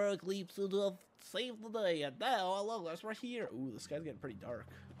Mario's heroic leaps will have saved the day, and now all of us are here. Ooh, the sky's getting pretty dark.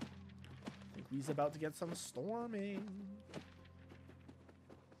 I think we's about to get some storming.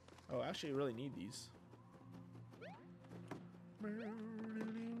 Oh, actually, I really need these.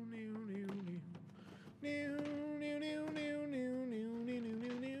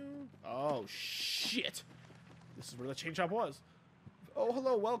 Oh, shit. This is where the chain shop was. Oh,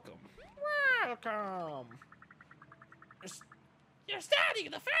 hello, welcome. Welcome. You're standing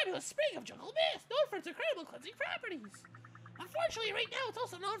in the fabulous spring of Jungle Mist, known for its incredible cleansing properties. Unfortunately, right now it's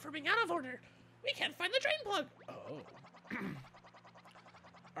also known for being out of order. We can't find the drain plug. Oh.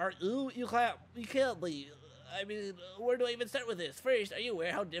 You can't be. I mean, where do I even start with this? First, are you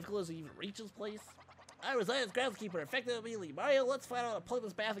aware how difficult it is to even reach this place? I resign as groundskeeper, effective immediately. Mario, let's find out how to plug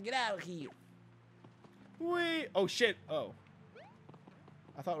this bath and get out of here. Wait. Oh, shit. Oh.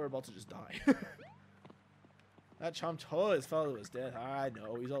 I thought we were about to just die. That Chomp told his fellow was dead. I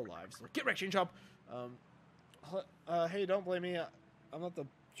know, he's alive. So get wrecked, Chain Chomp. Hey, don't blame me. I'm not the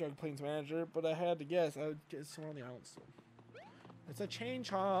Drug Plains manager, but I had to guess. I would guess somewhere on the island still. It's a Chain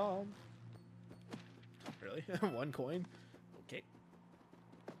Chomp. Really? 1 coin? Okay.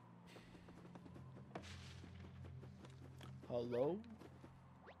 Hello?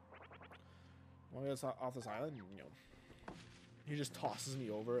 Want to get us off this island? No. He just tosses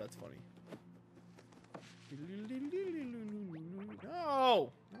me over. That's funny. No!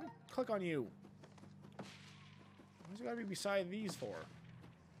 Click on you. What's it gotta be beside these for?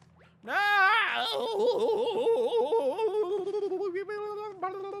 No! I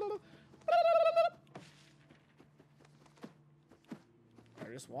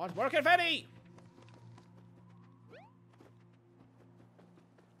just want more confetti!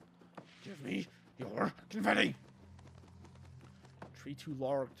 Give me your confetti! Tree too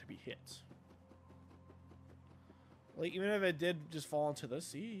large to be hit. Like, even if it did just fall into the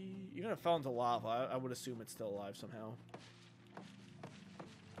sea, even if it fell into lava, I would assume it's still alive somehow.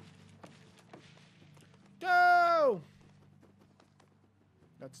 Go!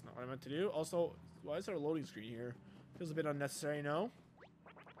 That's not what I meant to do. Also, why is there a loading screen here? Feels a bit unnecessary, no?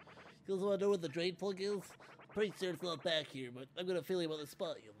 You guys want to know where the drain plug is? Pretty sure it's not back here, but I'm gonna feel you about the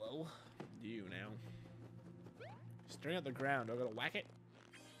spot, you know. You now. Staring at the ground. Do I gotta whack it?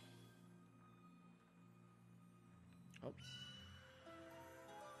 Oh.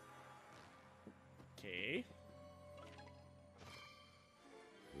 Okay.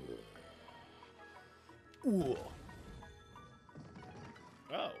 Ooh.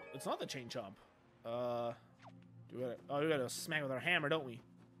 Oh, it's not the chain chomp. We gotta smack with our hammer, don't we?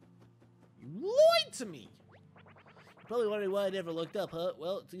 You lied to me! You're probably wondering why I never looked up, huh?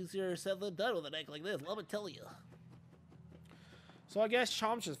 Well, it's easier said than done with an act like this, let me tell you. So I guess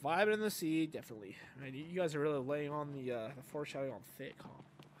Chomp's just vibing in the sea, definitely. Man, you guys are really laying on the foreshadowing on thick, huh?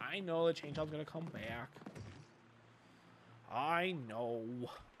 I know the Chain Chomp's gonna come back. I know.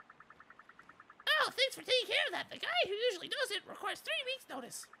 Oh, thanks for taking care of that. The guy who usually does it requires 3 weeks'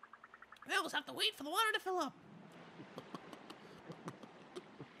 notice. We always have to wait for the water to fill up.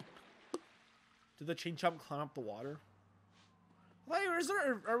 Did the Chain Chomp climb up the water? Why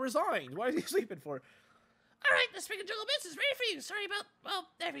resigned? What are you sleeping for? All right, the Spring of Jungle Mist is ready for you. Sorry about, well,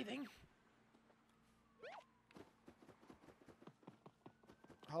 everything.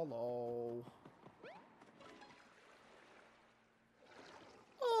 Hello.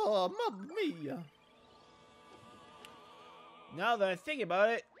 Oh, mamma mia. Now that I think about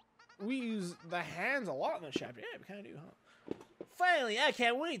it, we use the hands a lot in this chapter. Yeah, we kind of do, huh? Finally, I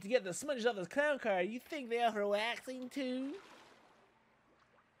can't wait to get the smudges off this clown car. You think they offer waxing too?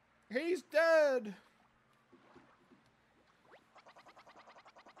 He's dead.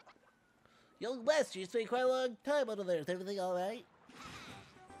 Young Buster, you spent quite a long time under there. Is everything alright?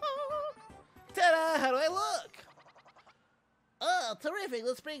 Ta-da! How do I look? Wow, terrific!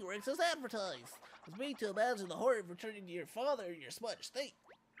 The spring works as advertised. It's made to imagine the horror of returning to your father in your smudged state.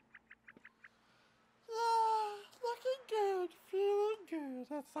 Looking good, feeling good,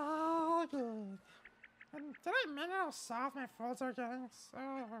 it's all good. And did I mention how soft my folds are getting? So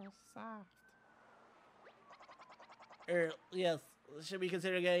soft. Yes. Should we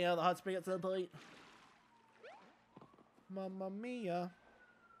consider getting out of the hot spring at some point? Mamma mia.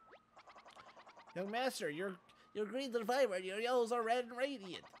 Young master, your greens are vibrant, your yellows are red and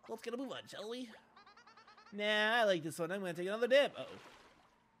radiant. Let's get a move on, shall we? Nah, I like this one. I'm gonna take another dip. Uh-oh.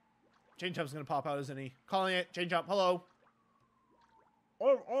 Chain Chomp's gonna pop out, isn't he? Calling it. Chain Chomp, hello.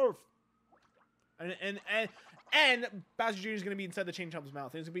 Arf, arf. And Bowser Jr. is gonna be inside the Chain Chomp's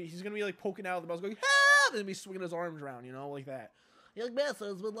mouth. He's gonna be like poking out of the mouth, going, ah! And be swinging his arms around, you know, like that. Young master,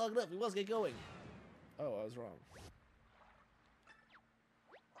 it's been long enough. We must get going. Oh, I was wrong.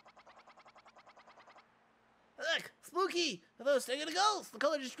 Look, spooky! I thought I was staring at a ghost. The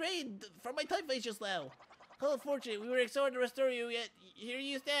color just drained from my typeface just now. How unfortunate. We were exhorted to restore you, yet here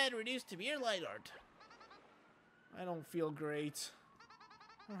you stand, reduced to mere line art. I don't feel great.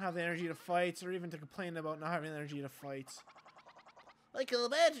 I don't have the energy to fight, or even to complain about not having the energy to fight. I can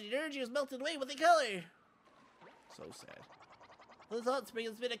imagine your energy was melted away with the color. So sad. This hot spring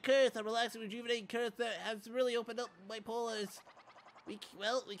has been a curse, a relaxing, rejuvenating curse that has really opened up my polars. We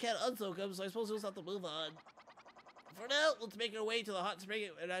can't unsoak them, so I suppose we'll just have to move on. For now, let's make our way to the hot spring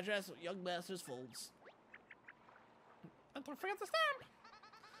and address young master's folds. And don't forget the stamp.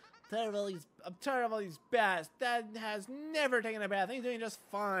 I'm tired of all these baths. Dad has never taken a bath. He's doing just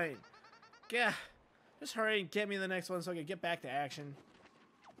fine. Gah. Just hurry and get me the next one so I can get back to action.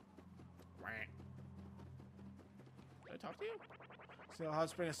 Did I talk to you? See the hot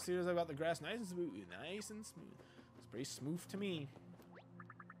spring as soon as I got the grass nice and smooth. Nice and smooth. It's pretty smooth to me.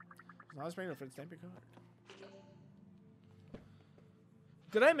 There's a hot spring for stamp your card.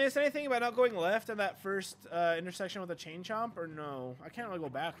 Did I miss anything by not going left at that first intersection with the Chain Chomp, or no? I can't really go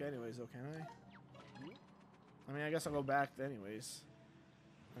back anyways, though, can I? I mean, I guess I'll go back anyways.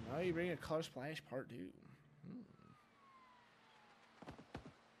 And now you bring a Color Splash Part 2.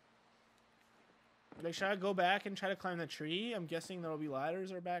 Like, should I go back and try to climb the tree? I'm guessing there'll be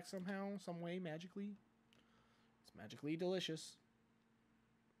ladders or back somehow, some way, magically. It's magically delicious.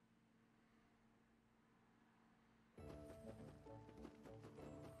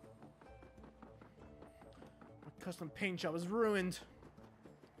 Custom paint job is ruined.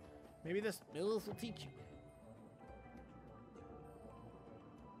 Maybe this will teach you.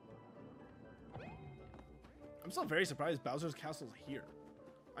 I'm still very surprised Bowser's Castle is here.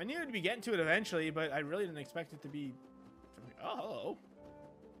 I knew it'd be getting to it eventually, but I really didn't expect it to be. Oh, hello.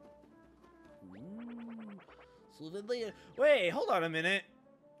 Wait, hold on a minute.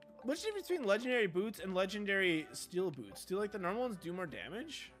 What's the difference between legendary boots and legendary steel boots? Do like the normal ones do more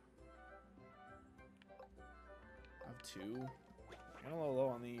damage? Two. I'm a little low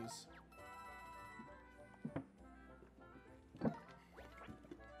on these.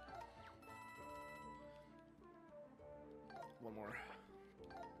 One more.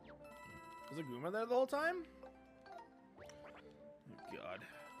 Was a Goomba there the whole time? Oh, God.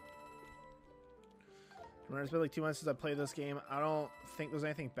 Remember, it's been like 2 months since I played this game. I don't think there's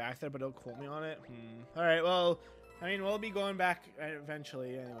anything back there, but don't quote me on it. Alright, well, I mean, we'll be going back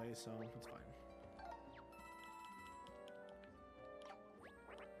eventually anyway, so it's fine.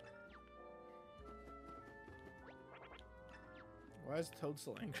 Why is Toad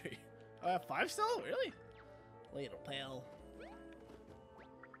still angry? 5 still? Really? Later, pal.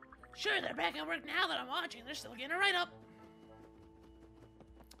 Sure, they're back at work now that I'm watching. They're still getting a write-up.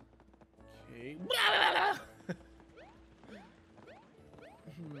 Okay.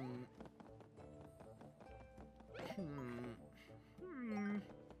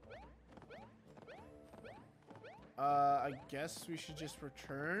 I guess we should just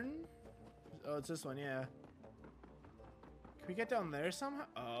return. Oh, it's this one, yeah. Can we get down there somehow?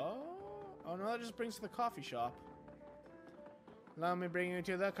 Oh no, that just brings to the coffee shop. Let me bring you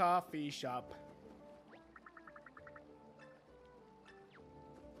to the coffee shop.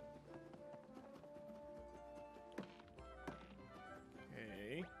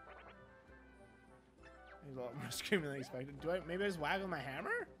 Okay. He's a lot more screaming than I expected. Maybe I just waggle my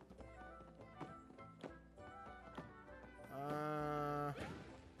hammer?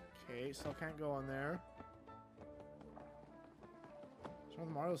 Okay, still can't go on there. Show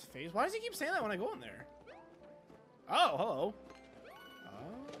Mario's face. Why does he keep saying that when I go in there? Oh, hello.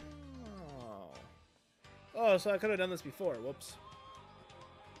 Oh, so I could have done this before. Whoops.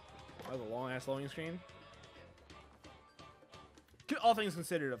 That was a long-ass loading screen. All things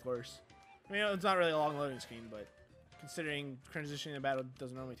considered, of course. I mean, it's not really a long loading screen, but Considering transitioning a battle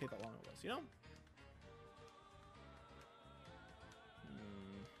doesn't normally take that long with us, you know?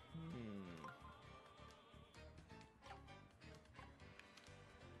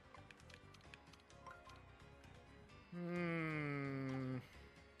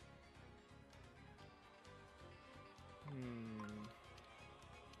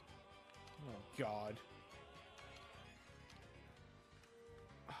 Oh, God.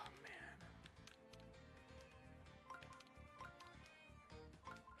 Oh, man.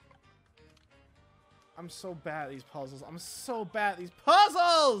 I'm so bad at these puzzles. I'm so bad at these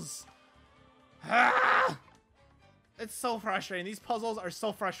puzzles! Ah! It's so frustrating. These puzzles are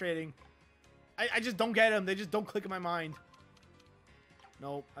so frustrating. I just don't get them. They just don't click in my mind.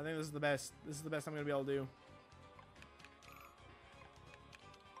 Nope. I think this is the best. This is the best I'm going to be able to do.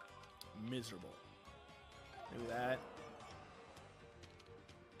 Miserable. Maybe that.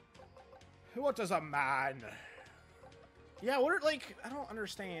 What does a man? Yeah, what are, like, I don't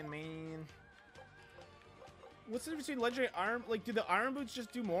understand, man. What's the difference between legendary iron? Like, do the iron boots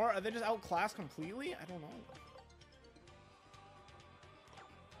just do more? Are they just outclassed completely? I don't know.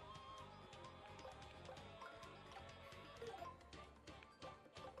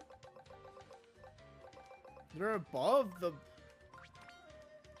 They're above the.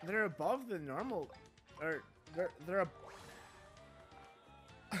 They're above the normal, or they're.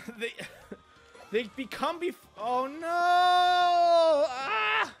 They become Oh no!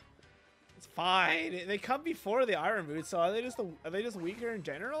 Ah! It's fine. They come before the iron boots. So are they just weaker in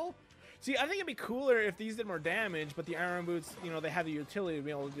general? See, I think it'd be cooler if these did more damage, but the iron boots, you know, they have the utility to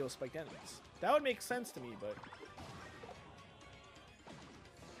be able to deal with spiked enemies. That would make sense to me, but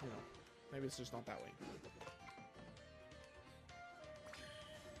you know, maybe it's just not that way.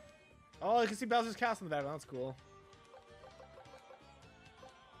 Oh, I can see Bowser's castle in the background. That's cool.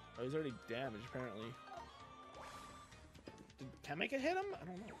 Oh, he's already damaged, apparently. Can I make it hit him? I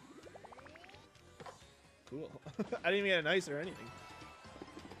don't know. Cool. I didn't even get a nice or anything.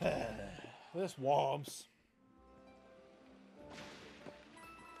 This womps.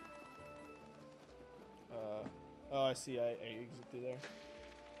 Oh, I see. I exit through there.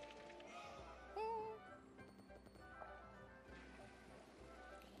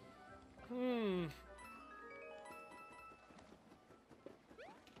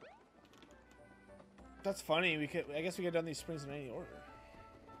 That's funny. I guess we could have done these springs in any order.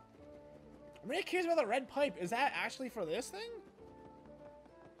 I'm really curious about the red pipe. Is that actually for this thing?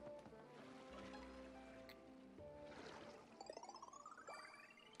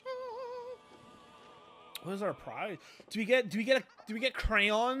 What is our prize? Do we get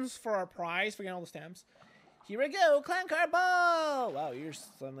crayons for our prize for getting all the stamps? Here we go, clown car ball! Wow, you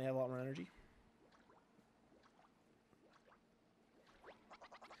suddenly have a lot more energy.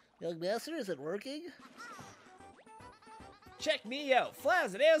 Young master, is it working? Check me out. Fly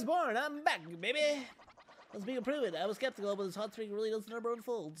as the day I was born. I'm back, baby. Let's be proven. I was skeptical, but this hot spring really does the number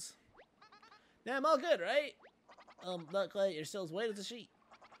unfolds. Now I'm all good, right? Not quite. You're still as white as a sheet.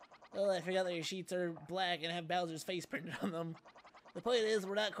 Oh, I forgot that your sheets are black and have Bowser's face printed on them. The point is,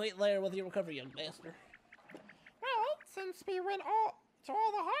 we're not quite there with your recovery, young master. Well, since we went to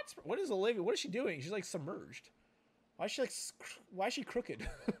all the hot springs. What is Olivia? What is she doing? She's like submerged. Why is she crooked?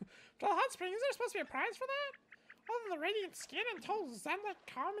 To the hot springs, is there supposed to be a prize for that? Other than the radiant skin and total Zen-like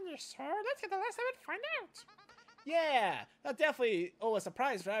calm in your sword, let's get the last of it and find out. Yeah, that definitely a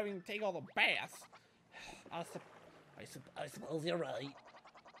surprise for having to take all the baths. I suppose you're right.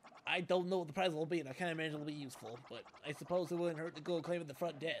 I don't know what the prize will be, and I can't imagine it'll be useful, but I suppose it wouldn't hurt to go claim at the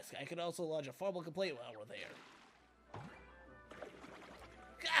front desk. I could also lodge a formal complaint while we're there.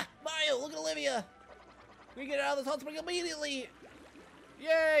 Ah, Mario, look at Olivia! We get her out of this hot spring immediately!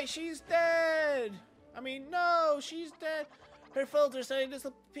 Yay, she's dead! I mean, no, she's dead. Her filter's starting to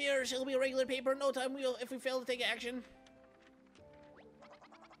disappear. She'll be a regular paper in no time if we fail to take action.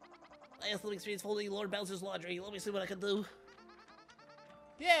 I have some experience folding Lord Bowser's laundry. Let me see what I can do.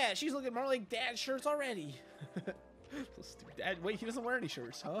 Yeah, she's looking more like Dad's shirts already. So stupid. Dad, wait, he doesn't wear any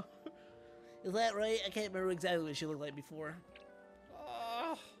shirts, huh? Is that right? I can't remember exactly what she looked like before.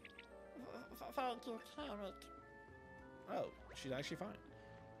 Thank you, Carrot. Oh, she's actually fine.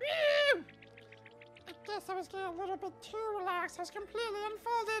 I guess I was getting a little bit too relaxed. I was completely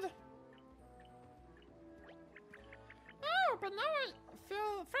unfolded. Oh, but now I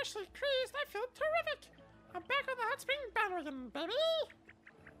feel freshly creased. I feel terrific. I'm back on the hot spring bandwagon, baby.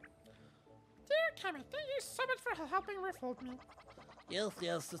 Dear Cammy, thank you so much for helping refold me.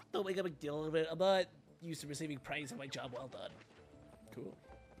 Yes, just don't make a big deal of it. I'm not used to receiving praise for my job well done. Cool.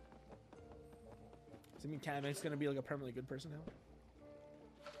 Does it mean Cameron's gonna be like a permanently good person now?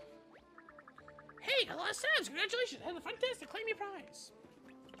 Hey, had a lot of stabs. Congratulations. Have the front desk to claim your prize.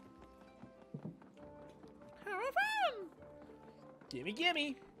 Have fun! Gimme,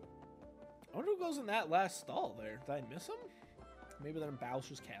 gimme. I wonder who goes in that last stall there. Did I miss him? Maybe they're in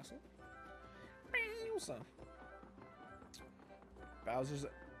Bowser's castle. Bowser. Bowser's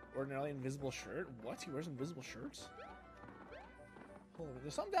ordinarily invisible shirt. What? He wears invisible shirts? Hold on.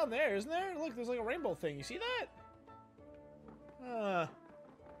 There's something down there, isn't there? Look, there's like a rainbow thing. You see that?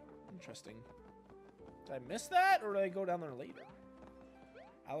 Interesting. Did I miss that, or did I go down there later?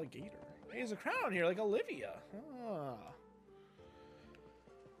 Alligator. Hey, there's a crown here, like Olivia.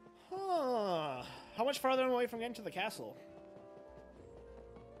 How much farther am I away from getting to the castle?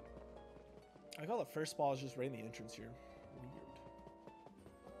 I call the first ball is just right in the entrance here.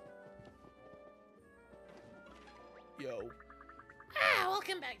 Weird. Yo. Ah,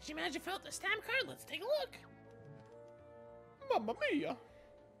 welcome back. Did you manage to fill out the stamp card? Let's take a look. Mamma mia.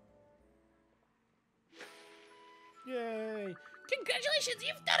 Yay. Congratulations,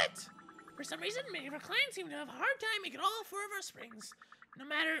 you've done it! For some reason, many of our clients seem to have a hard time making all 4 of our springs. No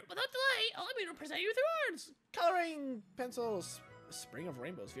matter, without delay, allow me to present you with awards. Coloring pencils. Spring of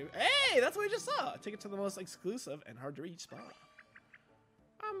Rainbows. Hey, that's what we just saw. Take it to the most exclusive and hard to reach spot.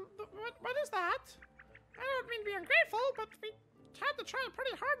 What is that? I don't mean to be ungrateful, but we had to try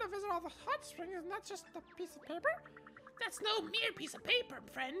pretty hard to visit all the hot springs, and that's just a piece of paper? That's no mere piece of paper,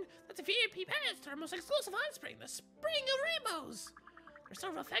 friend. That's a VIP pass to our most exclusive hot spring, the Spring of Rainbows. The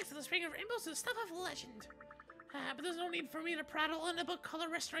several effects of the Spring of Rainbows is stuff of legend. But there's no need for me to prattle on about color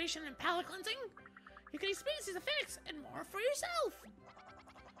restoration and palette cleansing. You can experience these effects and more for yourself.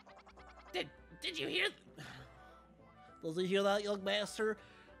 Did you hear? Does you hear that, young master?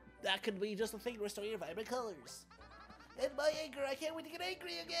 That could be just a thing to restore your vibrant colors. And my anger, I can't wait to get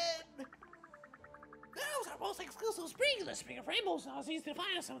angry again. That was our most exclusive spring. The Spring of Rainbows now is easy to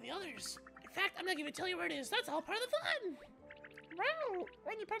find as some of the others. In fact, I'm not going to tell you where it is. That's all part of the fun. Well,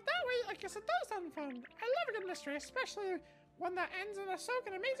 when you put it that way, I guess it does sound fun. I love a good mystery, especially one that ends in a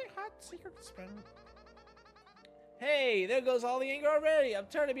soaking amazing hot secret spring. Hey, there goes all the anger already. I'm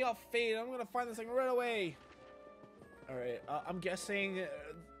tired of being all faded. I'm gonna find this thing right away. All right, I'm guessing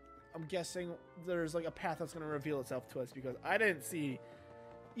there's like a path that's gonna reveal itself to us because I didn't see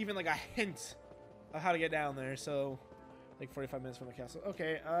even like a hint of how to get down there. So, like 45 minutes from the castle.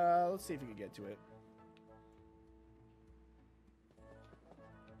 Okay, let's see if we can get to it.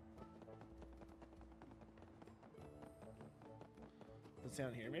 It's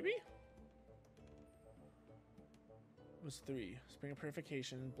down here, maybe? It was 3. Spring of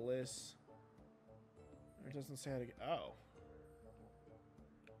Purification, Bliss. It doesn't say how to get... Oh.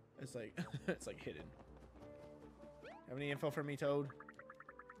 It's like... it's like hidden. Have any info for me, Toad?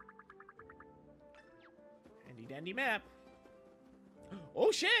 Handy dandy map.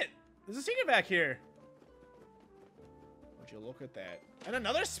 Oh, shit! There's a secret back here! Would you look at that? And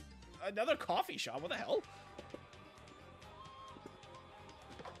another coffee shop. What the hell?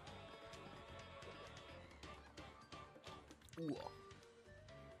 Ooh. Look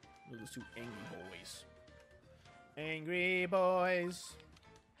at those 2 angry boys. Angry boys.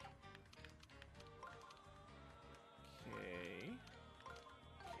 Okay.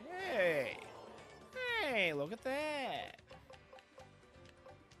 Hey. Hey, look at that.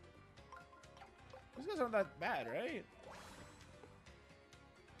 These guys aren't that bad, right?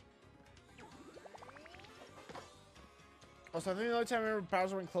 Also, I think the only time I remember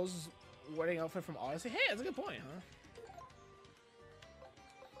Bowser wearing clothes is wedding outfit from Odyssey. Hey, that's a good point, huh?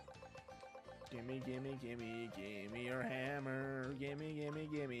 Gimme, gimme, gimme, gimme your hammer. Gimme, gimme,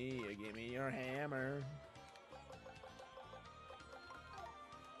 gimme, gimme your hammer.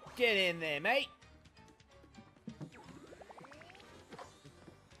 Get in there, mate.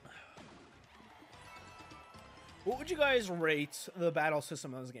 What would you guys rate the battle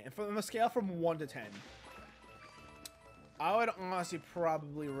system of this game? From a scale from 1 to 10. I would honestly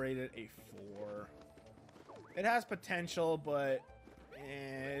probably rate it a 4. It has potential, but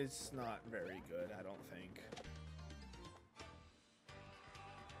it's not very good, I don't think.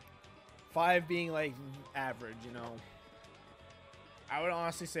 5 being like average, you know. I would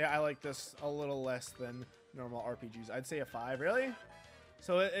honestly say I like this a little less than normal RPGs. I'd say a 5, really?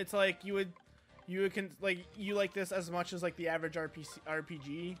 So it's like you like this as much as like the average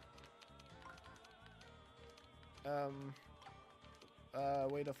RPG.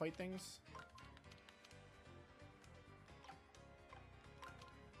 Way to fight things.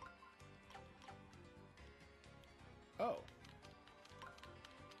 Oh.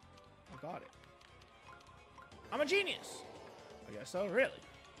 I got it. I'm a genius. I guess so. Really?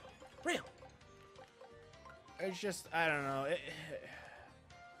 Real. It's just, I don't know.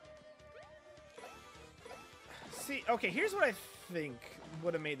 See, okay, here's what I think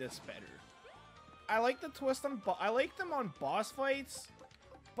would have made this better. I like the twist on I like them on boss fights,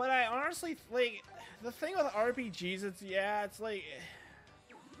 but I honestly like the thing with RPGs. It's like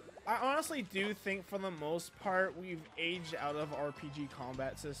I honestly do think for the most part we've aged out of RPG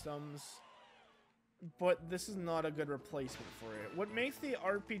combat systems, but this is not a good replacement for it. What makes the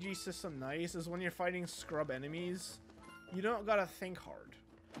RPG system nice is when you're fighting scrub enemies, you don't gotta think hard.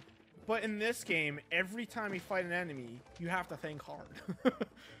 But in this game, every time you fight an enemy, you have to think hard.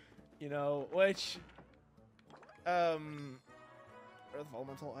 You know, which, Earth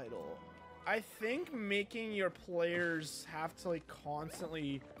Elemental Idol. I think making your players have to, like,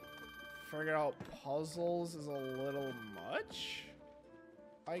 constantly figure out puzzles is a little much,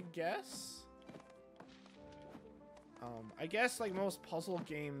 I guess. I guess, like, most puzzle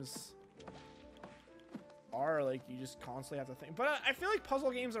games are, like, you just constantly have to think. But I feel like puzzle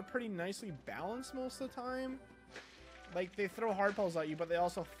games are pretty nicely balanced most of the time. Like, they throw hard puzzles at you, but they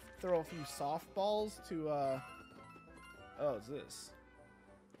also throw a few softballs to, oh, it's this.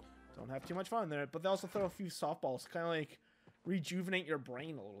 Don't have too much fun there. But they also throw a few softballs to kind of, like, rejuvenate your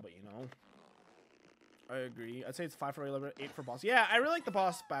brain a little bit, you know? I agree. I'd say it's 5 for regular, 8 for boss. Yeah, I really like the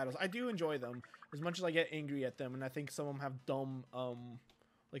boss battles. I do enjoy them as much as I get angry at them, and I think some of them have dumb,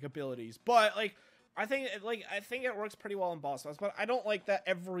 like, abilities. But, like, I think it works pretty well in boss fights, but I don't like that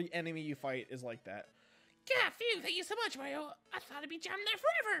every enemy you fight is like that. Yeah, phew, thank you so much, Mario. I thought I'd be jammed there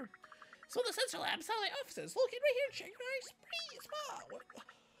forever. So the sensor lab, satellite offices, located right here. Check your nice spot.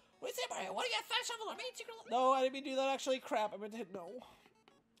 What is it, Mario? What do you got? Fast travel or main secret? No, I didn't mean to do that, actually. Crap, I meant to hit no.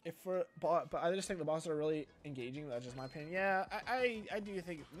 But I just think the bosses are really engaging. That's just my opinion. Yeah, I do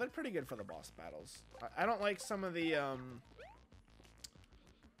think they're pretty good for the boss battles. I don't like some of the, I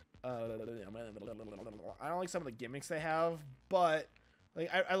don't like some of the gimmicks they have, but like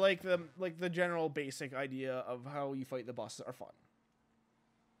I like them, like the general basic idea of how you fight the bosses are fun.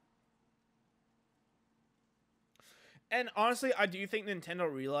 And honestly, I do think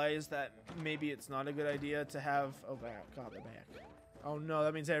Nintendo realized that maybe it's not a good idea to have. Oh, God, they're back. Oh no,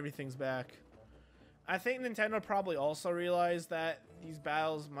 that means everything's back. I think Nintendo probably also realized that these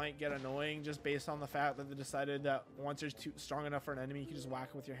battles might get annoying just based on the fact that they decided that once you're too strong enough for an enemy, you can just whack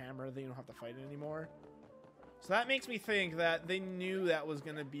it with your hammer, then you don't have to fight it anymore. So that makes me think that they knew that was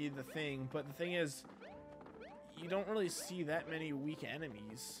going to be the thing, but the thing is, you don't really see that many weak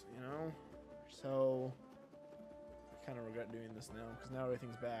enemies, you know? So, I kind of regret doing this now, because now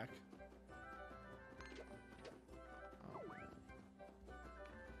everything's back.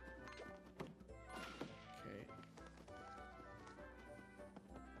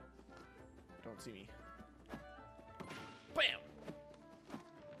 Don't see me. Bam!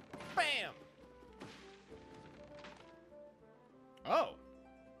 Bam! Oh!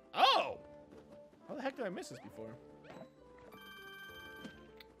 Oh! How the heck did I miss this before?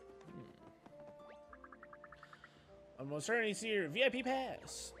 I'm most certainly see your VIP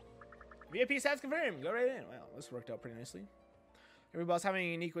pass. VIP stats confirmed. Go right in. Wow, this worked out pretty nicely. Every boss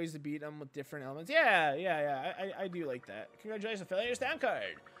having unique ways to beat them with different elements. Yeah. I do like that. Congratulations, fill out your stamp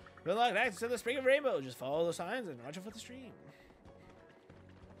card. Good luck, access to the Spring of Rainbow. Just follow the signs and watch it for the stream.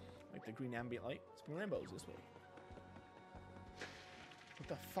 Like the green ambient light. Spring Rainbows this way. What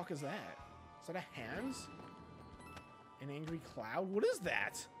the fuck is that? Is that a hands? An angry cloud? What is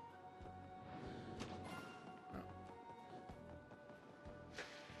that? Oh.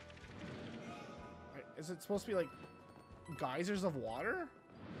 Is it supposed to be like geysers of water?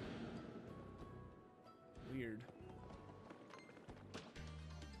 Weird.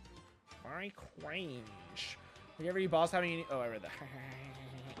 Very cringe. Like every boss having any. Oh, I read that.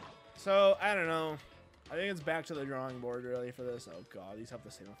 So, I don't know. I think it's back to the drawing board, really, for this. Oh, God. These have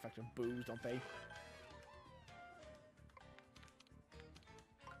the same effect of boos, don't they?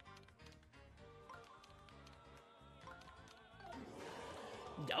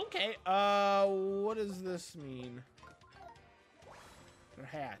 Okay. What does this mean? They're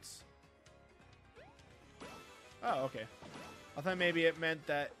hats. Oh, okay. I thought maybe it meant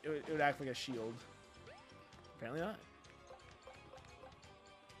that it would act like a shield. Apparently not.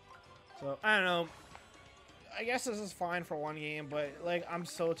 So, I don't know. I guess this is fine for one game, but, like, I'm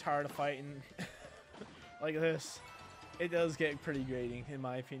so tired of fighting like this. It does get pretty grating, in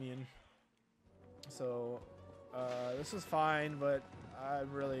my opinion. So, this is fine, but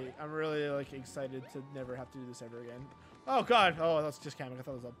I'm really, like, excited to never have to do this ever again. Oh, God. Oh, that's just Kamek. I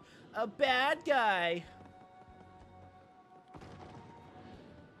thought it was a bad guy.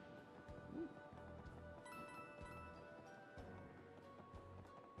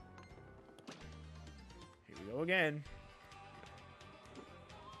 Here we go again.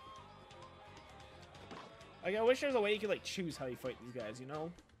 Like, I wish there was a way you could, like, choose how you fight these guys, you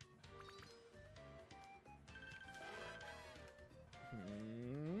know?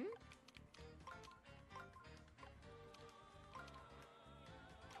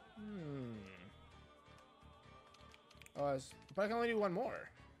 Oh, but I can only do one more.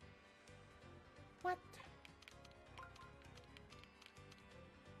 What?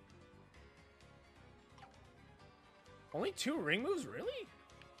 Only 2 ring moves, really?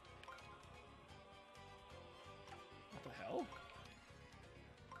 What the hell?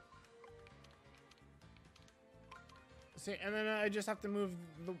 See, and then I just have to move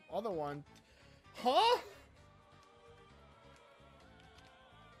the other one. Huh?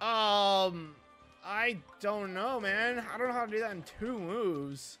 I don't know, man. I don't know how to do that in 2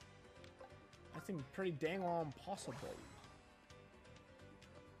 moves. That seems pretty dang well impossible.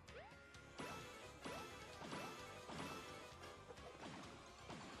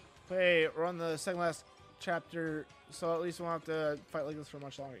 Hey, we're on the second last chapter, so at least we won't have to fight like this for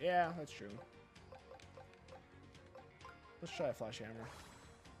much longer. Yeah, that's true. Let's try a flash hammer.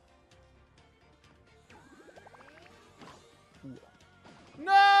 Ooh.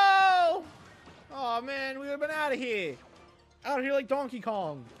 No! Oh man, we would have been out of here. Out of here like Donkey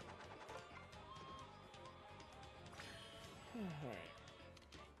Kong. Alright.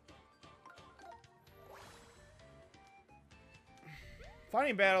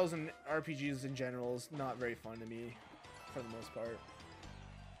 Fighting battles and RPGs in general is not very fun to me, for the most part.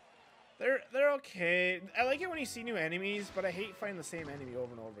 They're okay. I like it when you see new enemies, but I hate fighting the same enemy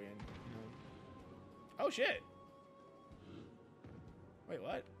over and over again. You know? Oh shit! Wait,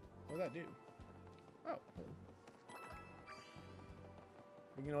 what? What did that do? Oh.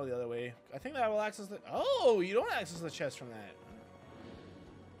 We can go the other way. I think that will access the... Oh, you don't access the chest from that.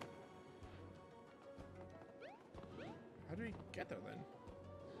 How do we get there then?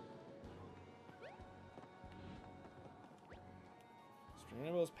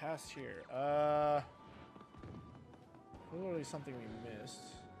 String goes past here. Literally something we missed.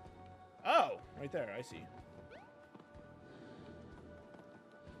 Oh, right there. I see.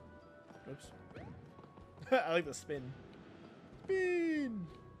 Oops. I like the spin. Spin!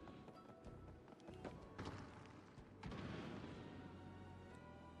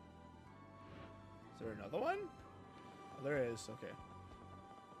 Is there another one? Oh, there is. Okay.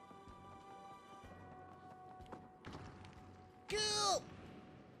 Cool!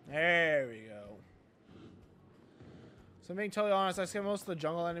 There we go. So being totally honest, I skip most of the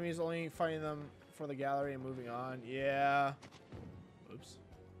jungle enemies, only fighting them for the gallery and moving on. Yeah. Oops.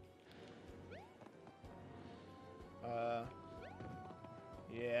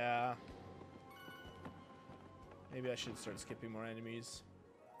 Yeah. Maybe I should start skipping more enemies.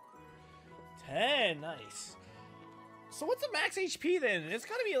 10, nice. So what's the max HP then? It's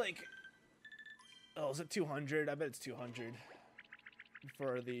gotta be like... Oh, is it 200? I bet it's 200.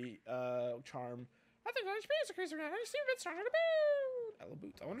 For the, charm. I think HP is increasing now. I seem to get started a boot.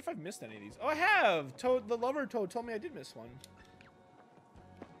 Boot. I wonder if I've missed any of these. Oh, I have! Toad, the lover toad told me I did miss one.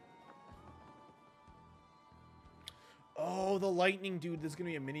 Oh, the lightning dude. There's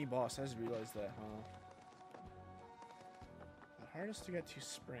gonna be a mini boss. I just realized that, huh? The hardest to get to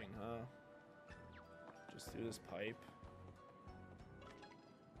spring, huh? Just through this pipe.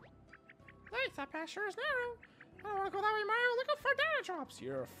 Nice, that path sure is narrow. I don't want to go that way, Mario. Look out for data drops.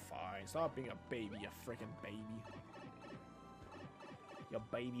 You're fine. Stop being a baby, you freaking baby. Your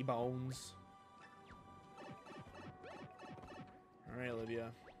baby bones. Alright,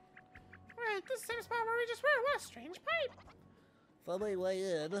 Olivia. Wait, this same spot where we just were. What a strange pipe. From my way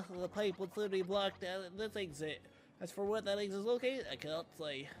in, the pipe was literally blocked out at this exit. As for where that exit is located, I cannot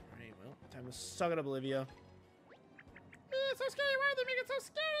say. Alright, well, time to suck it up, Olivia. It's so scary. Why did they make it so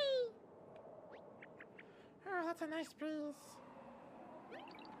scary? Oh, that's a nice breeze.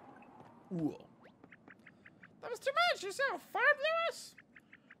 Ooh. That was too much. You see how far blew us?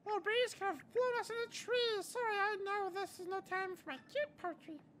 Well, breeze could have blown us into the trees. Sorry, I know this is no time for my cute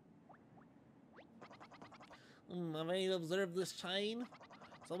poetry. Have any observed this chain?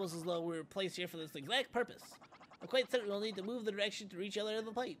 It's almost as though we were placed here for this exact purpose. I'm quite certain we'll need to move the direction to reach the other end of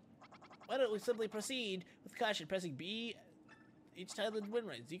the pipe. Why don't we simply proceed with caution, pressing B each time the wind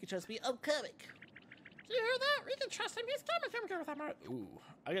rises? You can trust me, I'm coming. Do you hear that? We can trust him. He's coming. I'm good with that, Mario. Ooh.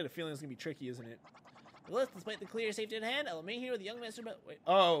 I got a feeling it's gonna be tricky, isn't it? Nevertheless, despite the clear safety in hand, I will remain here with the young master. But wait,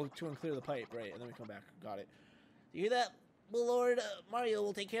 Oh, to unclear the pipe, right? And then we come back. Got it. do you hear that? Well, Lord Mario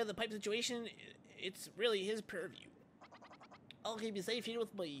will take care of the pipe situation. It's really his purview. I'll keep you safe here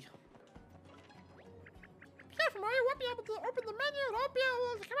with me. Be careful, Mario. Won't be able to open the menu and I'll be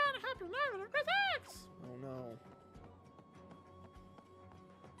able to come out and help you now with X. Oh no.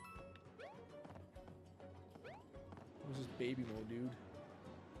 This is baby mode, dude.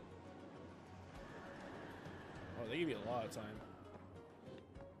 Oh, they give you a lot of time.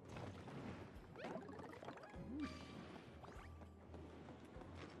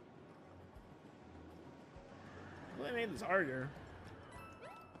 Well, they made this harder.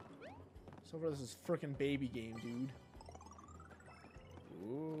 So far, this is frickin' baby game, dude.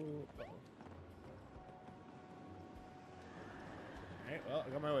 Ooh. Uh-oh. Alright, well, I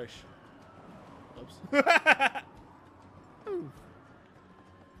got my wish. Oops. Ooh.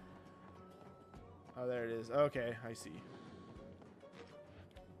 Oh, there it is. Okay, I see.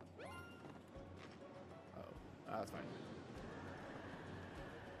 Oh, that's fine.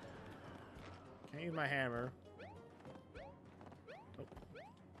 Can't use my hammer.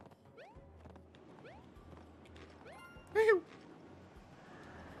 Oh.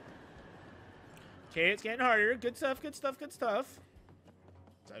 Okay, it's getting harder. Good stuff, good stuff, good stuff.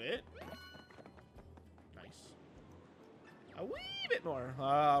 Is that it? Nice. A wee bit more.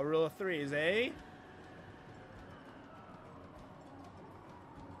 Rule of threes, eh?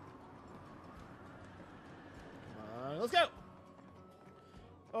 Come on, let's go!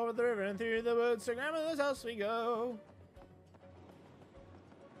 Over the river and through the woods to grandmother's house we go.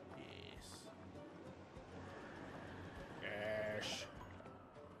 Yes.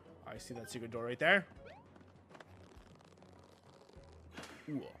 I see that secret door right there.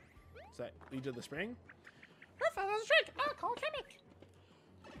 Ooh. Does that lead to the spring? Her father's drink. I'll call Kamek.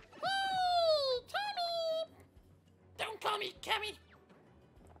 Hey, Tommy! Don't call me Cammy.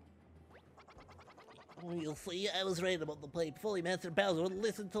 Oh, you'll see, I was right about the pipe. Fully Master Bowser would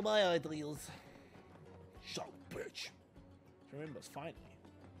listen to my ideals. Shut up, bitch. Rainbow's finally.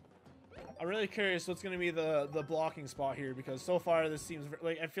 I'm really curious what's going to be the blocking spot here, because so far this seems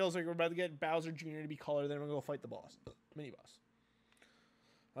like it feels like we're about to get Bowser Jr. to be colored, then we're going to go fight the boss. Mini boss.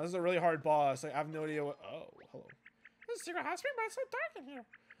 This is a really hard boss. Like, I have no idea what... Oh, hello. This secret hot spring, but it's so dark in here.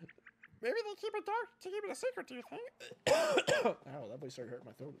 Maybe they keep it dark to keep it a secret, do you think? Ow, that place started hurting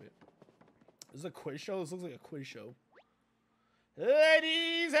my throat a bit. This is a quiz show? This looks like a quiz show.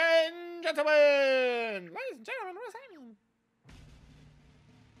 Ladies and gentlemen! Ladies and gentlemen, what does that mean?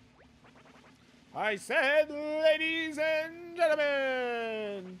 I said, ladies and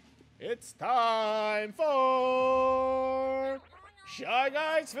gentlemen, it's time for Shy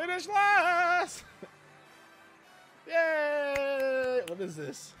Guys Finish Last! Yay! What is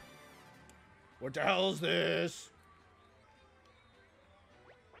this? What the hell is this?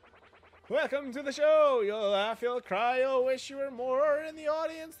 Welcome to the show. You'll laugh, you'll cry, you'll wish you were more in the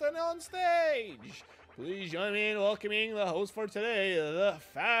audience than on stage. Please join me in welcoming the host for today, the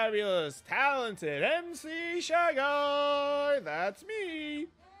fabulous, talented MC Shy Guy. That's me.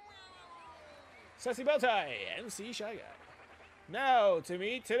 Sassy Bowtie, MC Shy Guy. Now, to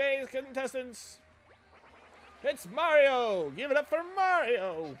meet today's contestants, it's Mario. Give it up for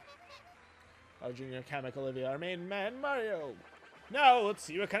Mario. Our junior Kamek Olivia, our main man, Mario. Now, let's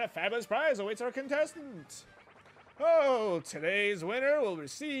see what kind of fabulous prize awaits our contestant. Oh, today's winner will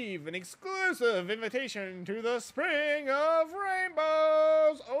receive an exclusive invitation to the Spring of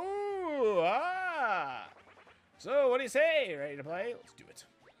Rainbows. Oh, ah. So, what do you say? Ready to play? Let's do it.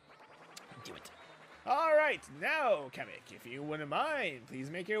 Do it. All right, now, Kamek, if you wouldn't mind, please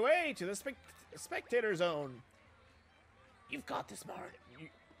make your way to the spectator zone. You've got this, Mario.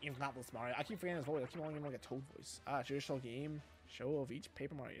 You've got this, Mario. I keep forgetting his voice. I keep wanting him like a Toad voice. Traditional game show of each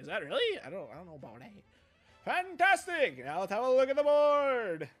Paper Mario. Is that really? I don't know about that. Fantastic! Now let's have a look at the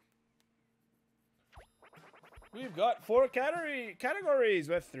board. We've got 4 categories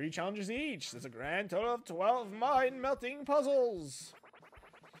with 3 challenges each. There's a grand total of 12 mind-melting puzzles.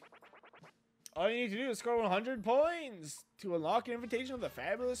 All you need to do is score 100 points to unlock an invitation of the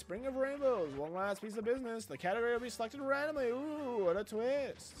fabulous Spring of Rainbows. One last piece of business. The category will be selected randomly. Ooh, what a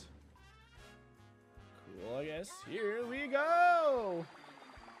twist. Cool, I guess. Here we go.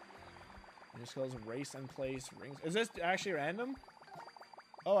 It just goes race and place rings. Is this actually random?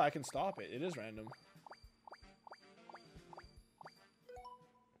 Oh, I can stop it. It is random.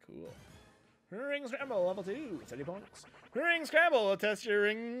 Cool. Ring Scramble, level 2, 30 points. Ring Scramble will test your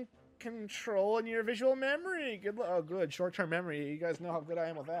ring control and your visual memory. Good. Oh, good. Short-term memory. You guys know how good I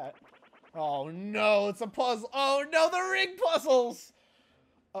am with that. Oh, no. It's a puzzle. Oh, no. The ring puzzles.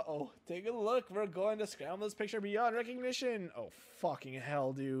 Uh-oh. Take a look. We're going to scramble this picture beyond recognition. Oh, fucking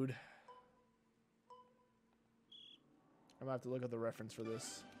hell, dude. I'm gonna have to look at the reference for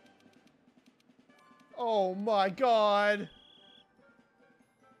this. Oh my god!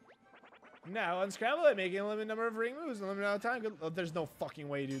 Now unscramble it, making a limited number of ring moves in a limited amount of time. Oh, there's no fucking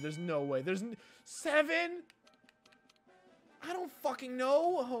way, dude. There's no way. There's 7? I don't fucking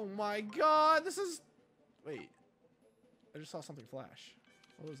know. Oh my god. This is... Wait. I just saw something flash.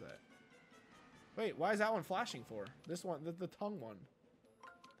 What was that? Wait, why is that one flashing for? This one, the tongue one.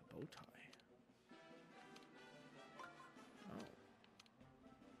 The bow tie. Oh.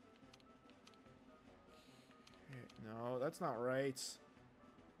 Okay, no, that's not right.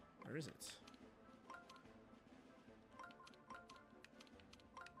 Where is it?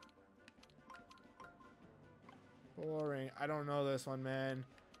 Boring. I don't know this one, man.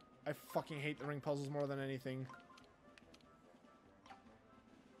 I fucking hate the ring puzzles more than anything.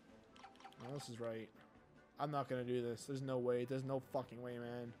 Oh, this is right. I'm not gonna do this. There's no way. There's no fucking way,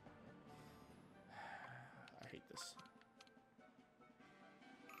 man. I hate this.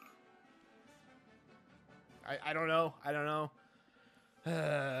 I don't know. I don't know.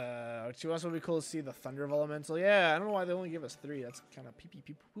 Which also would be cool to see the Thunder Elemental. Yeah, I don't know why they only give us 3. That's kind of pee pee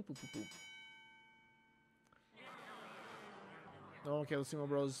pee poop poop poop poop. No, okay, with Sumo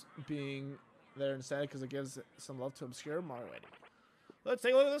Bros being there instead because it gives some love to obscure Mario Wedding. Let's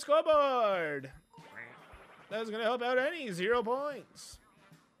take a look at the scoreboard. That's going to help out any 0 points.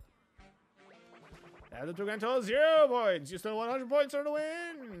 Add up to a grand total of 0 points. You still 100 points or to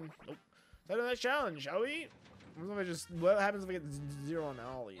win. Nope. Let's do the next challenge, shall we? What happens if I get 0 on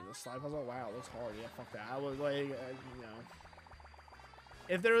Ollie? The slide puzzle? Wow, looks hard. Yeah, fuck that. I was like, you know.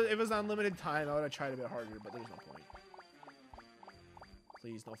 If it was unlimited time, I would have tried a bit harder, but there's no point.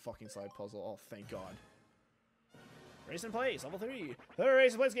 Please, no fucking slide puzzle. Oh, thank God. Race in place, level 3. The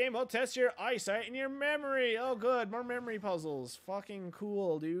race in place game will test your eyesight and your memory. Oh, good. More memory puzzles. Fucking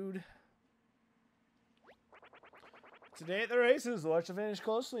cool, dude. Today at the races, watch the finish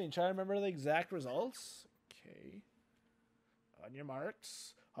closely and try to remember the exact results. Okay. On your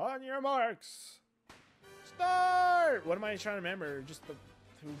marks. On your marks. Start! What am I trying to remember? Just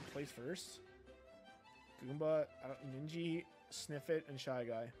who plays first? Goomba, Ninja, Sniff It, and Shy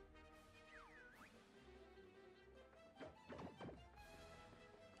Guy.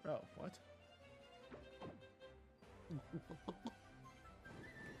 Oh, what?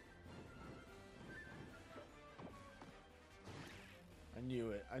 I knew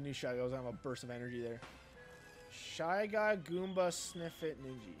it. I knew Shy Guy was gonna have a burst of energy there. Shy Guy, Goomba, Sniff It,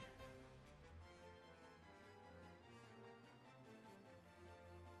 Ninja.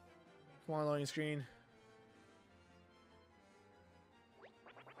 Come on, loading screen.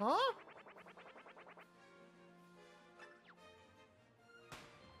 Huh?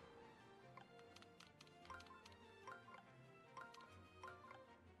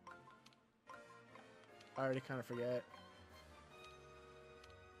 I already kind of forget.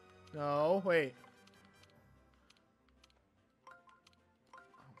 No, wait. Oh,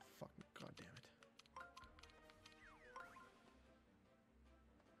 fucking goddamn it.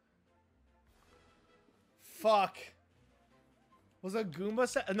 Fuck. Was a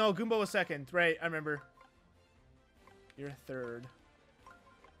Goomba no, Goomba was second. Right, I remember. You're third.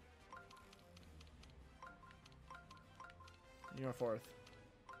 You're fourth.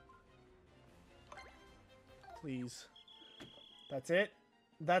 Please. That's it?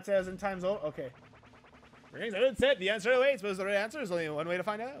 That's as in time's over? Okay. Rings are set. The answer awaits, but the right answer is only one way to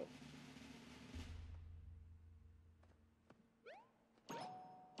find out.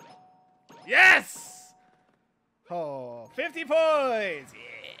 Yes! Oh, 50 points!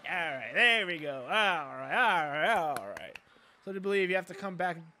 Yeah, alright, there we go. Alright. So to believe you have to come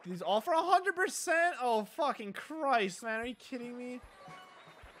back these all for 100%? Oh, fucking Christ, man. Are you kidding me?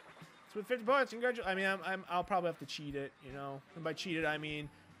 So with 50 points, congratulations. I mean, I'll probably have to cheat it, you know? And by cheat it, I mean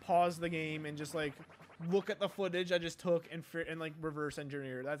pause the game and just, like, look at the footage I just took and like, reverse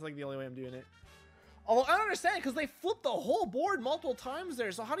engineer. That's, like, the only way I'm doing it. Although, I don't understand, because they flipped the whole board multiple times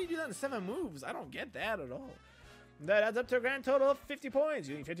there, so how do you do that in 7 moves? I don't get that at all. That adds up to a grand total of 50 points.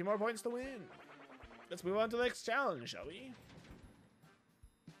 You need 50 more points to win. Let's move on to the next challenge, shall we?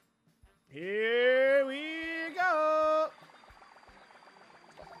 Here we go!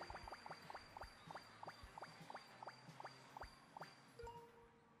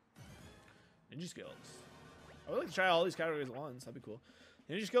 Ninja skills. I would like to try all these categories at once. That'd be cool.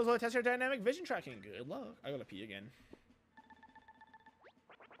 Ninja skills will test your dynamic vision tracking. Good luck. I gotta pee again.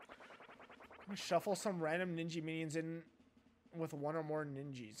 I'm gonna shuffle some random ninja minions in with 1 or more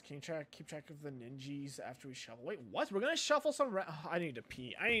ninjas. Can you keep track of the ninjas after we shuffle? Wait, what? We're gonna shuffle some I need to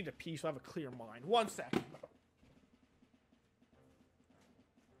pee. I need to pee so I have a clear mind. 1 second.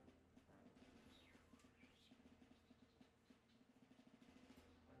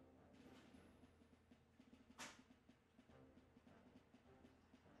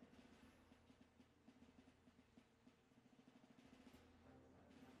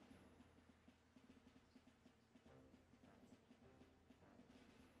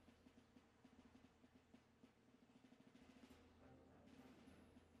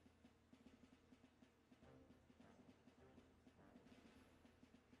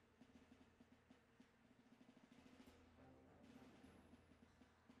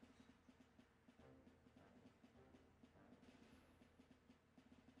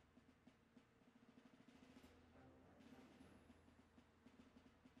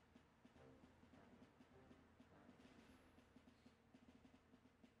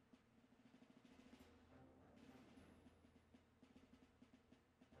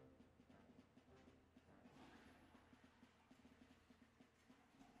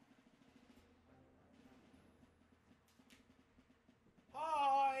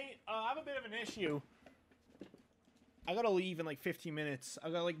 an issue. I gotta leave in like 15 minutes. I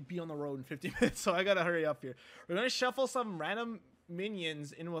gotta like be on the road in 15 minutes, so I gotta hurry up here. We're gonna shuffle some random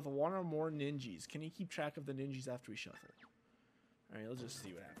minions in with one or more ninjas. Can you keep track of the ninjas after we shuffle? Alright, let's just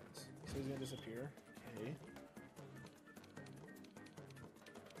see what happens. So he's gonna disappear. Okay.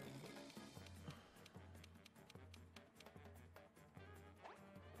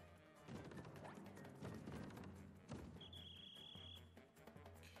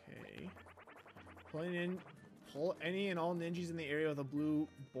 Okay. Pull any and all ninjas in the area with a blue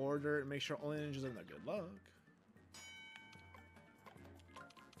border and make sure only ninjas are in there. Good luck.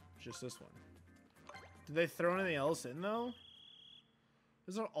 Just this one. Did they throw anything else in though?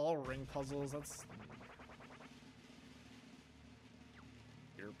 These are all ring puzzles. That's.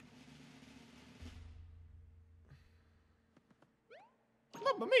 Yerp.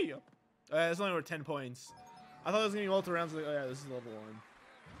 Mamma mia! It's only worth 10 points. I thought it was gonna be multiple rounds. Like, oh yeah, this is level 1.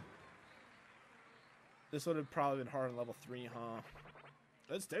 This would have probably been hard on level 3, huh?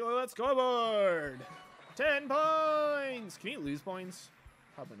 Let's take a look at that scoreboard! 10 points! Can you lose points?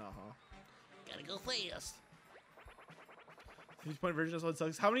 Probably not, huh? Gotta go fast. 50-point version of this one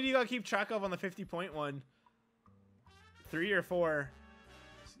sucks. How many do you gotta keep track of on the 50-point one? 3 or 4?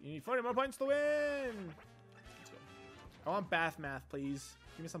 You need 40 more points to win! Let's go. I want bath math, please.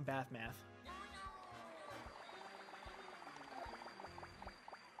 Give me some bath math.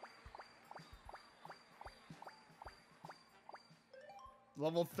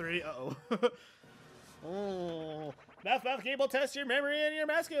 Level 3, uh-oh. Oh. Math game will test your memory and your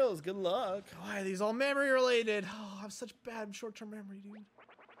math skills. Good luck. Why are these all memory related? Oh, I have such bad short-term memory, dude.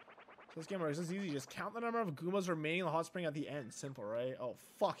 So this game works. This is easy. Just count the number of Goombas remaining in the hot spring at the end. Simple, right? Oh,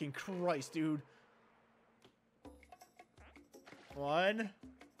 fucking Christ, dude. 1,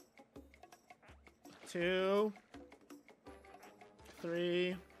 2,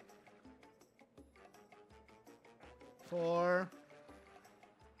 3, 4,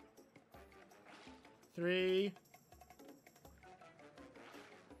 3,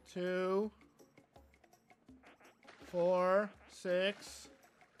 2, 4, 6,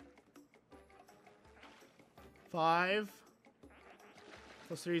 5,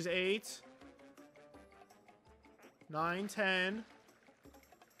 plus 3 is 8, 9, 10,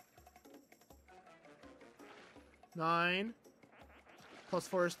 9, plus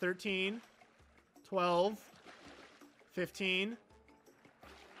 4 is 13, 12, 15,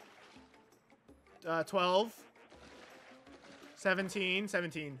 12,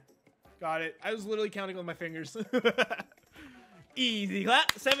 17. Got it. I was literally counting with my fingers. Easy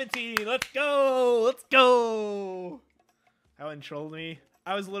clap. 17. Let's go. Let's go. That one trolled me.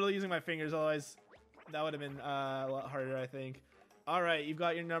 I was literally using my fingers. Otherwise, that would have been a lot harder, I think. All right. You've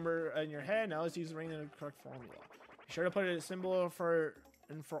got your number in your head. Now let's use the ring in the correct formula. Be sure to put a symbol for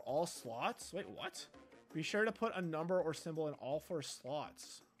all slots. Wait, what? Be sure to put a number or symbol in all 4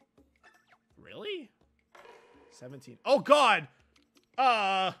 slots. Really? 17. Oh, God!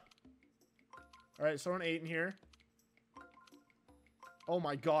 Alright, so an 8 in here. Oh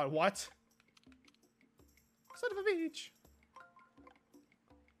my God, what? Son of a bitch.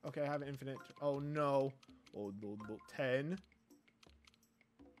 Okay, I have an infinite. Oh, no. Oh, no, no. 10.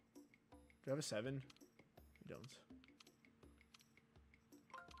 Do I have a 7? You don't.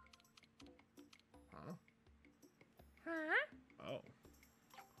 Huh? Oh.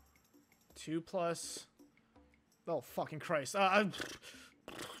 2 plus... Oh, fucking Christ.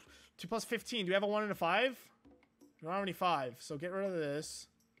 2 plus 15. Do we have a 1 and a 5? We don't have any 5, so get rid of this.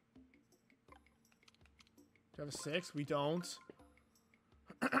 Do we have a 6? We don't.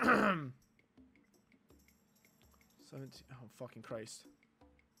 17. Oh, fucking Christ.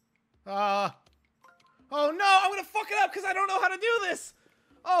 Oh, no! I'm gonna fuck it up because I don't know how to do this!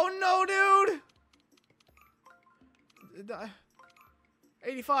 Oh, no, dude!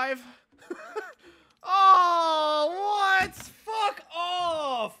 85. Oh, what? Fuck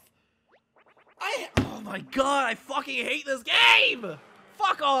off! Oh my God, I fucking hate this game!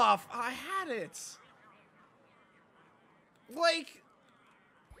 Fuck off! I had it. Like,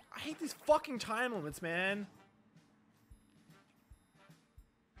 I hate these fucking time limits, man.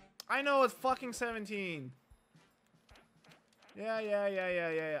 I know it's fucking 17.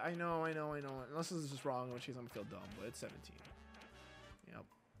 Yeah. I know. Unless this is just wrong, in which case I'm gonna feel dumb, but it's 17. Yep.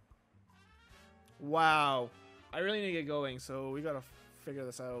 Wow. I really need to get going, so we gotta figure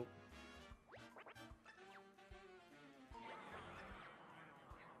this out.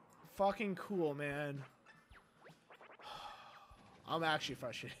 Fucking cool, man. I'm actually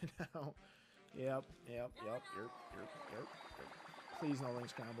frustrated now. Yep. Please no ring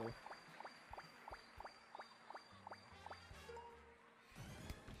scramble.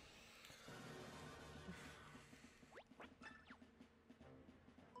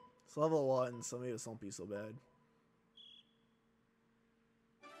 It's level 1, so maybe this won't be so bad.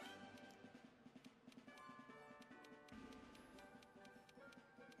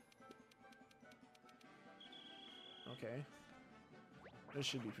 Okay. This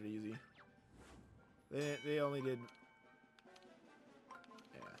should be pretty easy. They only did...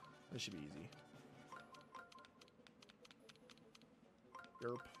 Yeah, this should be easy.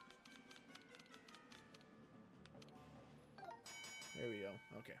 Derp. There we go.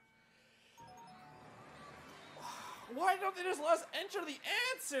 Okay. Why don't they just let us enter the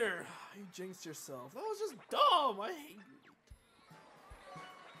answer? You jinxed yourself. That was just dumb. I hate you.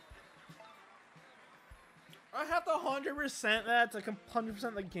 I have to 100% that to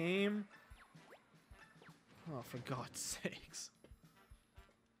 100% the game. Oh, for God's sakes.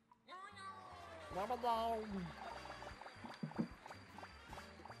 Level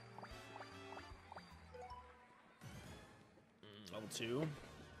 2.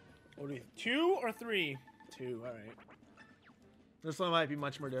 What do we, 2 or 3? 2, alright. This one might be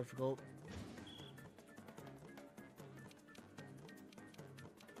much more difficult.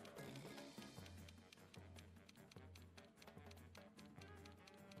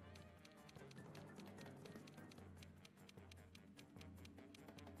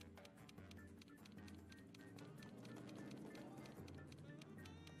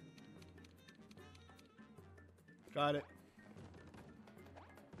 Got it.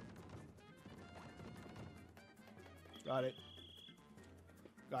 Got it.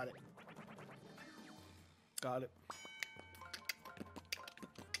 Got it. Got it.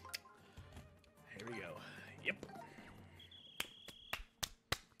 Here we go. Yep.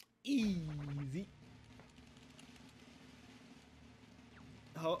 Easy.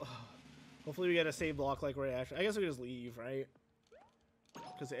 Hopefully we get a save block like right after. I guess we just leave, right?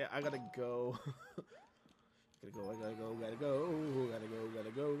 Because I gotta go. Gotta go, gotta go, gotta go, gotta go,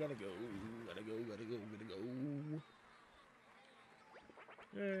 gotta go, gotta go, gotta go, gotta go, gotta go.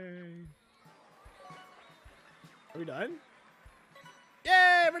 Yay. Are we done?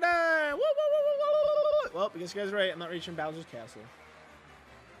 Yay, we're done! Woo, woo, woo, woo, woo. Well, I guess you guys are right. I'm not reaching Bowser's Castle.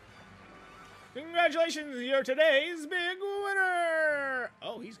 Congratulations, you're today's big winner!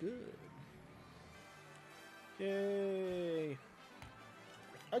 Oh, he's good. Yay.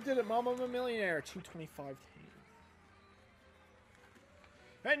 I did it, Mom. I'm a millionaire. 225.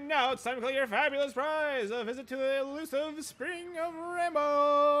 And now it's time to collect your fabulous prize, a visit to the elusive Spring of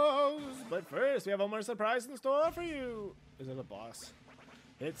Rainbows. But first, we have one more surprise in store for you. Is it a boss?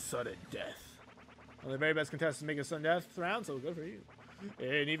 It's sudden death. One of the very best contestants make a sudden death round, so good for you.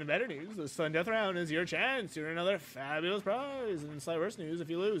 And even better news, the sudden death round is your chance to earn another fabulous prize. And slight worse news, if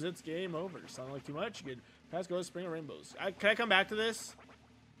you lose, it's game over. Sound like too much? You could pass go to Spring of Rainbows. Can I come back to this?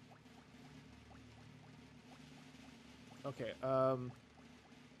 Okay,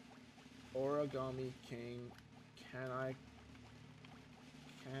 Origami King, can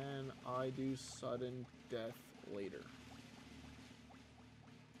I do sudden death later?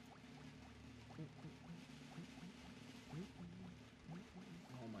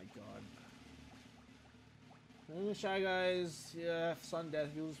 Oh my god. Shy Guys, yeah, sudden death,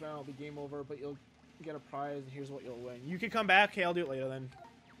 if you lose round, it'll be game over, but you'll get a prize, and here's what you'll win. You can come back, okay, I'll do it later then.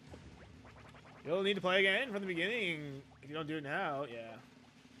 You'll need to play again from the beginning. If you don't do it now, yeah.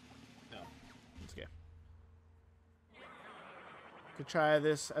 No. It's okay. Could try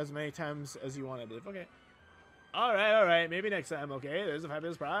this as many times as you wanted to. Okay. Alright. Maybe next time, okay? There's a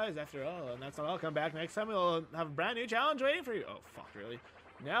fabulous prize after all. And that's not all. Come back next time. We'll have a brand new challenge waiting for you. Oh, fuck, really?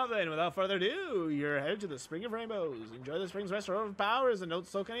 Now then, without further ado, you're headed to the Spring of Rainbows. Enjoy the spring's restorative powers and don't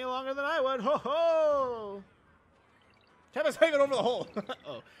soak any longer than I would. Ho ho! Kevin's hanging over the hole.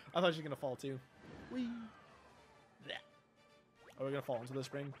 Oh, I thought she was going to fall too. Whee! Are we gonna fall into the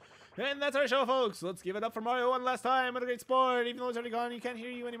spring? And that's our show, folks. Let's give it up for Mario one last time. What a great sport. Even though he's already gone, he can't hear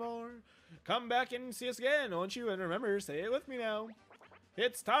you anymore. Come back and see us again, won't you? And remember, say it with me now.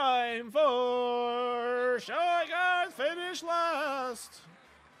 It's time for Shy Guys Finish Last.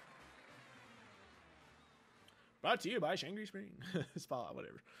 Brought to you by Shangri Spring. Spa,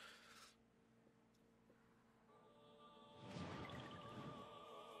 whatever.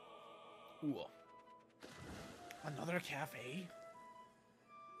 Ooh. Another cafe?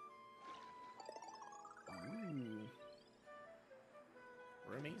 Ooh.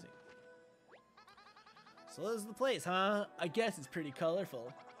 We're amazing. So this is the place, huh? I guess it's pretty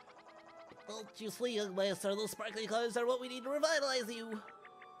colorful. Well, seriously, young master, those sparkly colors are what we need to revitalize you.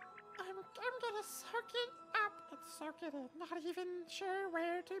 I'm gonna soak it up and soak it in. Not even sure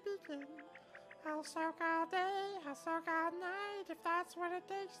where to begin. I'll soak all day, I'll soak all night, if that's what it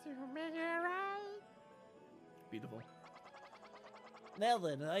takes to make it right. Beautiful. Now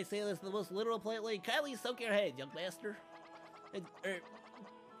then, I say this in the most literal politely, kindly soak your head, young master. And,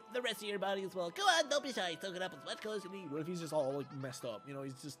 the rest of your body as well. Go on, don't be shy. Soak it up as much color as you need. What if he's just all, like, messed up? You know,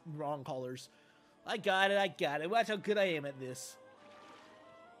 he's just wrong colors. I got it. Watch how good I am at this.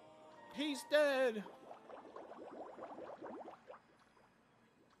 He's dead.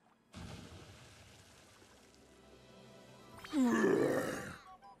 You've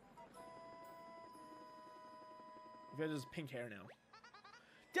got his pink hair now.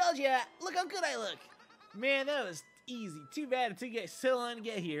 Told ya! Look how good I look! Man, that was easy. Too bad it took you so long to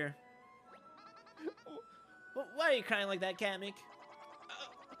get here. Why are you crying like that, Kamek?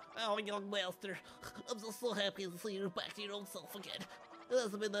 Oh, young master. I'm so happy to see you back to your old self again. It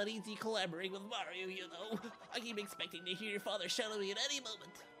hasn't been that easy collaborating with Mario, you know. I keep expecting to hear your father shout at me at any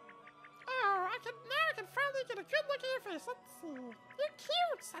moment. Oh, now I can finally get a good look at your face. Let's see. You're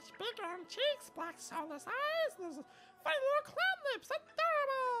cute. Such big round cheeks, black soulless eyes, and those funny little clown lips.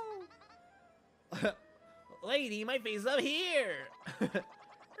 Adorable. Lady, my face is up here.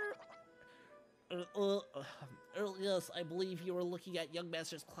 Yes, I believe you were looking at young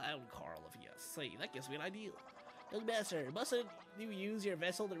master's clown car, Olivia. Say, that gives me an idea. Young master, mustn't you use your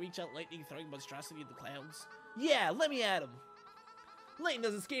vessel to reach out lightning throwing monstrosity at the clowns? Yeah, let me at him. Lightning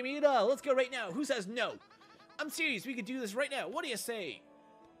doesn't scare me at all. Let's go right now. Who says no? I'm serious. We could do this right now. What do you say?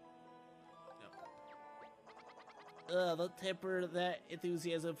 No. Don't temper that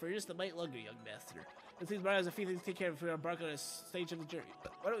enthusiasm for just a mite longer, young master. It seems Mario has a few things to take care of if we embark on a stage of the journey.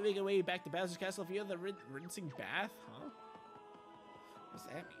 Why don't we make our way back to Bowser's Castle via the rinsing bath? Huh? What's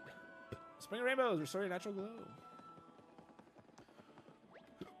that mean? Spring rainbows, restore your natural glow.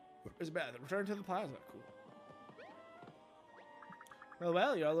 There's a bath. Return to the plaza. Cool.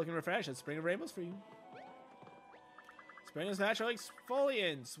 Well, you're all looking refreshed. It's spring of rainbows for you. Spring is natural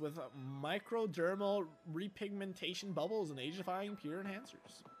exfoliants with microdermal repigmentation bubbles and age-defying pure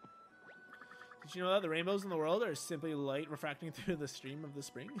enhancers. Did you know that the rainbows in the world are simply light refracting through the stream of the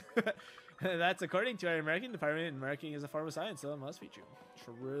spring? That's according to our American department, and marketing is a form of science, so it must be true.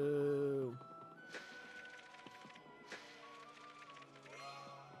 True.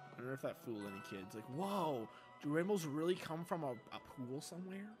 I wonder if that fooled any kids. Like, whoa, do rainbows really come from a pool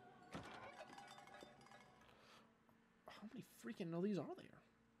somewhere? How many freaking of these are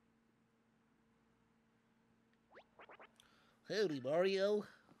there? Howdy, Mario.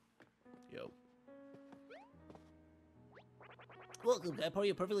 Yo. Welcome. Can I pour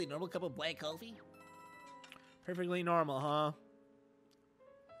you a perfectly normal cup of black coffee? Perfectly normal, huh?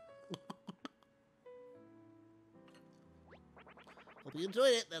 Hope you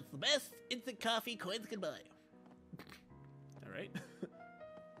enjoyed it. That's the best instant coffee coins can buy. All right.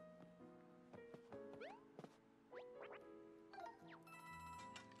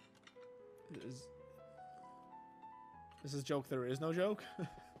 This is joke. There is no joke.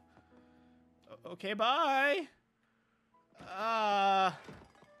 Okay, bye.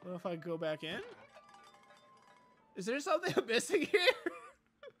 What if I go back in? Is there something I'm missing here?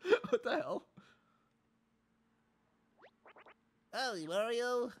 What the hell? Howdy,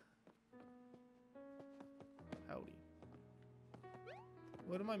 Mario. Howdy.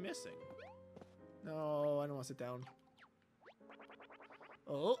 What am I missing? No, I don't want to sit down.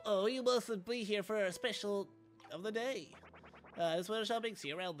 Oh, you mustn't be here for a special of the day. This winter shopping. See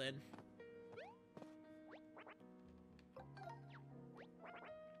you around then.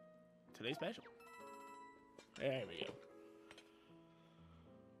 Today's special. There we go.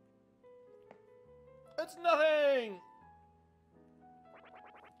 It's nothing!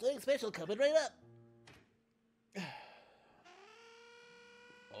 Today's special coming right up.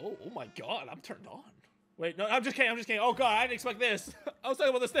 Oh my god, I'm turned on. Wait, no, I'm just kidding. Oh god, I didn't expect this. I was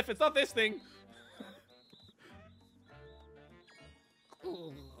talking about the sniff, it's not this thing.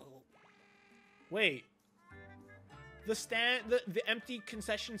 Wait. The stand, the empty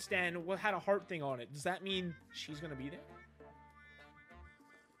concession stand had a heart thing on it. Does that mean she's gonna be there?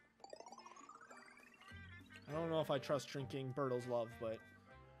 I don't know if I trust drinking Birtle's love, but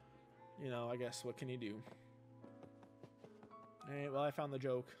you know, I guess what can you do? Alright, well I found the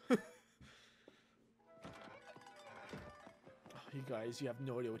joke. Oh, you guys, you have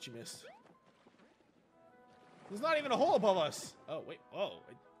no idea what you missed. There's not even a hole above us. Oh wait, oh,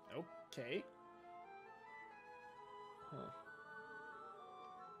 okay. Huh.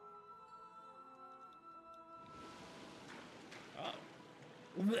 Oh.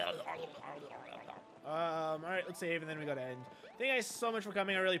 Alright, let's save and then we gotta end. Thank you guys so much for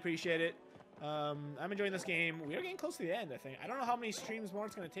coming. I really appreciate it. I'm enjoying this game. We are getting close to the end, I think. I don't know how many streams more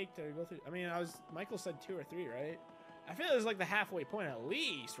it's gonna take to go through. I mean, Michael said 2 or 3, right? I feel it's like the halfway point at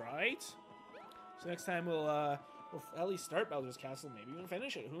least, right? So next time we'll we'll at least start Bowser's Castle. Maybe even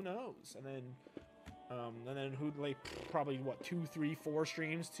finish it. Who knows? And then who'd like probably what 2, 3, 4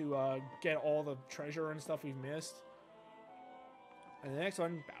 streams to get all the treasure and stuff we've missed. And the next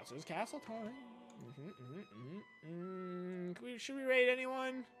one, Bowser's Castle time. Should we raid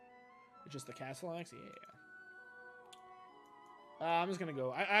anyone? Just the Castle Axe? Yeah. I'm just gonna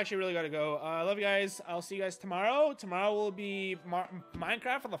go. I actually really gotta go. I love you guys. I'll see you guys tomorrow. Tomorrow will be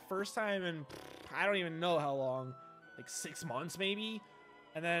Minecraft for the first time in I don't even know how long, like 6 months maybe.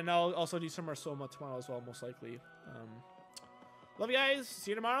 And then I'll also do some more Soma tomorrow as well, most likely. Love you guys.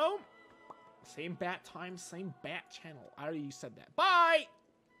 See you tomorrow. Same bat time, same bat channel. I already said that. Bye!